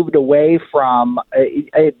model moved away from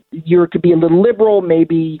you could be a little liberal.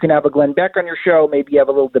 Maybe you can have a Glenn Beck on your show. Maybe you have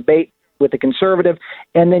a little debate with a conservative,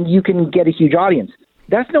 and then you can get a huge audience.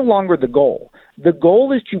 That's no longer the goal. The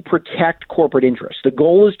goal is to protect corporate interests. The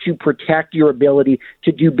goal is to protect your ability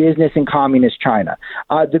to do business in communist China.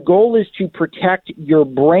 The goal is to protect your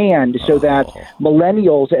brand so that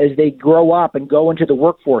millennials, as they grow up and go into the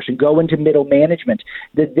workforce and go into middle management,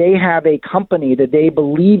 that they have a company that they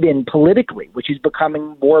believe in politically, which is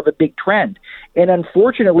becoming more of a big trend. And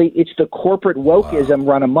unfortunately, it's the corporate wokeism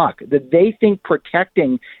run amok, that they think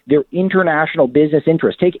protecting their international business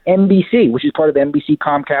interests. Take NBC, which is part of NBC,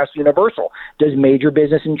 Comcast, Universal, does major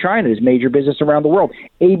business in China, does major business around the world.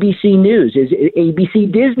 ABC News is ABC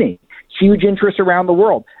Disney, huge interest around the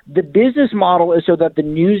world. The business model is so that the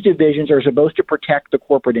news divisions are supposed to protect the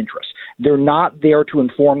corporate interests. They're not there to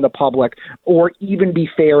inform the public or even be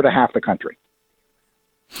fair to half the country.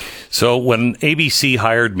 So when ABC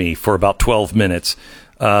hired me for about 12 minutes,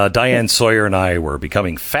 Diane Sawyer and I were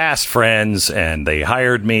becoming fast friends, and they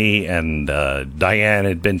hired me, and Diane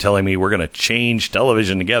had been telling me we're going to change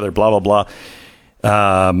television together, blah, blah, blah.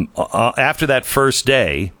 After that first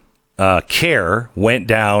day, CARE went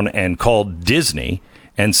down and called Disney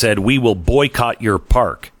and said, we will boycott your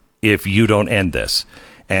park if you don't end this.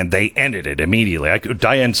 And they ended it immediately.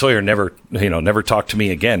 Diane Sawyer never talked to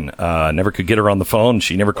me again. Never could get her on the phone.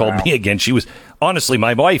 She never called me again. She was, honestly,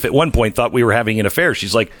 my wife at one point thought we were having an affair.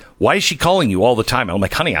 She's like, why is she calling you all the time? I'm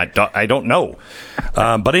like, honey, I don't know.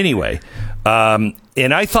 But anyway, and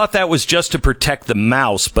I thought that was just to protect the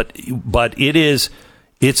mouse, but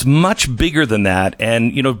it's much bigger than that.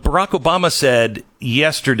 And, Barack Obama said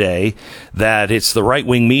yesterday that it's the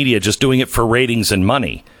right-wing media just doing it for ratings and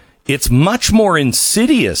money. it's much more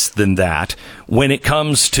insidious than that when it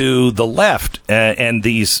comes to the left and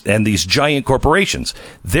these giant corporations.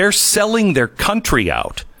 They're selling their country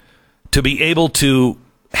out to be able to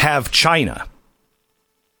have China.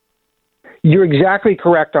 You're exactly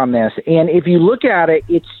correct on this. And if you look at it,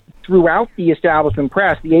 it's throughout the establishment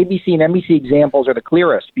press. The ABC and NBC examples are the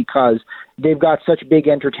clearest because they've got such big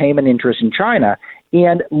entertainment interests in China.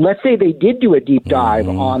 And let's say they did do a deep dive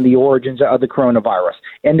on the origins of the coronavirus,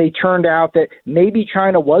 and they turned out that maybe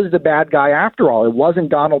China was the bad guy after all. It wasn't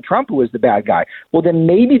Donald Trump who was the bad guy. Well, then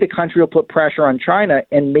maybe the country will put pressure on China,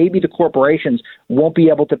 and maybe the corporations won't be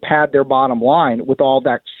able to pad their bottom line with all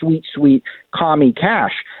that sweet, sweet commie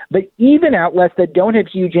cash. But even outlets that don't have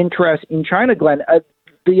huge interest in China, Glenn,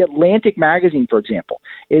 the Atlantic magazine, for example,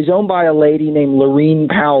 is owned by a lady named Laurene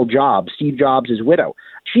Powell Jobs, Steve Jobs' widow.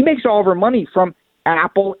 She makes all of her money from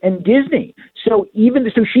Apple and Disney. So she's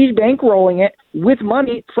bankrolling it with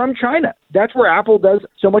money from China. That's where Apple does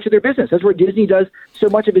so much of their business. That's where Disney does so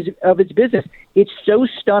much of its business. It's so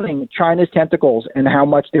stunning, China's tentacles, and how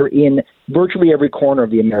much they're in virtually every corner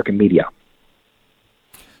of the American media.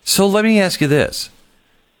 So let me ask you this.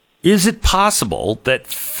 Is it possible that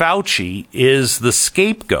Fauci is the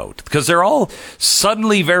scapegoat? Because they're all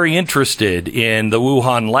suddenly very interested in the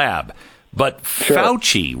Wuhan lab. But sure.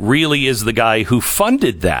 Fauci really is the guy who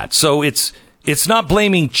funded that. So it's not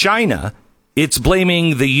blaming China. It's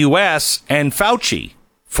blaming the U.S. and Fauci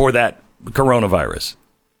for that coronavirus.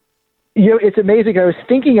 You know, it's amazing. I was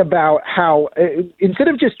thinking about how instead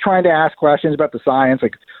of just trying to ask questions about the science,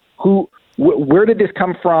 like where did this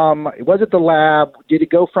come from? Was it the lab? Did it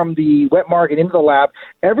go from the wet market into the lab?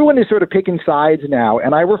 Everyone is sort of picking sides now,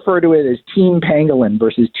 and I refer to it as Team Pangolin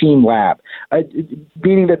versus Team Lab,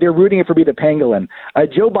 meaning that they're rooting it for me the pangolin.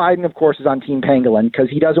 Joe Biden, of course, is on Team Pangolin because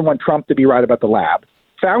he doesn't want Trump to be right about the lab.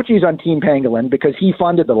 Fauci's on Team Pangolin because he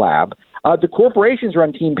funded the lab. The corporations are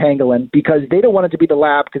on Team Pangolin because they don't want it to be the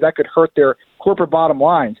lab because that could hurt their corporate bottom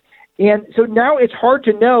lines. And so now it's hard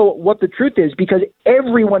to know what the truth is because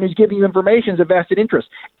everyone who's giving you information is a vested interest.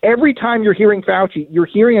 Every time you're hearing Fauci, you're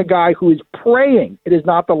hearing a guy who is praying it is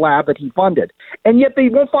not the lab that he funded. And yet they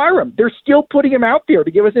won't fire him. They're still putting him out there to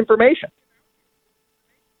give us information.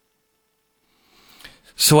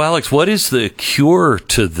 So, Alex, what is the cure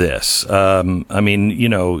to this? I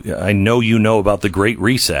mean, I know you know about the Great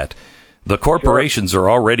Reset. The corporations are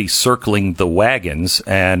already circling the wagons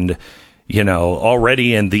and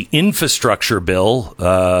already in the infrastructure bill,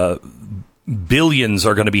 billions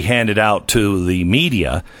are going to be handed out to the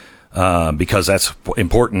media because that's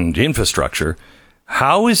important infrastructure.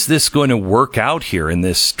 How is this going to work out here in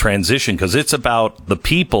this transition? Because it's about the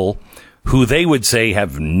people who they would say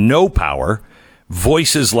have no power,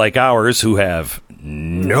 voices like ours who have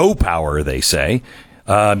no power, they say,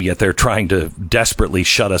 yet they're trying to desperately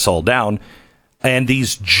shut us all down. And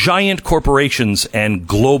these giant corporations and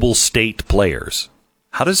global state players.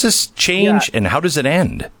 How does this change and how does it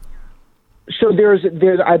end? So there's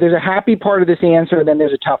a happy part of this answer, and then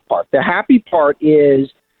there's a tough part. The happy part is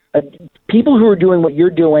people who are doing what you're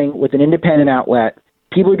doing with an independent outlet,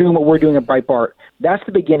 people who are doing what we're doing at Breitbart, that's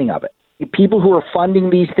the beginning of it. People who are funding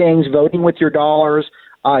these things, voting with your dollars,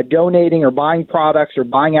 donating or buying products or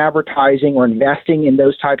buying advertising or investing in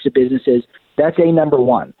those types of businesses, that's number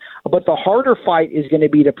one. But the harder fight is going to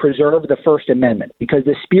be to preserve the First Amendment because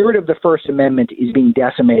the spirit of the First Amendment is being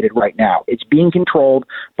decimated right now. It's being controlled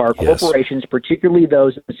by our corporations, particularly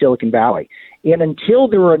those in Silicon Valley. And until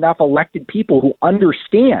there are enough elected people who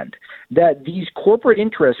understand that these corporate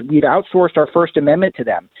interests, we've outsourced our First Amendment to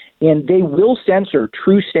them, and they will censor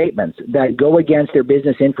true statements that go against their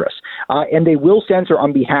business interests, and they will censor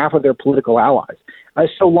on behalf of their political allies.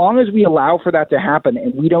 So long as we allow for that to happen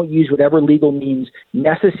and we don't use whatever legal means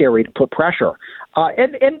necessary to put pressure.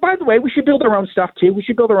 And by the way, we should build our own stuff too. We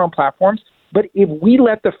should build our own platforms. But if we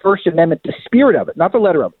let the First Amendment, the spirit of it, not the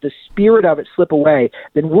letter of it, the spirit of it slip away,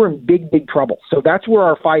 then we're in big, big trouble. So that's where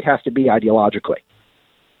our fight has to be ideologically.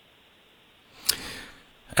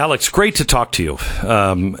 Alex, great to talk to you.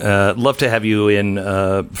 Love to have you in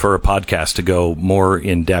for a podcast to go more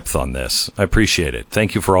in depth on this. I appreciate it.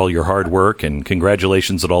 Thank you for all your hard work and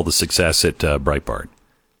congratulations on all the success at Breitbart.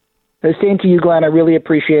 The same to you, Glenn. I really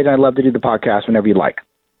appreciate it. I'd love to do the podcast whenever you'd like.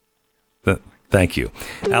 Thank you.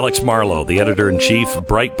 Alex Marlow, the editor-in-chief of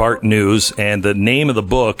Breitbart News, and the name of the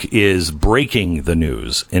book is Breaking the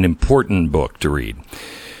News, an important book to read.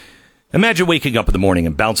 Imagine waking up in the morning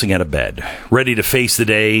and bouncing out of bed, ready to face the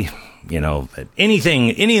day.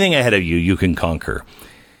 Anything ahead of you, you can conquer.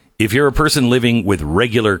 If you're a person living with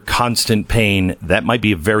regular, constant pain, that might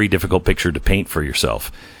be a very difficult picture to paint for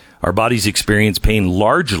yourself. Our bodies experience pain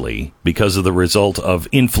largely because of the result of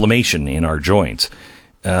inflammation in our joints.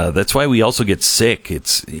 That's why we also get sick.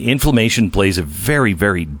 Inflammation plays a very,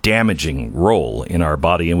 very damaging role in our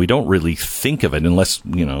body, and we don't really think of it unless,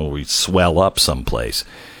 we swell up someplace.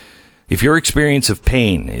 If your experience of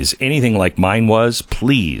pain is anything like mine was,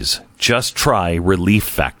 please just try Relief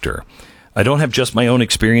Factor. I don't have just my own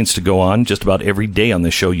experience to go on. Just about every day on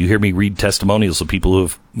this show, you hear me read testimonials of people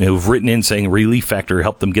who've written in saying Relief Factor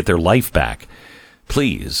helped them get their life back.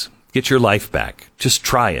 Please, get your life back. Just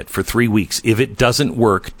try it for 3 weeks. If it doesn't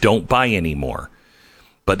work, don't buy any more.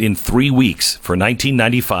 But in 3 weeks, for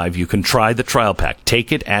 $19.95, you can try the trial pack.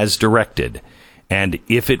 Take it as directed. And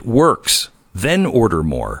if it works, then order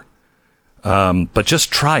more. But just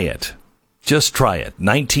try it. Just try it.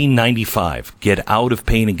 $19.95. Get out of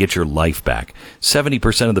pain and get your life back.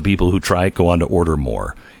 70% of the people who try it go on to order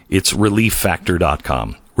more. It's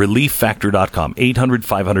ReliefFactor.com. ReliefFactor.com.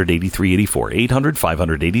 800-500-8384.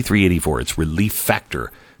 800-500-8384. It's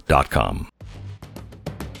ReliefFactor.com.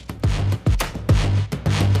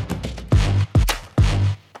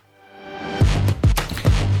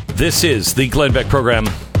 This is the Glenn Beck program.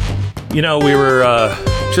 We were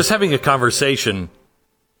just having a conversation,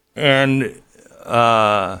 and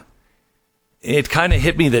it kind of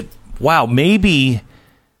hit me that, wow, maybe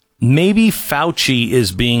Fauci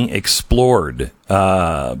is being explored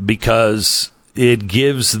because it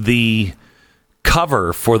gives the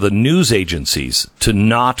cover for the news agencies to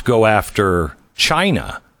not go after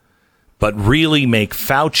China, but really make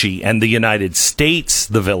Fauci and the United States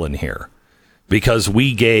the villain here. Because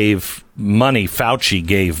we gave money, Fauci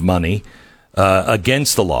gave money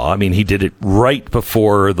against the law. I mean, he did it right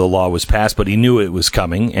before the law was passed, but he knew it was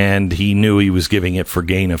coming, and he knew he was giving it for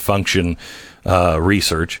gain of function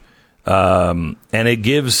research. And it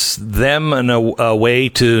gives them a way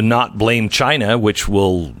to not blame China, which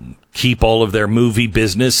will keep all of their movie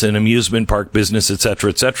business and amusement park business, et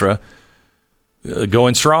cetera,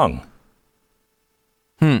 going strong.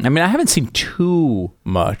 I mean, I haven't seen too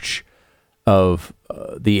much of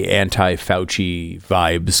the anti-Fauci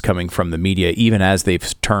vibes coming from the media, even as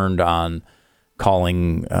they've turned on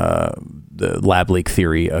calling the lab leak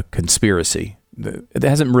theory a conspiracy. There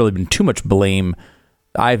hasn't really been too much blame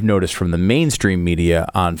I've noticed from the mainstream media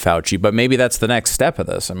on Fauci, but maybe that's the next step of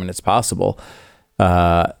this. I mean, it's possible.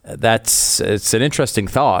 It's an interesting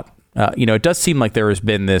thought. It does seem like there has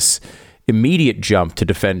been this immediate jump to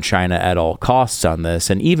defend China at all costs on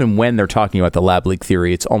this. And even when they're talking about the lab leak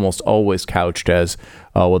theory, it's almost always couched as,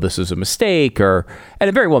 oh, well, this is a mistake, and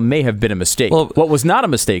it very well may have been a mistake. Well, what was not a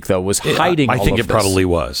mistake, though, was hiding all of this. I think it probably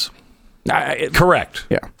was. Correct.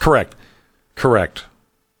 Yeah. Correct.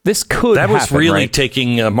 This could happen, that was really right?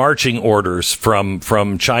 taking marching orders from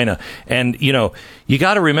China. And, you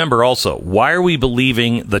got to remember also, why are we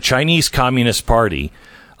believing the Chinese Communist Party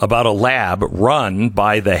about a lab run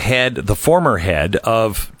by the former head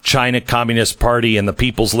of China Communist Party and the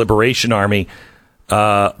People's Liberation Army,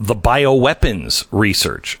 the bioweapons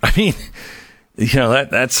research? I mean,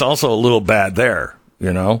 that's also a little bad there,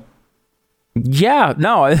 Yeah,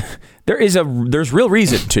 no, there's real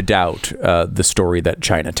reason to doubt the story that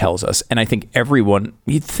China tells us, and I think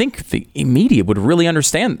you'd think the media would really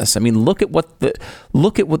understand this. I mean, look at what the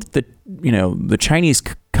Chinese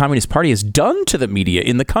Communist Party has done to the media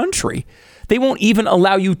in the country. They won't even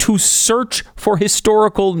allow you to search for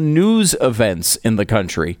historical news events in the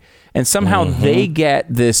country, and somehow they get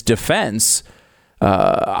this defense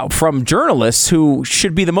from journalists who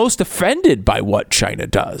should be the most offended by what China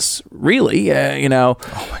does. Really, Oh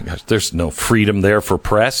my gosh, there's no freedom there for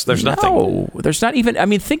press. There's nothing. No, there's not even. I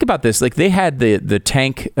mean, think about this. Like, they had the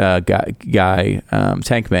tank guy,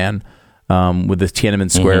 tank man, with the Tiananmen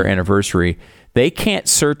Square anniversary. They can't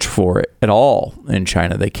search for it at all in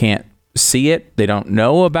China. They can't see it. They don't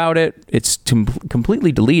know about it. It's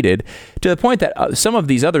completely deleted, to the point that some of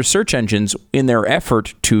these other search engines, in their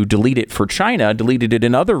effort to delete it for China, deleted it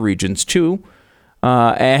in other regions too.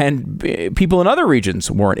 And people in other regions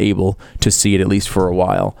weren't able to see it, at least for a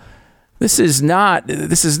while. This is not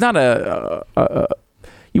you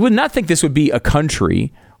would not think this would be a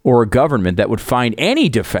country or a government that would find any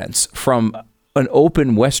defense from an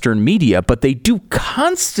open Western media, but they do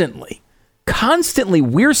constantly.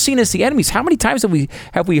 We're seen as the enemies. How many times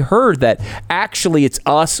have we heard that actually it's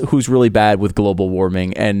us who's really bad with global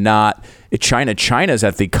warming and not China? China's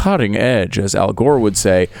at the cutting edge, as Al Gore would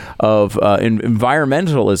say, of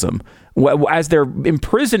environmentalism, as they're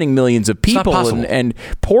imprisoning millions of people and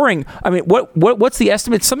pouring. I mean, what's the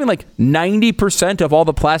estimate? Something like 90% of all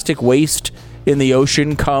the plastic waste in the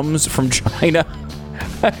ocean comes from China.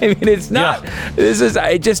 I mean, it's not. Yeah.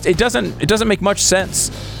 It doesn't make much sense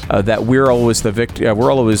that we're always the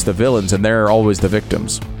we're always the villains, and they're always the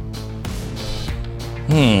victims.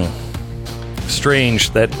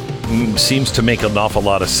 Strange. That seems to make an awful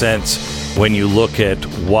lot of sense when you look at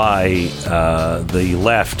why the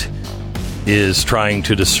left is trying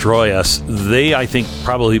to destroy us. They, I think,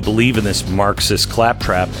 probably believe in this Marxist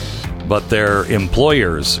claptrap, but their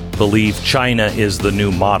employers believe China is the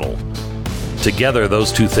new model. Together,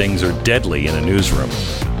 those two things are deadly in a newsroom.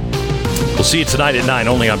 We'll see you tonight at 9,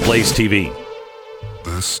 only on Blaze TV.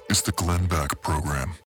 This is the Glenn Beck Program.